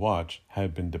Harrison's watch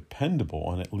had been dependable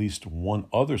on at least one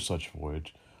other such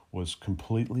voyage was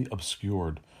completely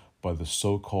obscured by the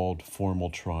so-called formal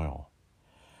trial.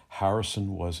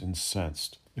 Harrison was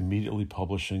incensed immediately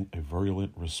publishing a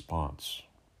virulent response.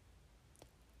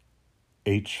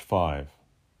 H5.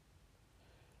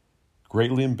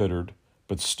 Greatly embittered,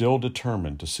 but still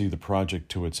determined to see the project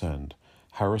to its end,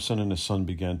 Harrison and his son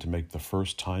began to make the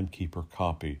first timekeeper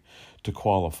copy to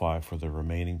qualify for the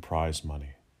remaining prize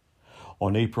money.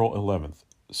 On April 11th,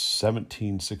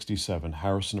 1767,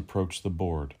 Harrison approached the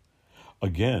board,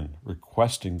 again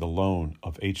requesting the loan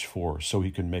of H4 so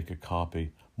he could make a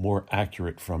copy more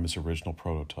accurate from his original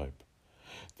prototype.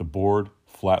 The board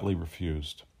flatly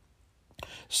refused,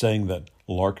 saying that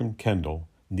Larkin Kendall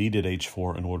needed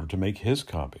H4 in order to make his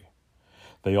copy.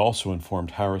 They also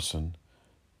informed Harrison,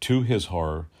 to his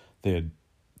horror, they had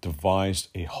devised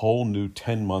a whole new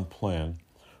 10-month plan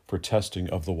for testing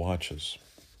of the watches.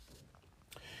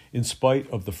 In spite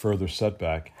of the further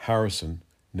setback, Harrison,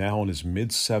 now in his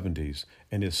mid-70s,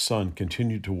 and his son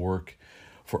continued to work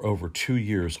for over 2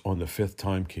 years on the fifth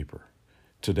timekeeper,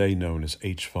 today known as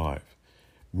H5.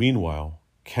 Meanwhile,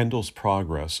 Kendall's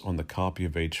progress on the copy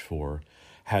of H4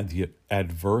 had the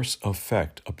adverse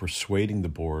effect of persuading the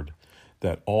board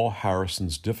that all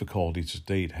Harrison's difficulties to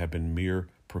date had been mere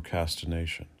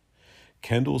procrastination.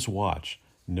 Kendall's watch,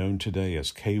 known today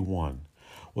as K1,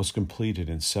 was completed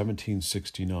in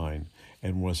 1769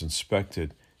 and was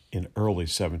inspected in early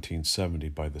 1770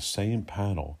 by the same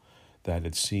panel that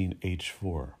had seen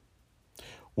H4.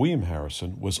 William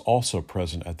Harrison was also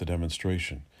present at the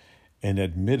demonstration and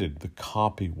admitted the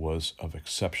copy was of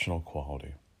exceptional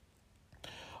quality.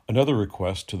 Another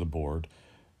request to the board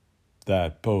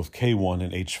that both K1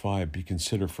 and H5 be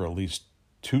considered for at least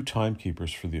 2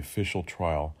 timekeepers for the official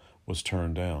trial was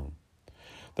turned down.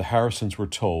 The Harrisons were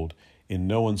told in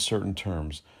no uncertain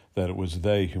terms that it was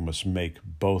they who must make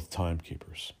both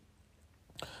timekeepers.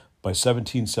 By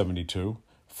 1772,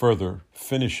 further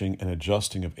finishing and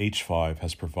adjusting of H5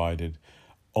 has provided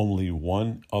only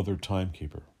one other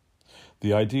timekeeper.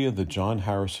 The idea that John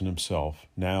Harrison himself,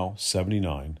 now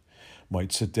 79,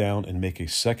 might sit down and make a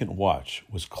second watch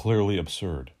was clearly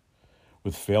absurd.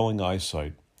 With failing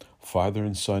eyesight, father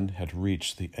and son had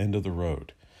reached the end of the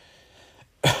road,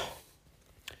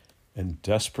 and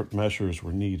desperate measures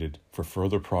were needed for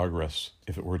further progress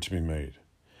if it were to be made.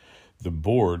 The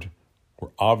board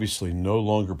were obviously no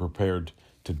longer prepared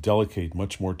to delegate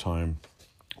much more time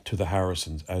to the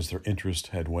Harrisons as their interest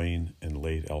had waned and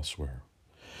laid elsewhere.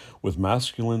 With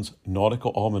Masculine's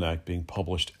Nautical Almanac being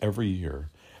published every year,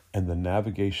 and the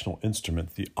navigational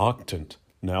instrument, the octant,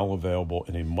 now available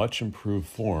in a much improved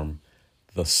form,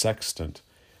 the sextant,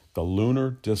 the lunar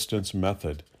distance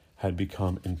method had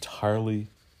become entirely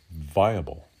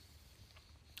viable.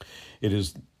 It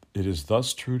is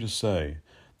thus true to say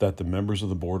that the members of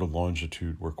the Board of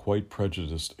Longitude were quite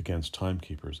prejudiced against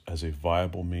timekeepers as a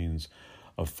viable means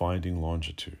of finding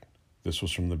longitude. This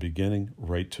was from the beginning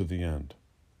right to the end.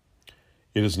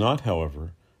 It is not,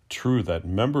 however, true that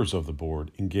members of the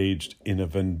board engaged in a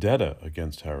vendetta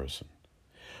against Harrison,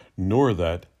 nor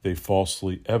that they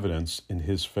falsely evidenced in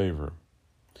his favor.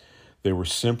 They were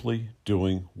simply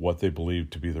doing what they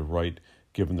believed to be the right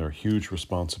given their huge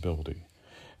responsibility,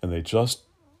 and they just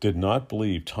did not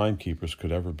believe timekeepers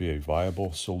could ever be a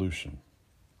viable solution.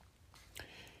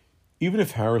 Even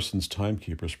if Harrison's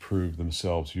timekeepers proved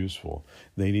themselves useful,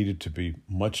 they needed to be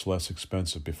much less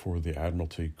expensive before the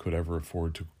Admiralty could ever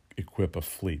afford to equip a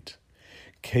fleet.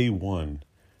 K1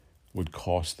 would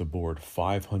cost the board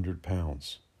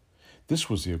 £500. This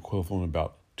was the equivalent of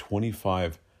about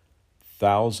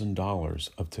 $25,000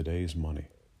 of today's money.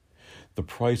 The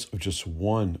price of just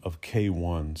one of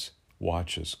K1's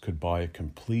watches could buy a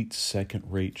complete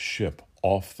second-rate ship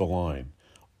off the line,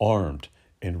 armed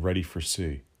and ready for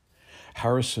sea.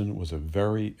 Harrison was a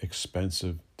very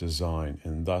expensive design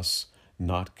and thus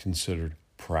not considered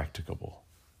practicable.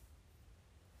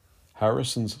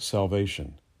 Harrison's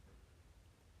salvation.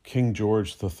 King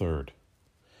George III.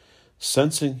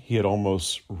 Sensing he had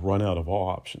almost run out of all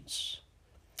options,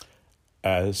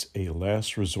 as a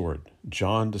last resort,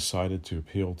 John decided to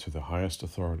appeal to the highest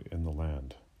authority in the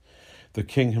land, the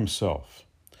king himself,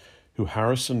 who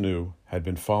Harrison knew had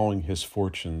been following his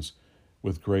fortunes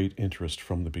with great interest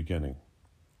from the beginning.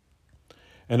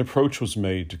 An approach was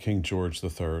made to King George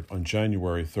III on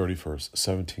January 31st,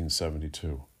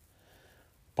 1772,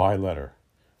 by letter,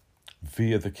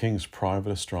 via the king's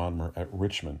private astronomer at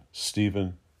Richmond,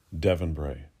 Stephen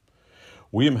Devonbray.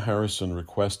 William Harrison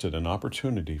requested an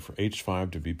opportunity for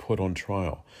H5 to be put on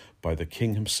trial by the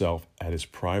king himself at his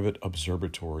private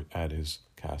observatory at his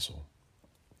castle.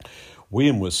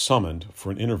 William was summoned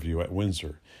for an interview at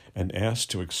Windsor and asked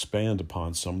to expand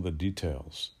upon some of the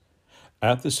details.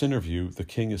 At this interview, the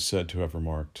king is said to have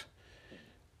remarked,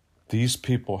 "These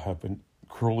people have been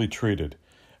cruelly treated,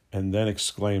 and then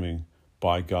exclaiming,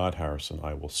 "By God, Harrison,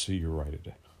 I will see you right at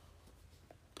it."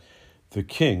 The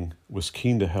king was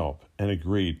keen to help and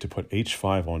agreed to put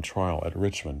H5 on trial at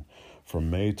Richmond from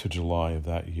May to July of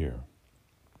that year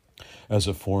as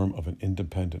a form of an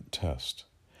independent test.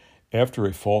 After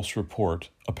a false report,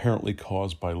 apparently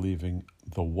caused by leaving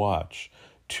the watch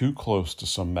too close to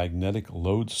some magnetic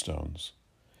lodestones,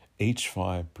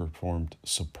 H5 performed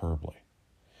superbly.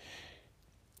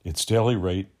 Its daily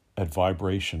rate at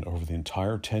vibration over the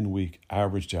entire 10-week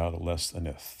averaged out at less than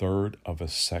a third of a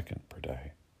second per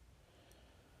day.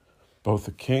 Both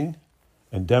the king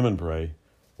and Demembray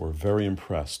were very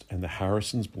impressed, and the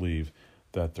Harrisons believed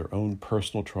that their own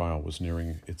personal trial was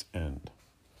nearing its end.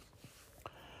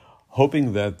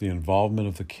 Hoping that the involvement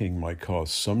of the king might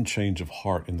cause some change of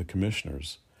heart in the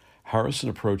commissioners, Harrison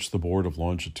approached the Board of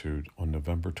Longitude on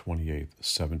November 28,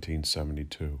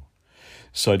 1772,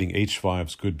 citing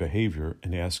H5's good behavior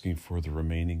and asking for the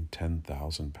remaining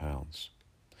 £10,000.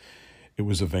 It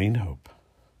was a vain hope.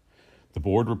 The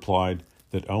board replied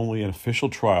that only an official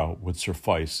trial would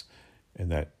suffice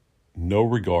and that no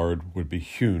regard would be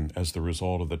hewn as the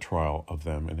result of the trial of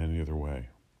them in any other way.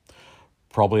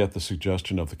 Probably at the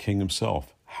suggestion of the king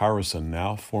himself, Harrison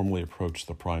now formally approached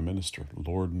the Prime Minister,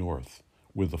 Lord North,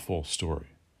 with the full story.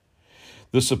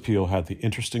 This appeal had the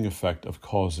interesting effect of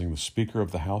causing the Speaker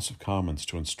of the House of Commons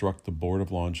to instruct the Board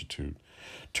of Longitude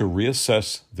to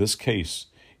reassess this case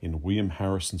in William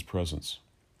Harrison's presence,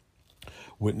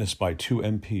 witnessed by two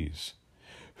MPs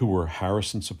who were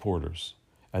Harrison supporters.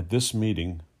 At this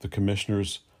meeting, the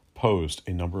commissioners posed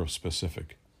a number of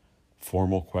specific,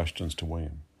 formal questions to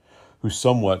William, who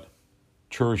somewhat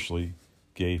churlishly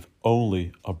gave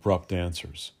only abrupt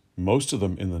answers, most of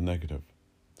them in the negative.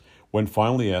 When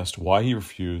finally asked why he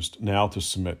refused now to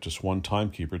submit just one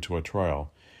timekeeper to a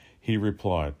trial, he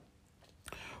replied,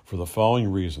 "For the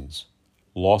following reasons: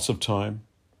 loss of time,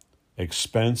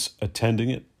 expense attending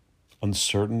it,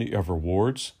 uncertainty of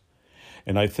rewards,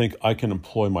 and I think I can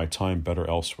employ my time better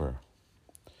elsewhere."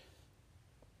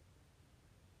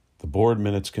 The board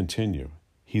minutes continue.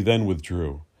 He then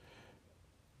withdrew.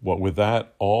 What with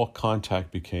that, all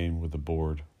contact became with the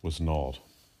board was nulled.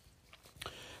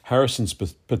 Harrison's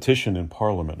petition in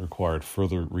Parliament required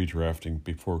further redrafting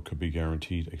before it could be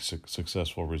guaranteed a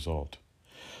successful result.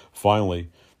 Finally,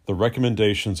 the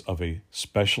recommendations of a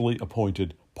specially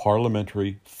appointed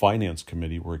Parliamentary Finance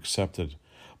Committee were accepted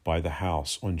by the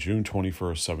House on June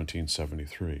 21,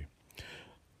 1773.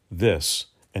 This,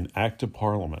 an Act of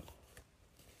Parliament,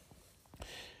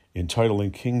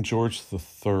 entitling King George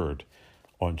III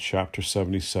on Chapter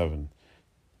 77,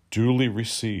 duly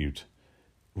received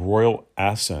royal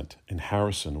assent, and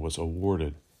Harrison was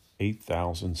awarded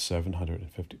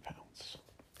 £8,750.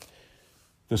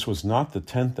 This was not the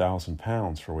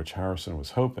 £10,000 for which Harrison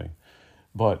was hoping,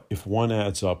 but if one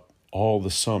adds up all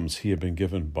the sums he had been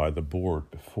given by the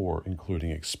board before,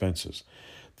 including expenses,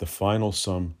 the final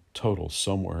sum totals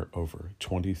somewhere over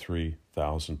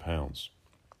 £23,000,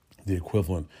 the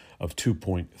equivalent of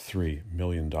 $2.3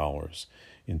 million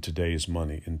in today's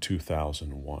money in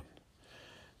 2001.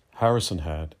 Harrison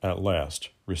had, at last,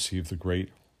 received the great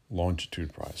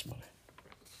Longitude Prize money.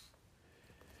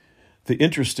 The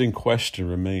interesting question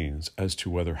remains as to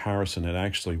whether Harrison had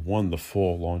actually won the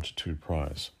full Longitude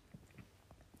Prize.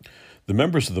 The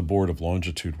members of the Board of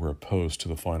Longitude were opposed to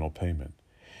the final payment,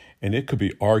 and it could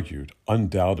be argued,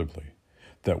 undoubtedly,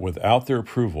 that without their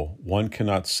approval, one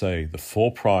cannot say the full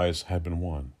prize had been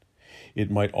won. It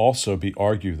might also be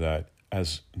argued that,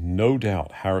 as no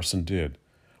doubt Harrison did,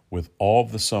 with all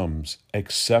of the sums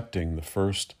excepting the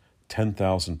first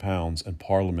 £10,000 and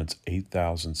Parliament's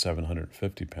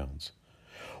 £8,750,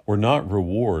 were not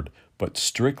reward but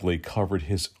strictly covered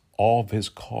all of his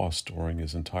costs during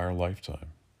his entire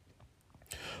lifetime.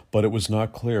 But it was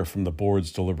not clear from the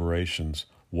board's deliberations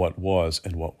what was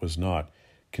and what was not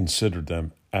considered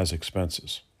them as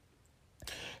expenses.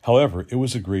 However, it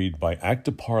was agreed by Act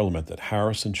of Parliament that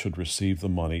Harrison should receive the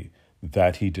money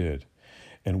that he did,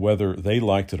 and whether they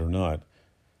liked it or not,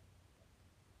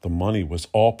 the money was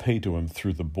all paid to him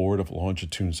through the Board of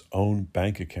Longitude's own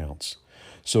bank accounts,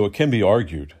 so it can be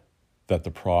argued that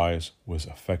the prize was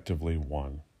effectively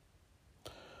won.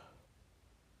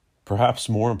 Perhaps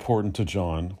more important to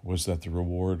John was that the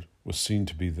reward was seen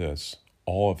to be this,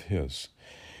 all of his.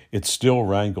 It still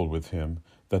wrangled with him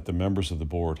that the members of the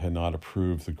board had not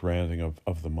approved the granting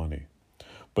of the money,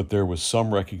 but there was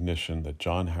some recognition that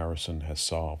John Harrison has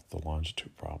solved the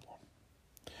longitude problem.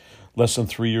 Less than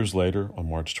 3 years later, on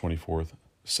March 24th,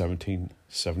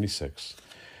 1776,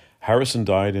 Harrison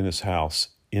died in his house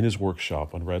in his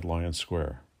workshop on Red Lion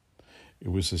Square.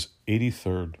 It was his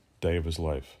 83rd day of his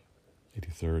life.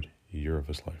 83rd year of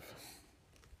his life.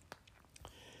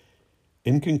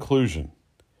 In conclusion,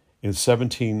 in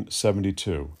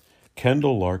 1772,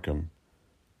 Kendall Larkham,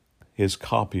 his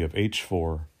copy of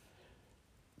H4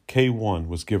 K1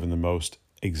 was given the most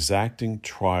exacting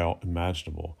trial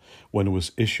imaginable when it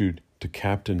was issued to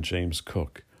Captain James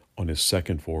Cook on his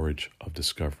second voyage of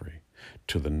discovery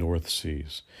to the North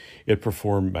Seas. It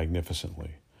performed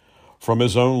magnificently. From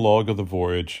his own log of the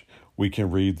voyage, we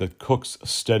can read that Cook's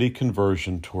steady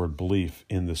conversion toward belief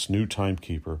in this new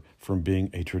timekeeper from being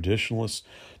a traditionalist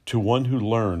to one who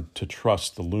learned to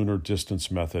trust the lunar distance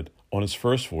method on his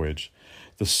first voyage.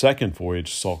 The second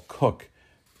voyage saw Cook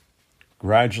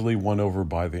gradually won over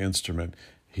by the instrument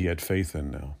he had faith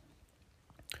in now.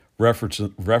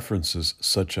 References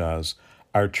such as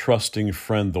our trusting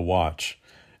friend the watch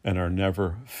and our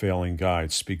never-failing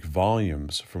guide speak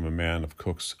volumes from a man of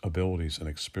Cook's abilities and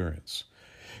experience.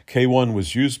 K1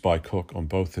 was used by Cook on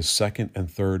both his second and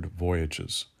third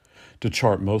voyages to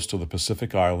chart most of the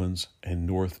Pacific Islands and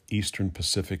northeastern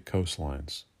Pacific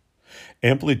coastlines,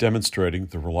 amply demonstrating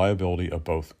the reliability of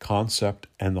both concept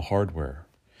and the hardware.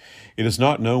 It is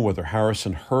not known whether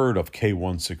Harrison heard of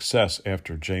K1's success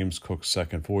after James Cook's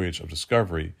second voyage of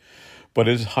discovery, but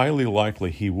it is highly likely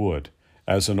he would,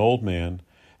 as an old man,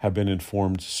 have been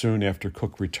informed soon after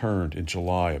Cook returned in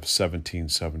July of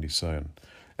 1777.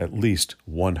 At least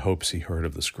one hopes he heard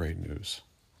of this great news.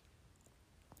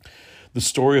 The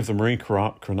story of the marine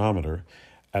chronometer,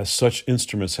 as such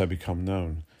instruments have become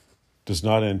known, does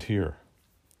not end here.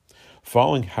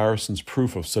 Following Harrison's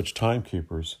proof of such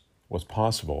timekeepers was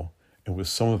possible, and with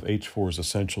some of H4's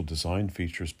essential design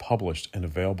features published and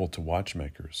available to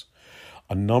watchmakers,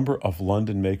 a number of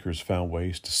London makers found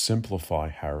ways to simplify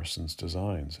Harrison's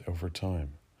designs over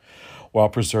time, while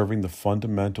preserving the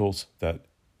fundamentals that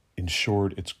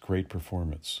ensured its great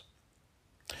performance.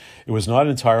 It was not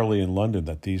entirely in London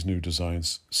that these new design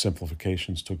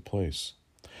simplifications took place.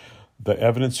 The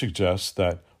evidence suggests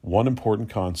that one important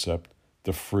concept,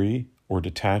 the free or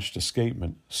detached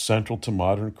escapement central to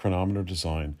modern chronometer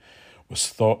design, was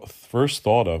first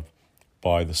thought of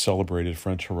by the celebrated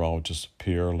French horologist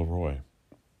Pierre Leroy.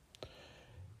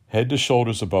 Head to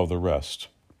shoulders above the rest,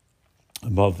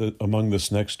 among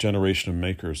this next generation of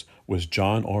makers was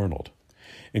John Arnold,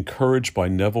 encouraged by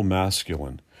Neville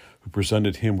Maskelyne, who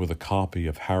presented him with a copy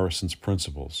of Harrison's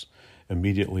Principles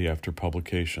immediately after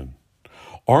publication.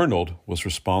 Arnold was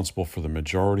responsible for the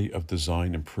majority of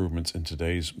design improvements in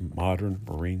today's modern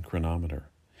marine chronometer.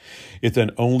 It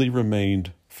then only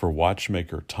remained for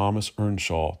watchmaker Thomas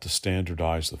Earnshaw to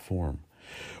standardize the form,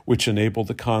 which enabled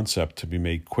the concept to be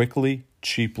made quickly,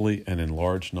 cheaply, and in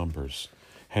large numbers,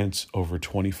 hence over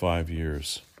 25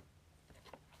 years.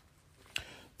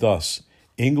 Thus,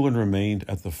 England remained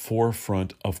at the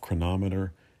forefront of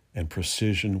chronometer and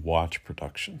precision watch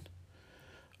production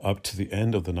up to the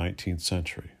end of the 19th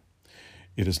century.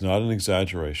 It is not an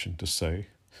exaggeration to say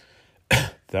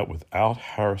that without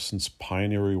Harrison's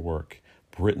pioneering work,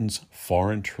 Britain's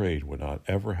foreign trade would not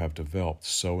ever have developed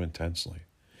so intensely,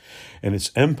 and its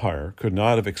empire could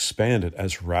not have expanded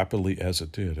as rapidly as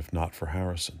it did if not for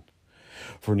Harrison.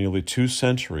 For nearly 2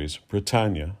 centuries,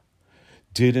 Britannia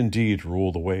did indeed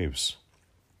rule the waves,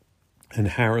 and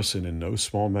Harrison, in no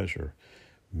small measure,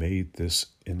 made this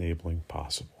enabling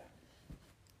possible.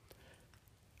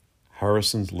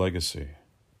 Harrison's legacy.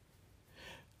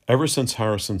 Ever since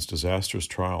Harrison's disastrous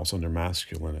trials under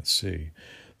Maskelyne at sea,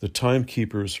 the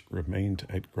timekeepers remained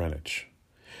at Greenwich.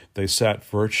 They sat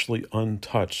virtually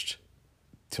untouched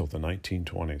till the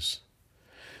 1920s.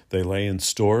 They lay in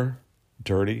store,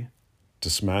 dirty,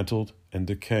 dismantled, and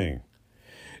decaying.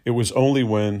 It was only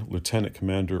when Lieutenant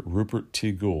Commander Rupert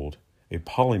T. Gould, a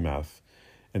polymath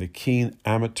and a keen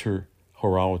amateur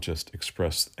horologist,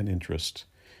 expressed an interest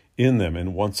in them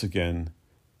and once again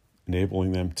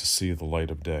enabling them to see the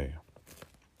light of day.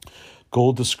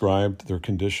 Gould described their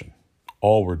condition.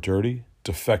 All were dirty,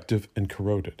 defective, and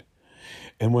corroded,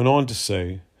 and went on to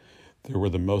say they were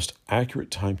the most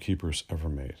accurate timekeepers ever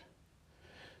made.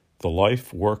 The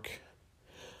life work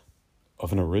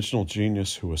of an original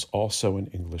genius who was also an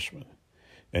Englishman.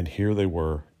 And here they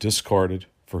were, discarded,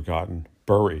 forgotten,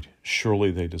 buried.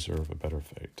 Surely they deserve a better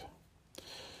fate.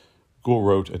 Gould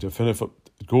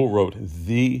wrote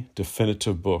the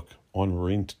definitive book on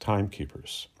marine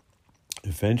timekeepers.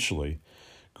 Eventually,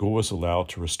 Gould was allowed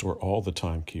to restore all the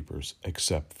timekeepers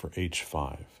except for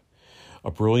H5.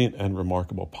 A brilliant and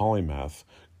remarkable polymath,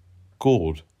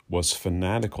 Gould was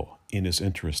fanatical in his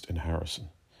interest in Harrison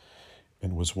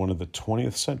and was one of the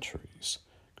 20th century's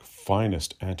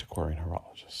finest antiquarian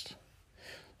horologists,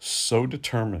 so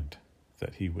determined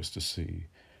that he was to see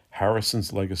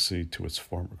Harrison's legacy to its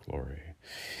former glory.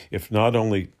 If not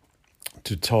only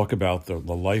to talk about the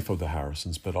life of the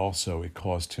Harrisons, but also it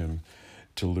caused him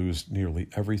to lose nearly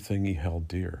everything he held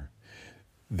dear.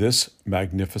 This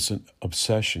magnificent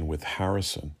obsession with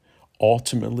Harrison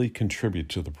ultimately contributed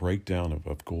to the breakdown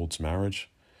of Gould's marriage,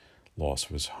 loss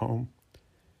of his home,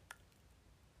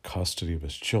 custody of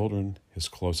his children, his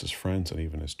closest friends, and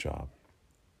even his job.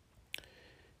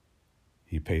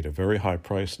 He paid a very high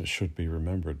price, and it should be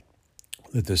remembered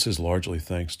that this is largely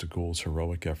thanks to Gould's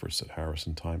heroic efforts that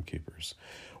Harrison timekeepers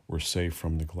were saved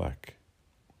from neglect.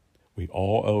 We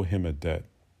all owe him a debt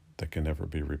that can never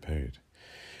be repaid.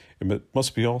 It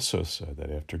must be also said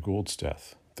that after Gould's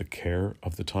death, the care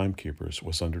of the timekeepers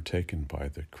was undertaken by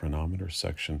the chronometer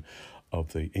section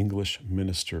of the English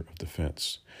Minister of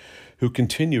Defense, who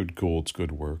continued Gould's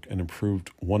good work and improved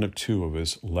one or two of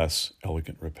his less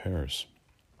elegant repairs.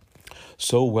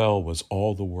 So well was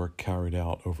all the work carried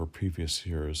out over previous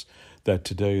years that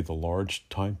today the large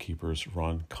timekeepers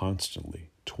run constantly,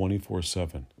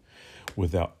 24/7,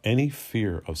 without any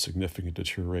fear of significant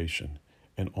deterioration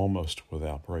and almost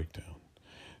without breakdown.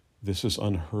 This is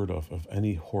unheard of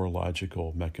any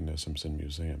horological mechanisms in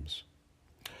museums.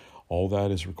 All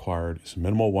that is required is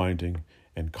minimal winding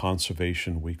and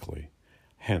conservation weekly.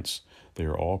 Hence, they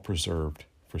are all preserved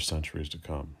for centuries to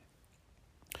come.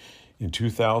 In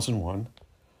 2001,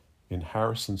 in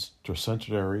Harrison's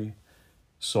tercentenary,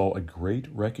 saw a great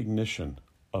recognition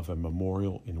of a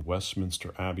memorial in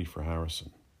Westminster Abbey for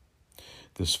Harrison.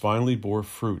 This finally bore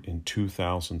fruit in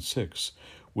 2006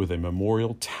 with a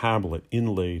memorial tablet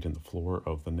inlaid in the floor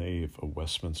of the nave of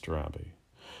Westminster Abbey.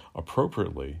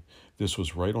 Appropriately, this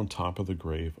was right on top of the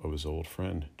grave of his old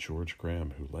friend George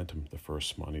Graham, who lent him the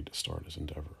first money to start his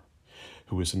endeavor,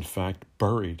 who is in fact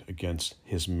buried against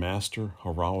his master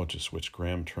horologist, which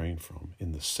Graham trained from,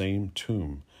 in the same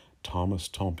tomb, Thomas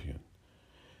Tompion.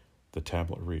 The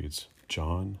tablet reads,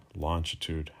 John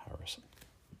Longitude Harrison.